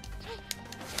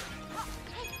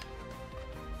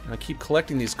 I keep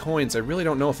collecting these coins. I really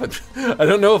don't know if I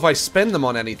don't know if I spend them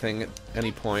on anything at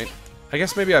any point. I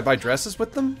guess maybe I buy dresses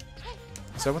with them?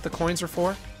 Is that what the coins are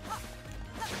for?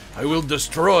 I will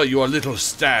destroy your little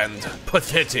stand,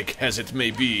 pathetic as it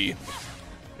may be.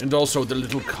 And also the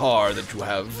little car that you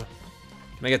have.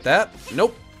 Can I get that?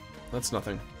 Nope. That's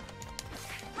nothing.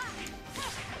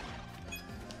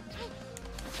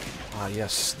 Ah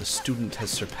yes, the student has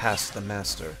surpassed the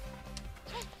master.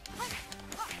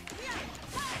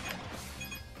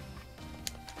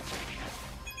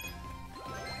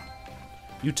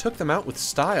 You took them out with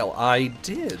style. I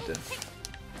did.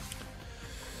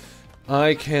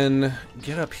 I can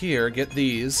get up here, get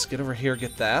these, get over here,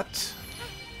 get that.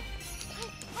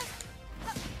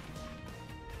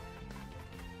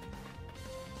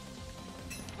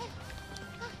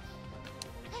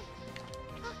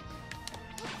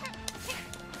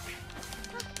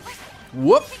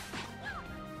 Whoop!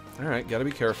 Alright, gotta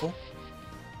be careful.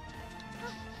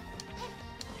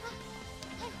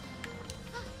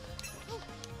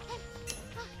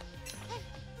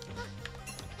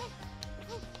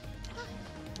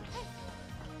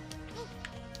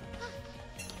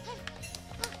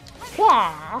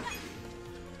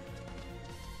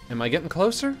 Am I getting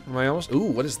closer? Am I almost? Ooh,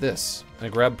 what is this? I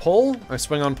grab pole? I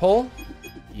swing on pole?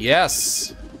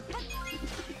 Yes!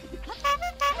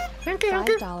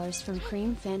 $5 from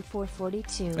Cream Fan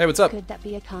 442. Hey, what's up? Could that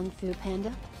be a Kung Fu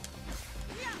Panda?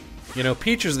 You know,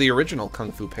 Peach is the original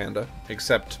Kung Fu Panda,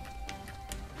 except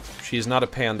she's not a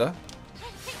panda.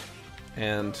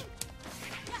 And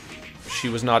she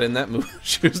was not in that movie.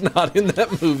 She was not in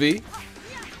that movie.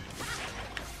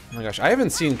 Oh my gosh, I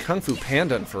haven't seen Kung Fu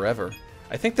Panda in forever.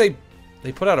 I think they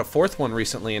put out a fourth one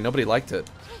recently and nobody liked it.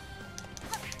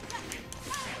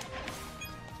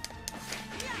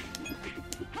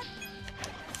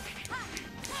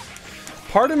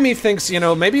 Part of me thinks, you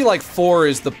know, maybe like 4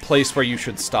 is the place where you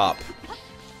should stop.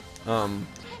 Because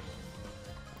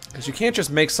you can't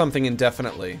just make something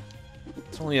indefinitely.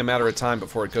 It's only a matter of time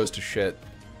before it goes to shit.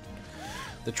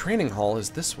 The training hall is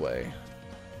this way.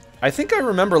 I think I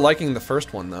remember liking the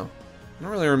first one, though. I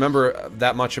don't really remember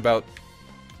that much about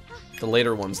the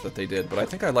later ones that they did, but I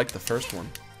think I liked the first one.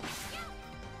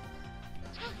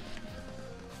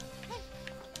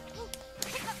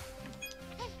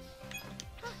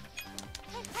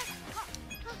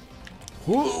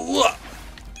 I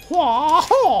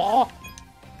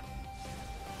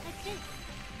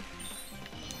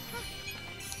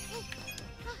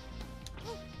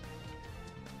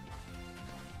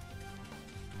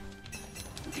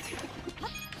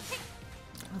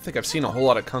don't think I've seen a whole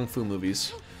lot of Kung Fu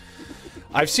movies.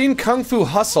 I've seen Kung Fu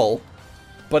Hustle,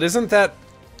 but isn't that...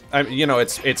 you know,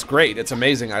 it's great, it's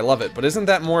amazing, I love it, but isn't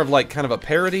that more of like kind of a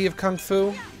parody of Kung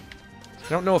Fu? I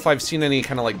don't know if I've seen any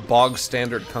kind of like bog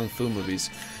standard Kung Fu movies.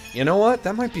 You know what?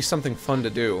 That might be something fun to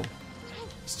do.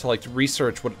 Is to like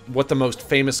research what the most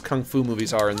famous Kung Fu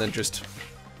movies are and then just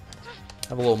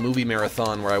have a little movie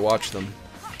marathon where I watch them.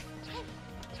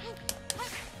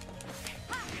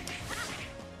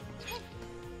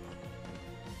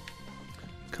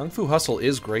 Kung Fu Hustle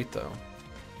is great, though.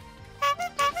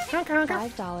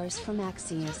 $5 from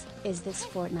Axios. Is this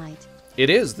Fortnite? It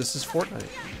is. This is Fortnite.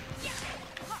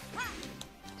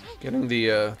 Getting the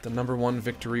 #1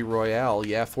 victory royale.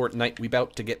 Yeah, Fortnite, we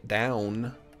bout to get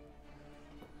down.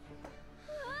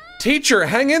 Teacher,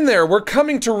 hang in there. We're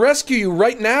coming to rescue you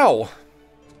right now.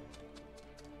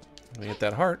 Let me get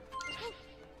that heart.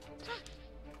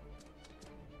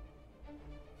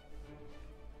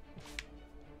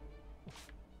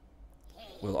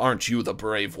 Well, aren't you the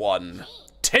brave one?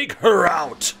 Take her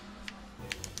out!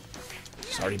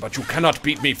 Sorry, but you cannot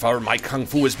beat me, for my Kung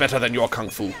Fu is better than your Kung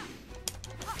Fu.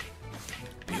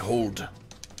 Behold,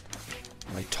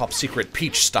 my top secret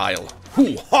peach style.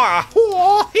 Hoo-ha!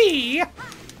 Hoo-hee!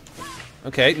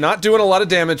 Okay, not doing a lot of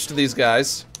damage to these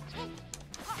guys.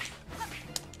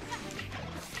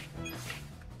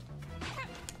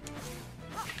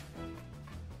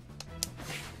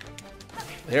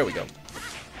 There we go.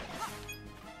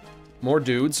 More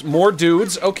dudes. More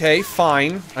dudes. Okay,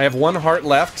 fine. I have 1 heart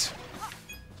left.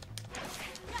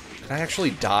 Can I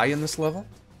actually die in this level?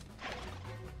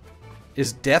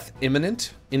 Is death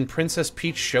imminent in Princess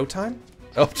Peach Showtime?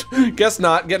 Oh, guess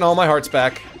not. Getting all my hearts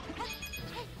back.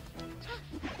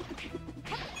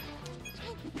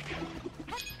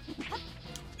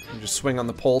 You just swing on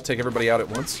the pole, take everybody out at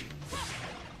once.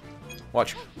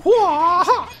 Watch.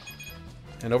 Wah-ha!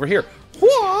 And over here.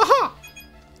 Wah-ha!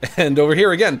 And over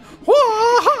here again.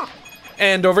 Wah-ha!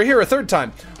 And over here a 3rd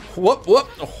time. Whoop, whoop.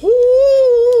 Wah-ha!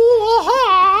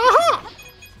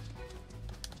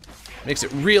 Makes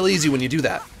it real easy when you do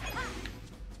that.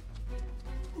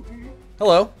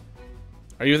 Hello.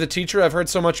 Are you the teacher I've heard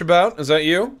so much about? Is that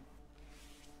you?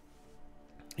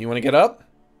 You want to get up?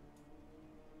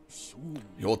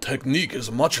 Your technique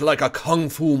is much like a Kung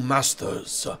Fu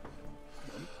master's.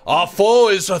 Our foe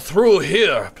is through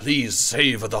here. Please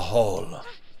save the hall.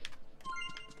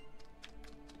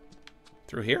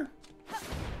 Through here?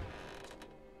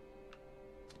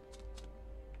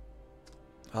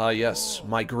 Ah, yes,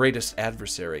 my greatest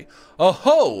adversary. Oh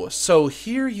ho! So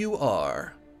here you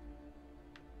are.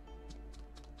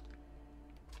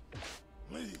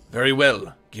 Very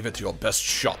well. Give it your best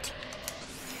shot.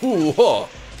 Ooh-ha!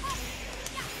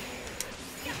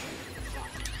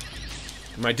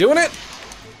 Am I doing it?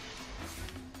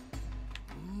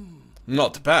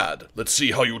 Not bad. Let's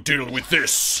see how you deal with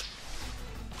this.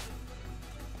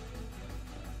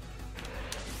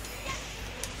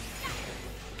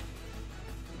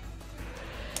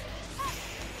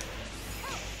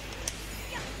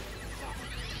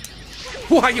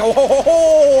 What?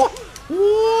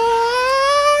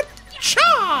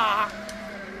 Cha!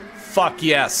 Fuck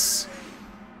yes.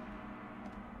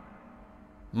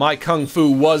 My Kung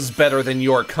Fu was better than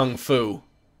your Kung Fu.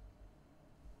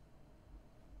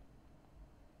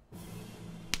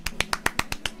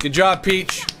 Good job,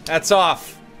 Peach. That's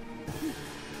off.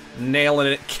 Nailing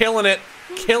it. Killing it.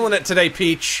 Killing it today,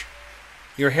 Peach.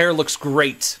 Your hair looks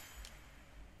great.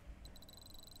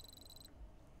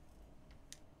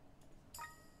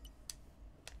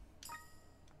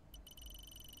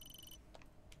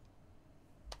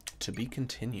 To be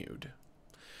continued.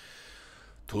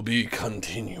 To be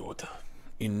continued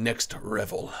in next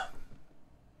revel.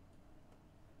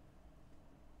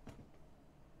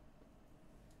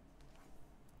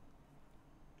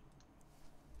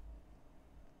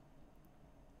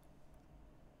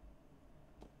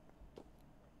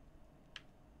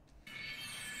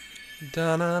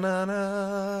 Da-na-na-na.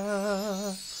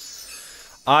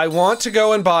 I want to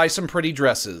go and buy some pretty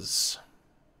dresses.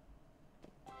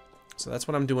 So that's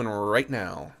what I'm doing right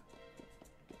now.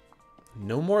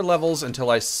 No more levels until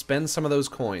I spend some of those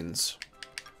coins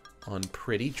on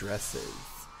pretty dresses.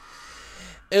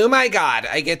 Oh my god,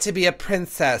 I get to be a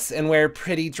princess and wear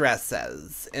pretty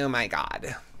dresses. Oh my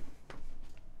god.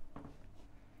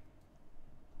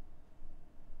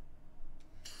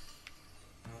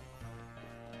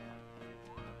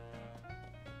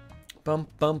 Bum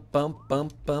bum bum bum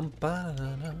bum ba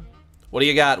da da. What do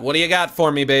you got? What do you got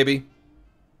for me, baby?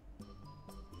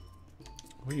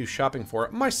 What are you shopping for?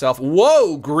 Myself.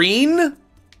 Whoa, green?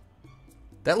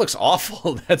 That looks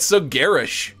awful. That's so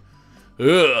garish.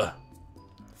 Ugh.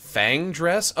 Fang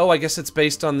dress? Oh, I guess it's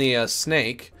based on the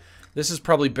snake. This is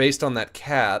probably based on that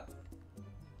cat.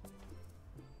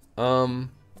 I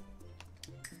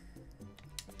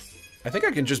think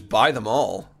I can just buy them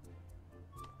all.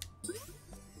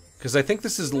 Because I think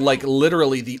this is, like,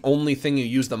 literally the only thing you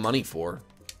use the money for.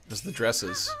 Is the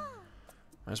dresses.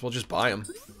 Might as well just buy them.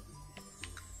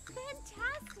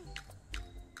 Fantastic!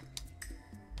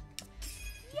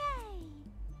 Yay!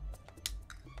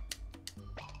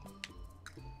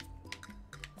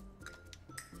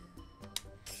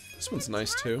 This one's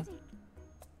nice, too.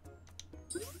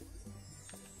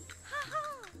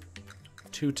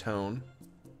 Two-tone.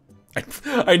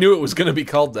 I knew it was going to be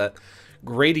called that.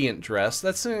 Gradient dress.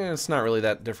 That's it's not really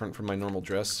that different from my normal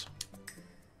dress.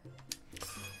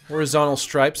 Horizontal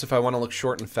stripes if I want to look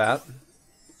short and fat.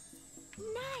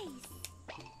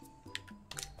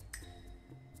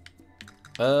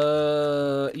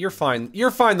 Nice. You're fine.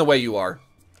 You're fine the way you are.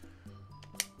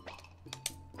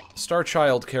 Star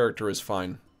Child character is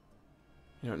fine.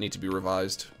 You don't need to be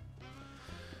revised.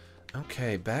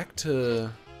 Okay, back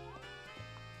to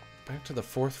the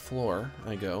 4th floor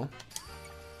I go.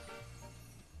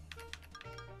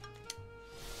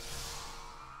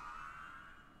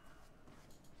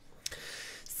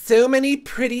 So many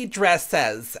pretty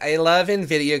dresses. I love in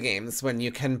video games when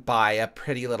you can buy a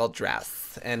pretty little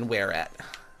dress and wear it.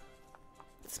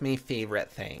 It's my favorite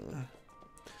thing.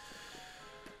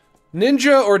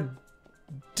 Ninja or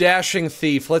dashing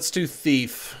thief? Let's do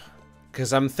thief.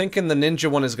 Because I'm thinking the ninja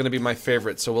one is going to be my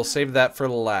favorite, so we'll save that for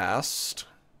last.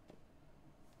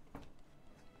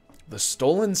 The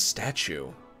stolen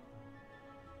statue.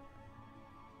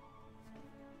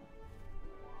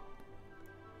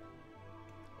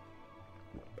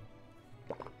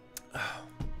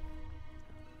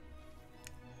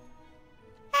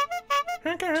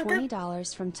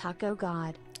 $20 from Taco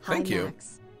God. Hi, Thank you.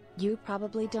 Max. You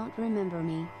probably don't remember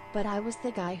me, but I was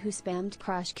the guy who spammed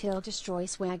Crush Kill Destroy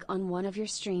swag on one of your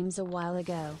streams a while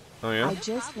ago. Oh yeah? I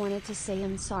just wanted to say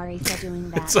I'm sorry for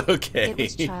doing that. It's okay. It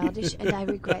was childish and I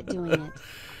regret doing it.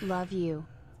 Love you.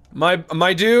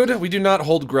 My dude, we do not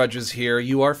hold grudges here.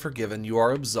 You are forgiven. You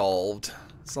are absolved.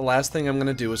 It's the last thing I'm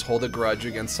gonna do is hold a grudge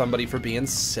against somebody for being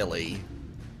silly.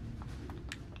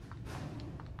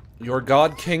 Your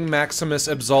God King Maximus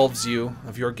absolves you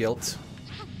of your guilt.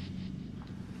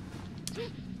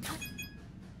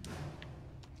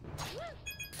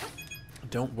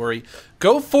 Don't worry.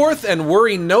 Go forth and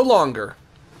worry no longer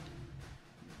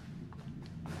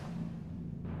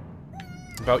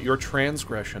about your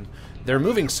transgression. They're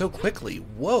moving so quickly.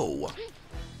 Whoa.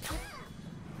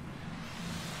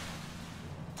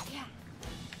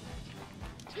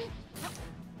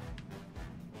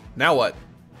 Now what?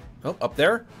 Oh, up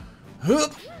there?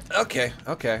 Okay,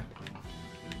 okay.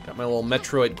 Got my little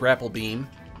Metroid grapple beam.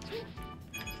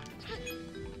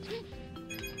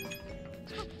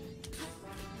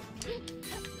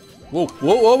 Whoa,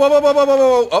 whoa, whoa, whoa, whoa, whoa, whoa, whoa,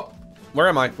 whoa. Oh, where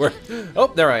am I? Where? Oh,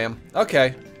 there I am.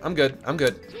 Okay, I'm good. I'm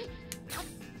good.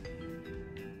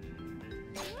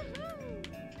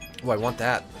 Oh, I want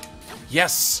that.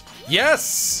 Yes!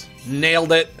 Yes!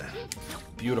 Nailed it.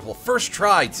 Beautiful. First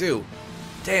try, too.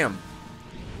 Damn.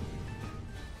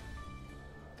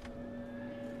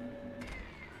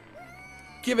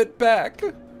 Give it back.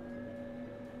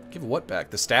 Give what back?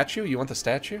 The statue? You want the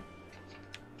statue?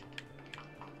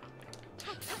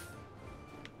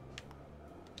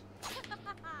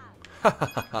 Ha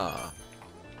ha ha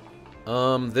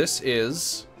ha. This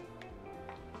is...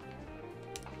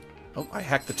 Oh, I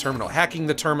hacked the terminal. Hacking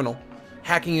the terminal.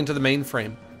 Hacking into the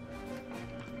mainframe.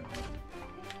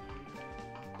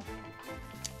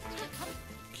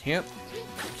 Can't.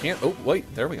 Oh,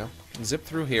 wait. There we go. Zip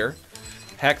through here.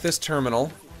 Hack this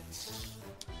terminal.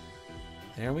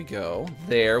 There we go.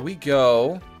 There we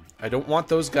go. I don't want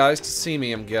those guys to see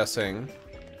me, I'm guessing.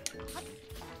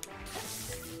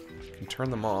 Can turn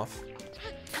them off.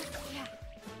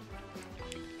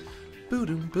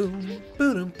 Boom, boom,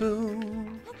 boom,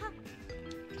 boom.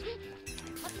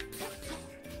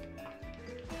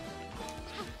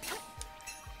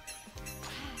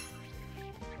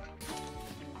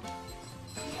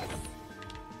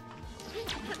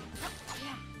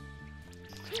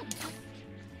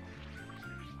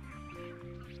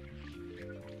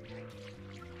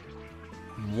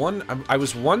 I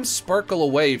was one sparkle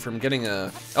away from getting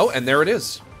a... Oh, and there it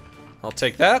is. I'll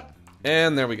take that.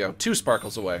 And there we go. 2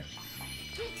 sparkles away.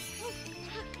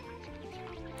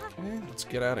 Okay, let's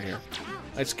get out of here.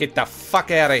 Let's get the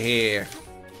fuck out of here.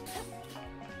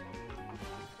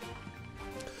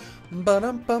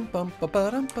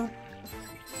 Ba-dum-bum-bum-ba-ba-dum-bum.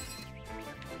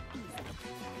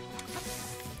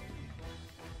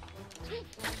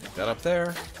 Take that up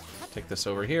there. Take this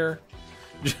over here.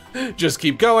 Just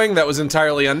keep going. That was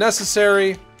entirely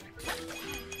unnecessary.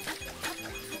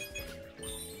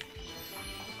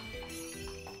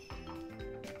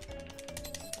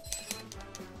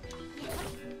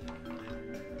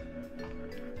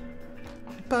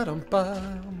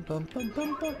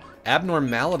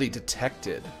 Abnormality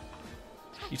detected.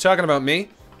 You talking about me?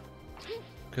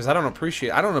 Because I don't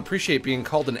appreciate being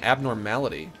called an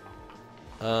abnormality.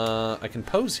 I can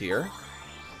pose here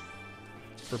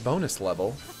for bonus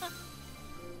level.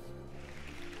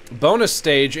 Bonus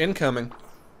stage incoming.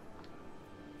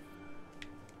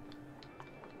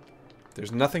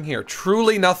 There's nothing here.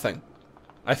 Truly nothing.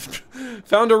 I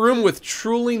found a room with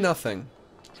truly nothing.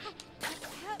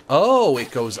 Oh,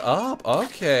 it goes up.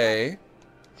 Okay.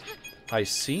 I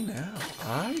see now.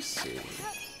 I see.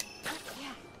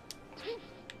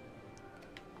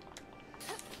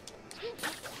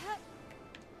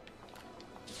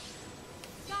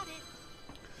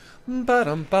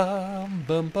 Ba-dum bum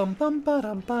bum bum bum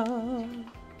ba-dum bum.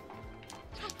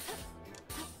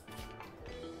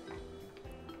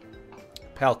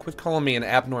 Pal, quit calling me an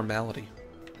abnormality.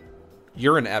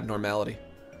 You're an abnormality.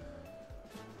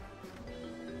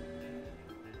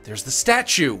 There's the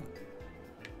statue!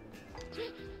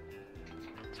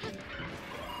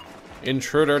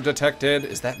 Intruder detected.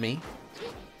 Is that me?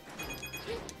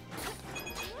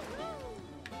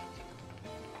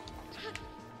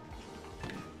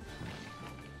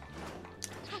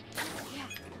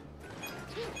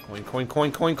 Coin, coin,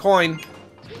 coin, coin, coin.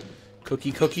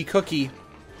 Cookie, cookie, cookie.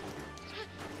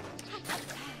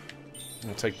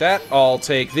 I'll take that. I'll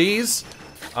take these.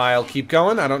 I'll keep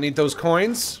going. I don't need those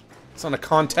coins. It's on a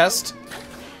contest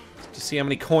to see how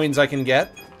many coins I can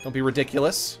get. Don't be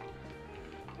ridiculous.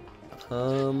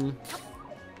 Whoop,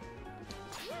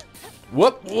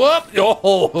 whoop.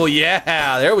 Oh,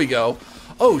 yeah. There we go.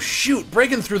 Oh, shoot.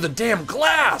 Breaking through the damn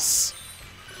glass.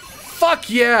 Fuck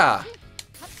yeah.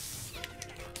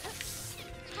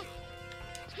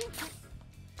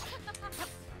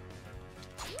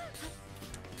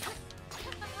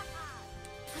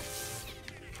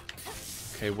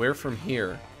 Okay, where from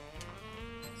here?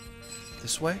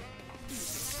 This way?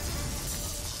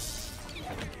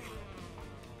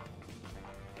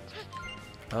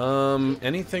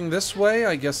 Anything this way?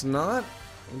 I guess not.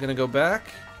 I'm gonna go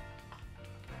back.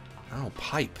 Oh,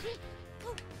 pipe.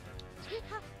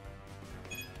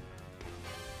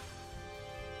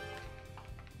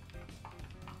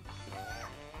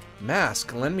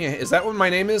 Mask, lend me a... Is that what my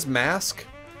name is? Mask?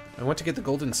 I want to get the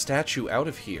golden statue out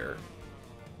of here.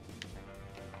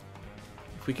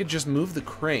 If we could just move the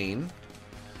crane...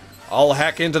 I'll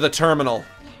hack into the terminal.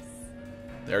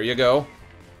 There you go.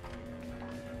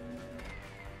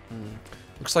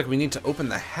 Looks like we need to open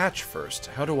the hatch first.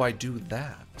 How do I do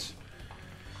that?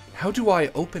 How do I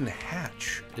open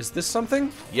hatch? Is this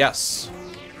something? Yes.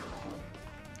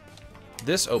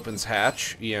 This opens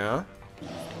hatch. Yeah.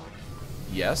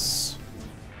 Yes.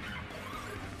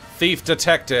 Thief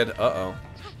detected. Uh-oh.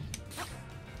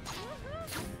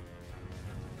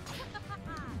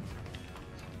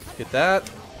 Get that.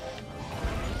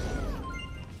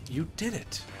 You did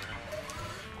it.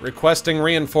 Requesting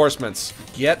reinforcements.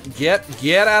 Get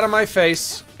out of my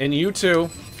face. And you too.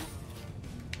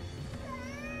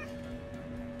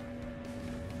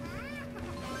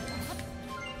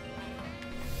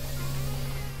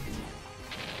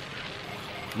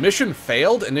 Mission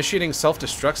failed? Initiating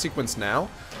self-destruct sequence now?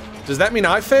 Does that mean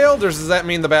I failed, or does that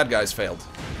mean the bad guys failed?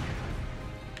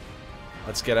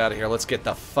 Let's get out of here. Let's get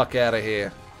the fuck out of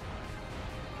here.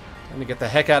 Time to get the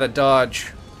heck out of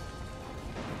Dodge.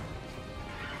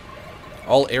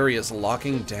 All areas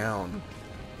locking down.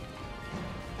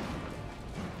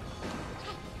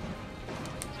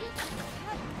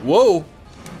 Whoa!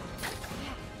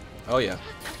 Oh yeah.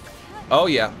 Oh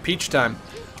yeah, peach time.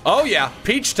 Oh yeah,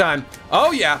 peach time.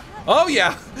 Oh yeah. Oh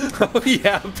yeah. Oh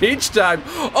yeah, peach time.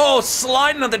 Oh,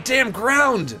 sliding on the damn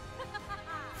ground.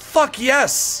 Fuck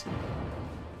yes.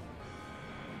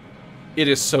 It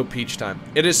is so peach time.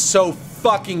 It is so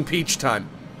fucking peach time.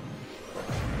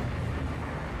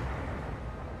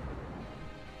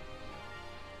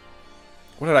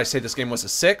 What did I say this game was, a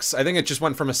 6? I think it just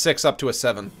went from a 6 up to a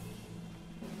 7.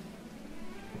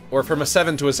 Or from a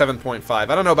 7 to a 7.5. I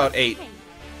don't know about 8.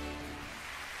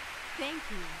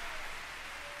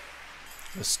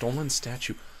 The stolen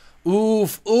statue.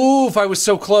 Oof, oof, I was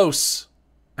so close.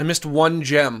 I missed one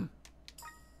gem.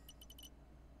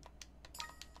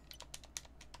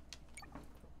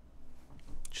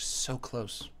 Just so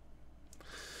close.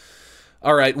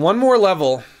 All right, one more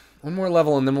level. One more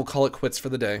level, and then we'll call it quits for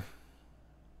the day.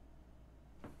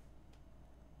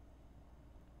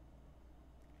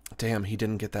 Damn, he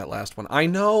didn't get that last one. I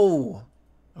know!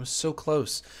 I was so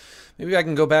close. Maybe I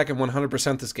can go back and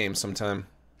 100% this game sometime.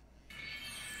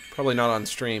 Probably not on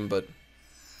stream, but...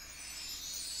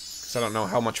 because I don't know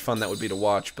how much fun that would be to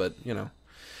watch, but, you know.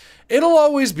 It'll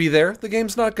always be there. The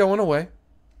game's not going away.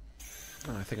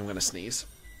 Oh, I think I'm gonna sneeze.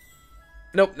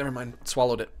 Nope, never mind.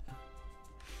 Swallowed it.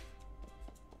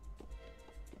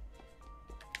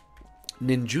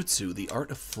 Ninjutsu, the art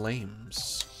of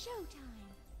flames.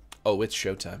 Showtime. Oh, it's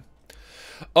showtime.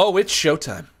 Oh, it's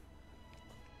showtime.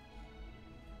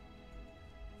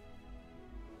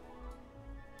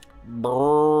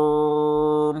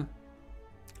 Brrrm.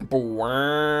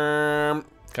 Bwam.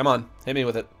 Come on, hit me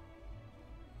with it.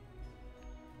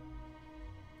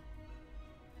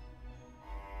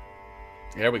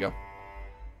 There we go.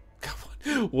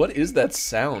 God, what is that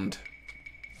sound?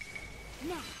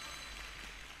 Now.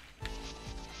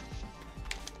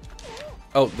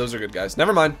 Oh, those are good guys.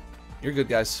 Never mind. You're good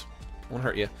guys. Won't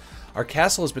hurt you. Our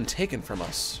castle has been taken from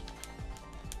us.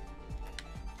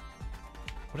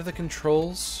 What are the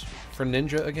controls for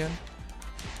ninja again?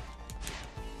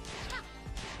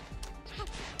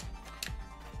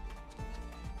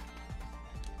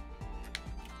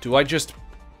 Do I just...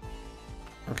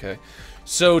 okay.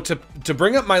 So to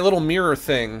bring up my little mirror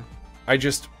thing, I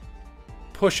just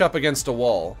push up against a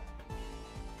wall.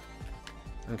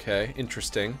 Okay,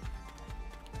 interesting.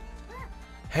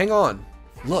 Hang on.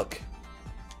 Look.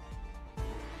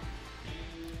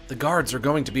 The guards are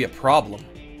going to be a problem.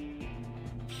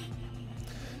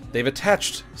 They've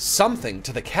attached something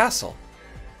to the castle.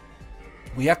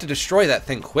 We have to destroy that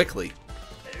thing quickly.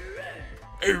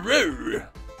 Can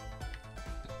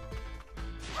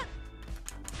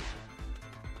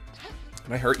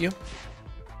I hurt you?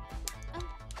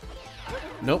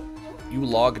 Nope. You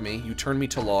log me. You turn me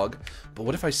to log. But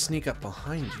what if I sneak up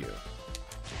behind you?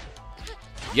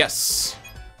 Yes!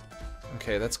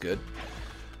 Okay, that's good.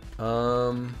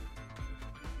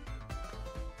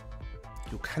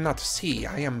 You cannot see.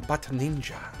 I am but a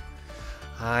ninja.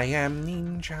 I am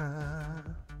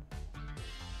ninja.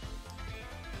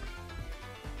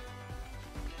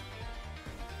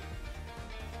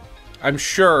 I'm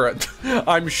sure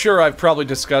I've probably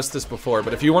discussed this before,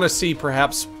 but if you want to see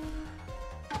perhaps...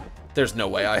 there's no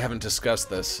way I haven't discussed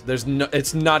this.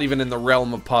 It's not even in the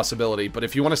realm of possibility, but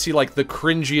if you want to see like the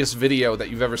cringiest video that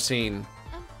you've ever seen,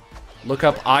 look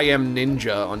up I Am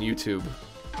Ninja on YouTube.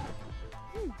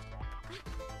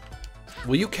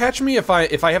 Will you catch me if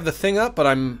I have the thing up but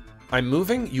I'm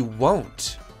moving? You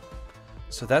won't.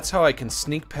 So that's how I can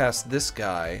sneak past this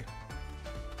guy.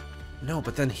 No,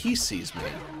 but then he sees me.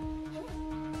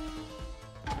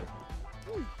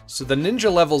 So the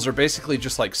ninja levels are basically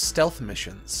just like stealth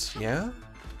missions, yeah?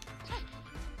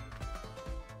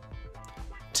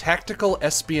 Tactical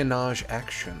espionage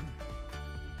action.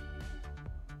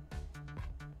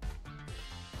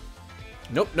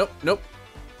 Nope, nope, nope.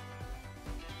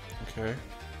 Okay.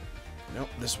 Nope,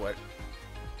 this way.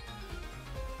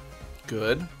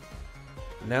 Good.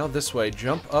 Now this way.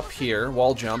 Jump up here.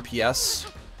 Wall jump, yes.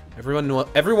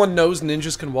 Everyone knows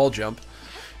ninjas can wall jump.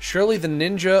 Surely the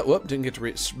ninja... whoop, didn't get to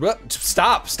read...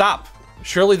 stop, stop!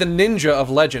 Surely the ninja of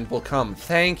legend will come.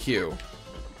 Thank you.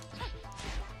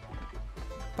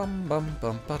 Bum bum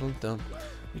bum bum dum.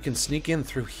 We can sneak in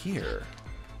through here.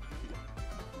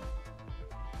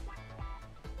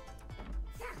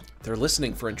 They're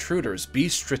listening for intruders. Be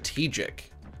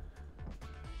strategic.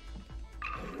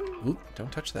 Oop,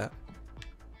 don't touch that.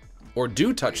 Or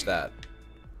do touch that.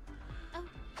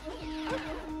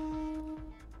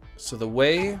 So the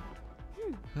way...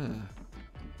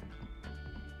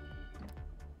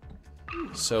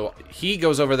 So he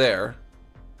goes over there.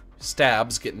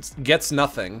 Stabs, gets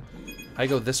nothing. I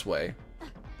go this way.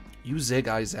 You zig,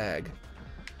 I zag.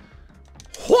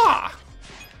 Hwah!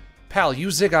 Pal, you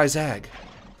zig, I zag.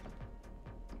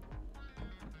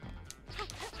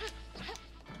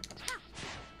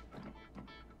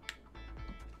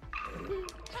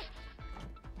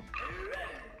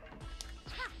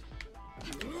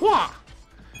 Hwah!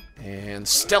 And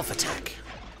stealth attack.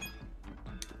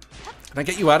 Can I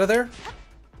get you out of there?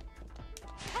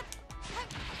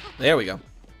 There we go.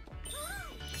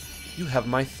 You have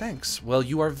my thanks. Well,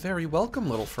 you are very welcome,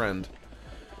 little friend.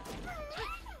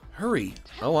 Hurry.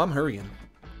 Oh, I'm hurrying.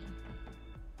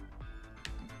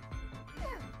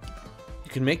 You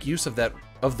You can make use of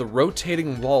the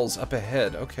rotating walls up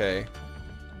ahead. Okay.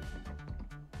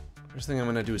 First thing I'm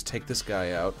gonna do is take this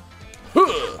guy out.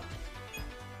 Huh!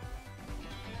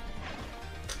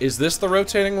 Is this the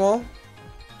rotating wall?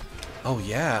 Oh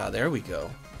yeah, there we go.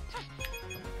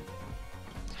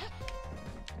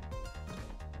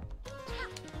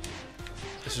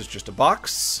 This is just a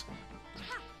box.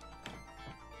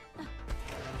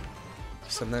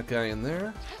 Send that guy in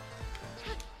there.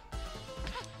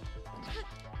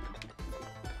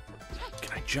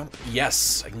 Can I jump?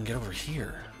 Yes, I can get over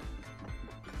here.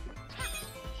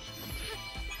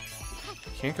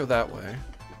 Can't go that way.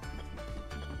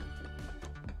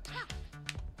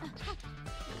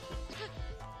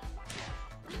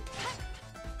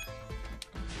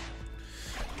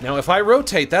 Now, if I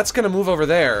rotate, that's going to move over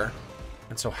there.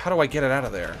 And so how do I get it out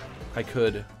of there? I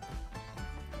could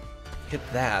hit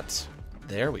that.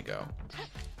 There we go.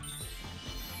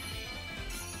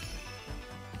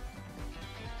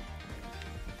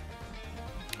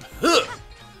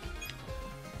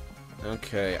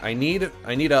 Okay, I need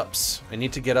ups. I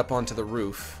need to get up onto the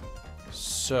roof.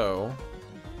 So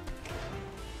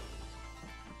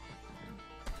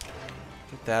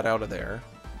get that out of there.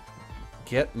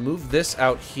 Move this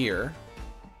out here.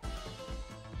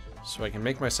 So I can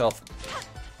make myself...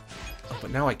 Oh,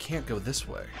 but now I can't go this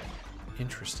way.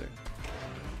 Interesting.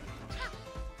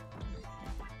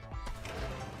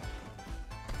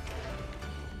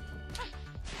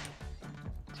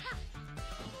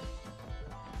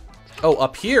 Oh,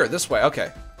 up here, this way,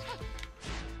 okay.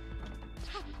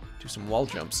 Do some wall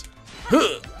jumps.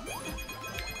 Huh!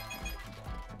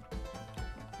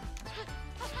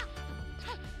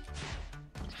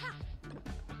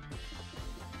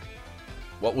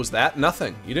 What was that?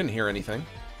 Nothing. You didn't hear anything.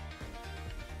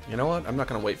 You know what? I'm not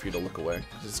going to wait for you to look away,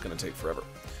 because it's going to take forever.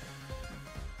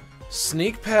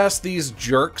 Sneak past these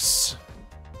jerks.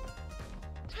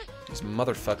 These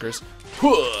motherfuckers.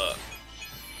 Huh!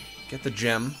 Get the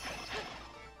gem.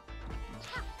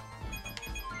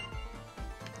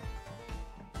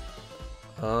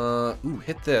 Ooh,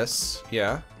 hit this.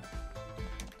 Yeah.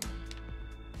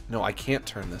 No, I can't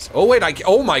turn this. Oh, wait,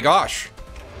 oh my gosh!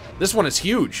 This one is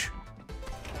huge.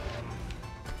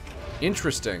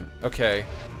 Interesting. Okay.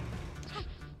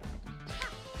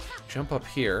 Jump up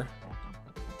here.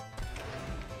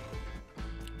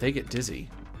 They get dizzy.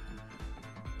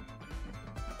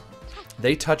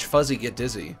 They touch Fuzzy, get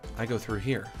dizzy. I go through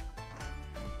here.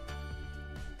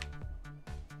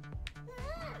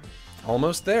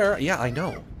 Almost there. Yeah, I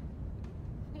know.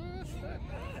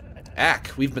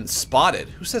 Ack, we've been spotted.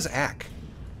 Who says ack?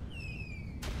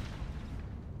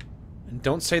 And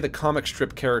don't say the comic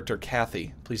strip character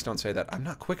Kathy. Please don't say that. I'm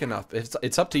not quick enough.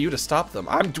 It's up to you to stop them.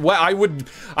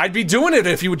 I'd be doing it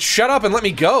if you would shut up and let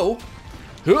me go.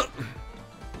 I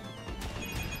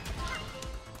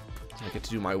get to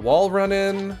do my wall run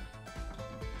in.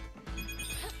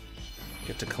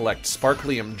 Get to collect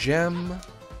Sparklium Gem.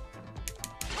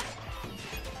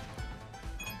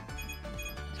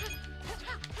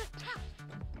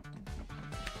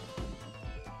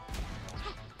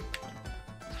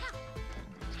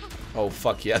 Oh,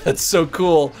 fuck yeah, that's so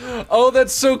cool. Oh,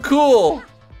 that's so cool.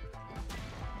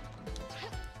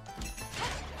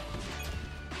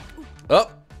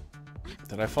 Oh,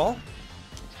 did I fall?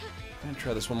 I'm gonna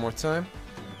try this one more time.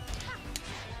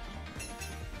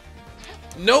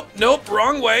 Nope, nope,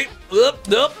 wrong way. Up,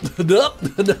 up,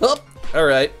 up, up. All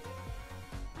right.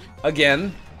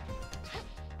 Again.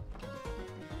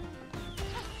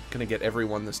 Gonna get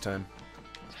everyone this time.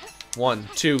 1,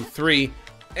 2, 3,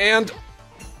 and...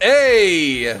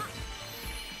 Hey!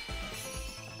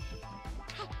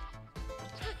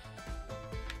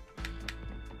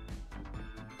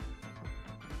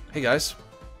 Hey guys.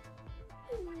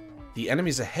 The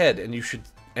enemy's ahead and you should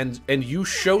and you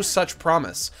show such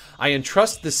promise. I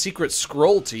entrust the secret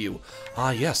scroll to you. Ah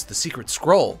yes, the secret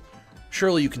scroll.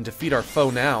 Surely you can defeat our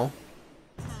foe now.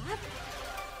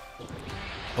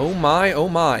 Oh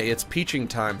my, it's peaching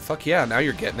time. Fuck yeah, now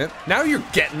you're getting it. Now you're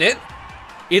getting it!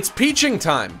 It's peaching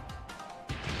time!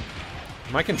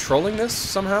 Am I controlling this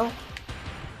somehow?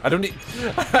 I don't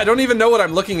even know what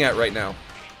I'm looking at right now.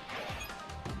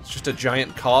 It's just a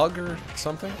giant cog or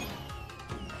something?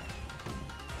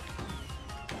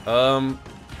 Oh,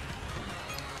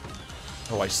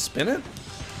 I spin it?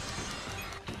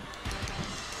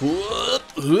 Whoop,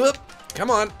 whoop. Come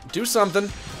on, do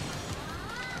something.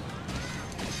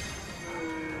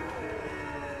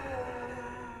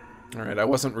 Alright, I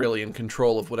wasn't really in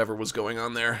control of whatever was going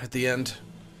on there at the end.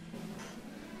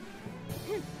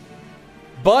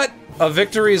 But a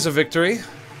victory is a victory.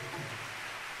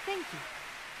 Thank you.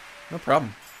 No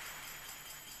problem.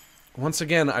 Once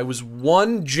again, I was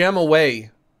 1 gem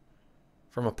away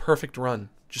from a perfect run.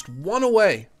 Just 1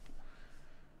 away.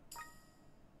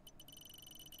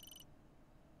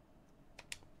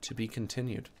 To be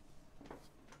continued.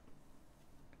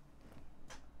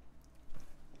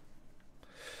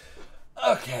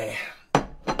 Okay.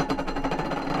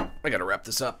 I gotta wrap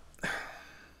this up.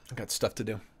 I got stuff to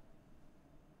do.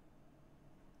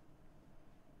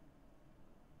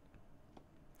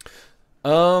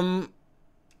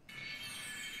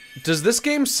 Does this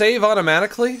game save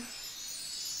automatically?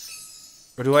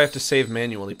 Or do I have to save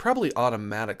manually? Probably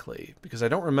automatically, because I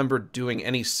don't remember doing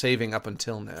any saving up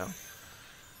until now.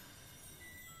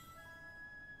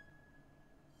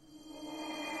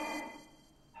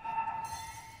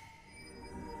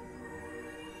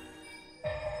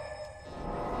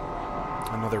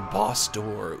 Another boss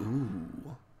door.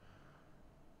 Ooh.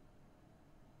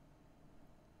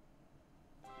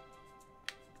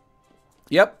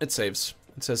 Yep, it saves.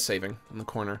 It says saving in the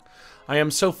corner. I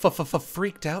am so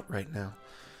freaked out right now.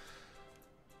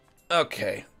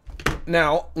 Okay.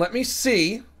 Now, let me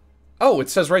see. Oh, it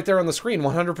says right there on the screen,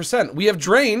 100%. We have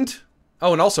drained.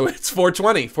 Oh, and also it's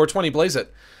 420. 420, blaze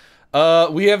it.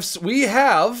 We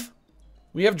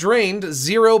have drained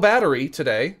 0 battery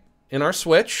today in our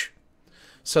Switch.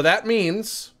 So that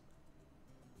means,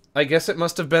 I guess it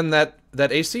must have been that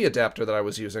AC adapter that I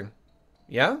was using.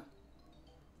 Yeah?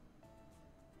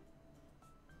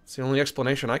 It's the only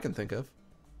explanation I can think of.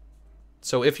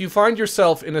 So if you find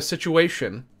yourself in a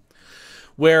situation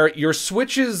where your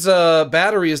Switch's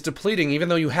battery is depleting even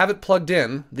though you have it plugged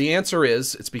in, the answer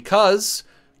is it's because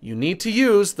you need to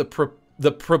use the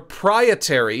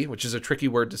proprietary, which is a tricky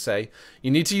word to say,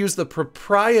 you need to use the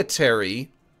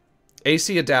proprietary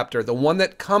AC adapter, the one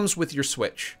that comes with your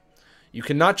Switch. You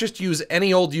cannot just use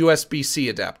any old USB-C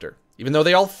adapter. Even though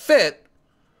they all fit,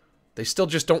 they still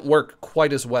just don't work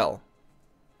quite as well.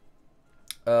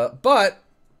 But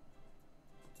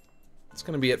that's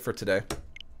going to be it for today.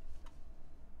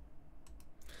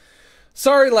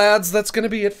 Sorry, lads, that's going to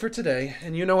be it for today.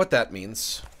 And you know what that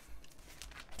means.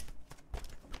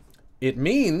 It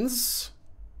means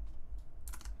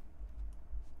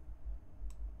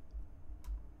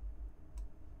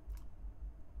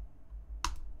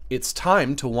it's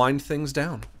time to wind things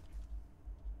down.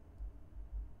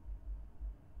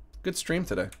 Good stream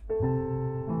today.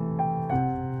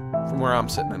 From where I'm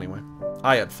sitting anyway.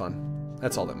 I had fun.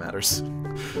 That's all that matters.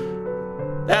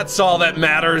 That's all that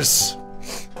matters!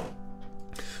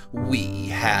 We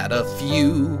had a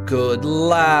few good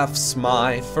laughs,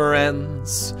 my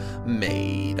friends.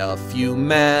 Made a few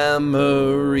memories.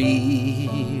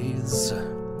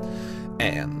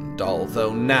 And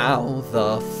although now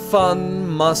the fun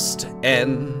must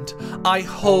end, I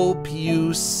hope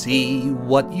you see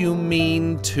what you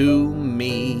mean to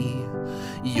me.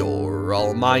 You're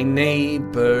all my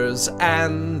neighbors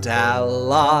and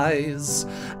allies,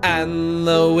 and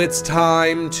though it's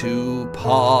time to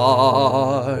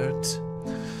part,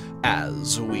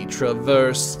 as we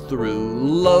traverse through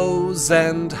lows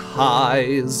and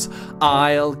highs,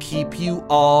 I'll keep you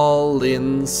all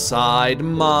inside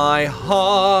my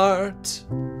heart.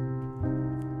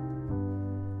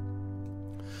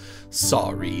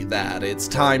 Sorry that it's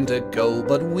time to go,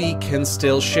 but we can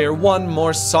still share one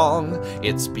more song.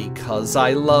 It's because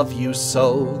I love you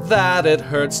so that it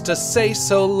hurts to say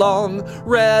so long.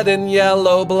 Red and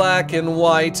yellow, black and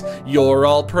white, you're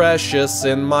all precious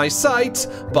in my sight,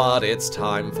 but it's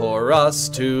time for us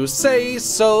to say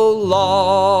so long.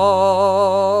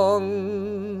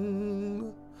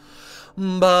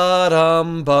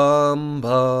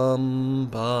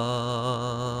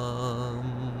 Ba-dum-bum-bum-bum.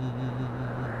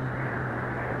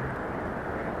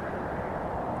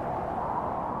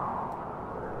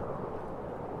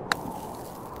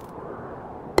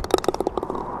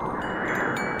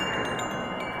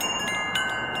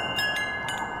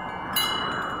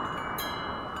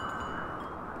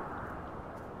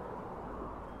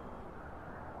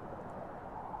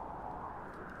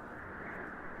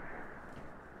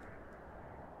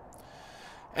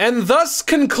 And thus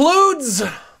concludes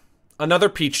another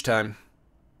Peach Time.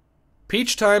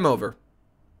 Peach Time over.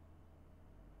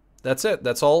 That's it.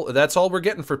 That's all we're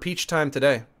getting for Peach Time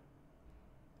today.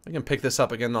 I can pick this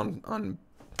up again on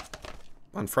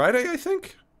Friday, I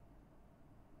think.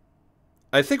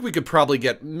 I think we could probably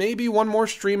get maybe one more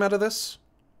stream out of this.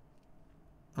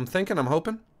 I'm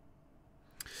hoping.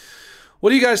 What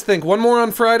do you guys think? One more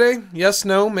on Friday? Yes,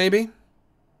 no, maybe?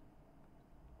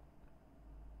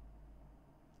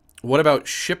 What about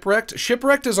Shipwrecked?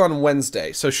 Shipwrecked is on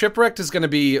Wednesday. So Shipwrecked is going to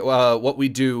be what we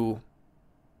do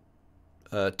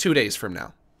 2 days from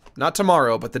now. Not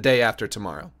tomorrow, but the day after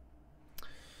tomorrow.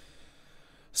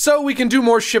 So we can do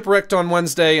more Shipwrecked on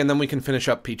Wednesday, and then we can finish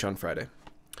up Peach on Friday.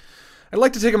 I'd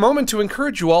like to take a moment to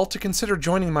encourage you all to consider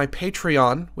joining my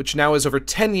Patreon, which now has over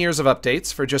 10 years of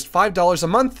updates. For just $5 a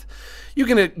month, you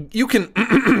can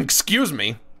excuse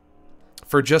me,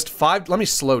 for just let me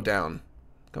slow down,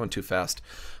 going too fast.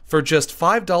 For just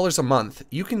 $5 a month,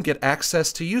 you can get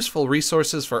access to useful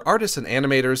resources for artists and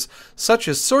animators, such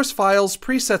as source files,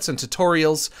 presets, and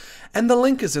tutorials, and the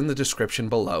link is in the description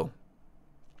below.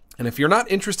 And if you're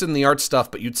not interested in the art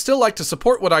stuff, but you'd still like to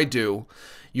support what I do,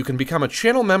 you can become a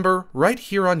channel member right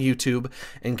here on YouTube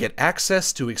and get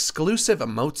access to exclusive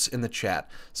emotes in the chat.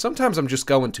 Sometimes I'm just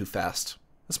going too fast.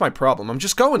 That's my problem. I'm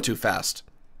just going too fast.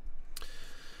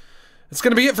 That's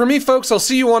going to be it for me, folks. I'll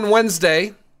see you on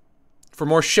Wednesday for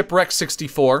more Shipwreck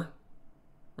 64.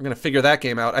 We're going to figure that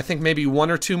game out. I think maybe 1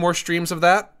 or 2 more streams of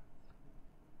that.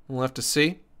 We'll have to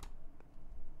see.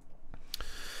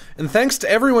 And thanks to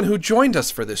everyone who joined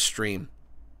us for this stream.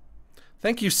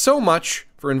 Thank you so much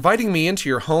for inviting me into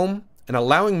your home and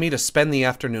allowing me to spend the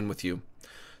afternoon with you.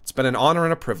 It's been an honor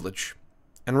and a privilege.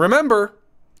 And remember,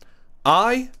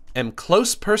 I am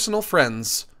close personal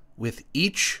friends with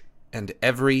each and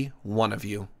every one of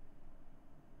you.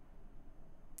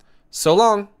 So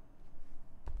long.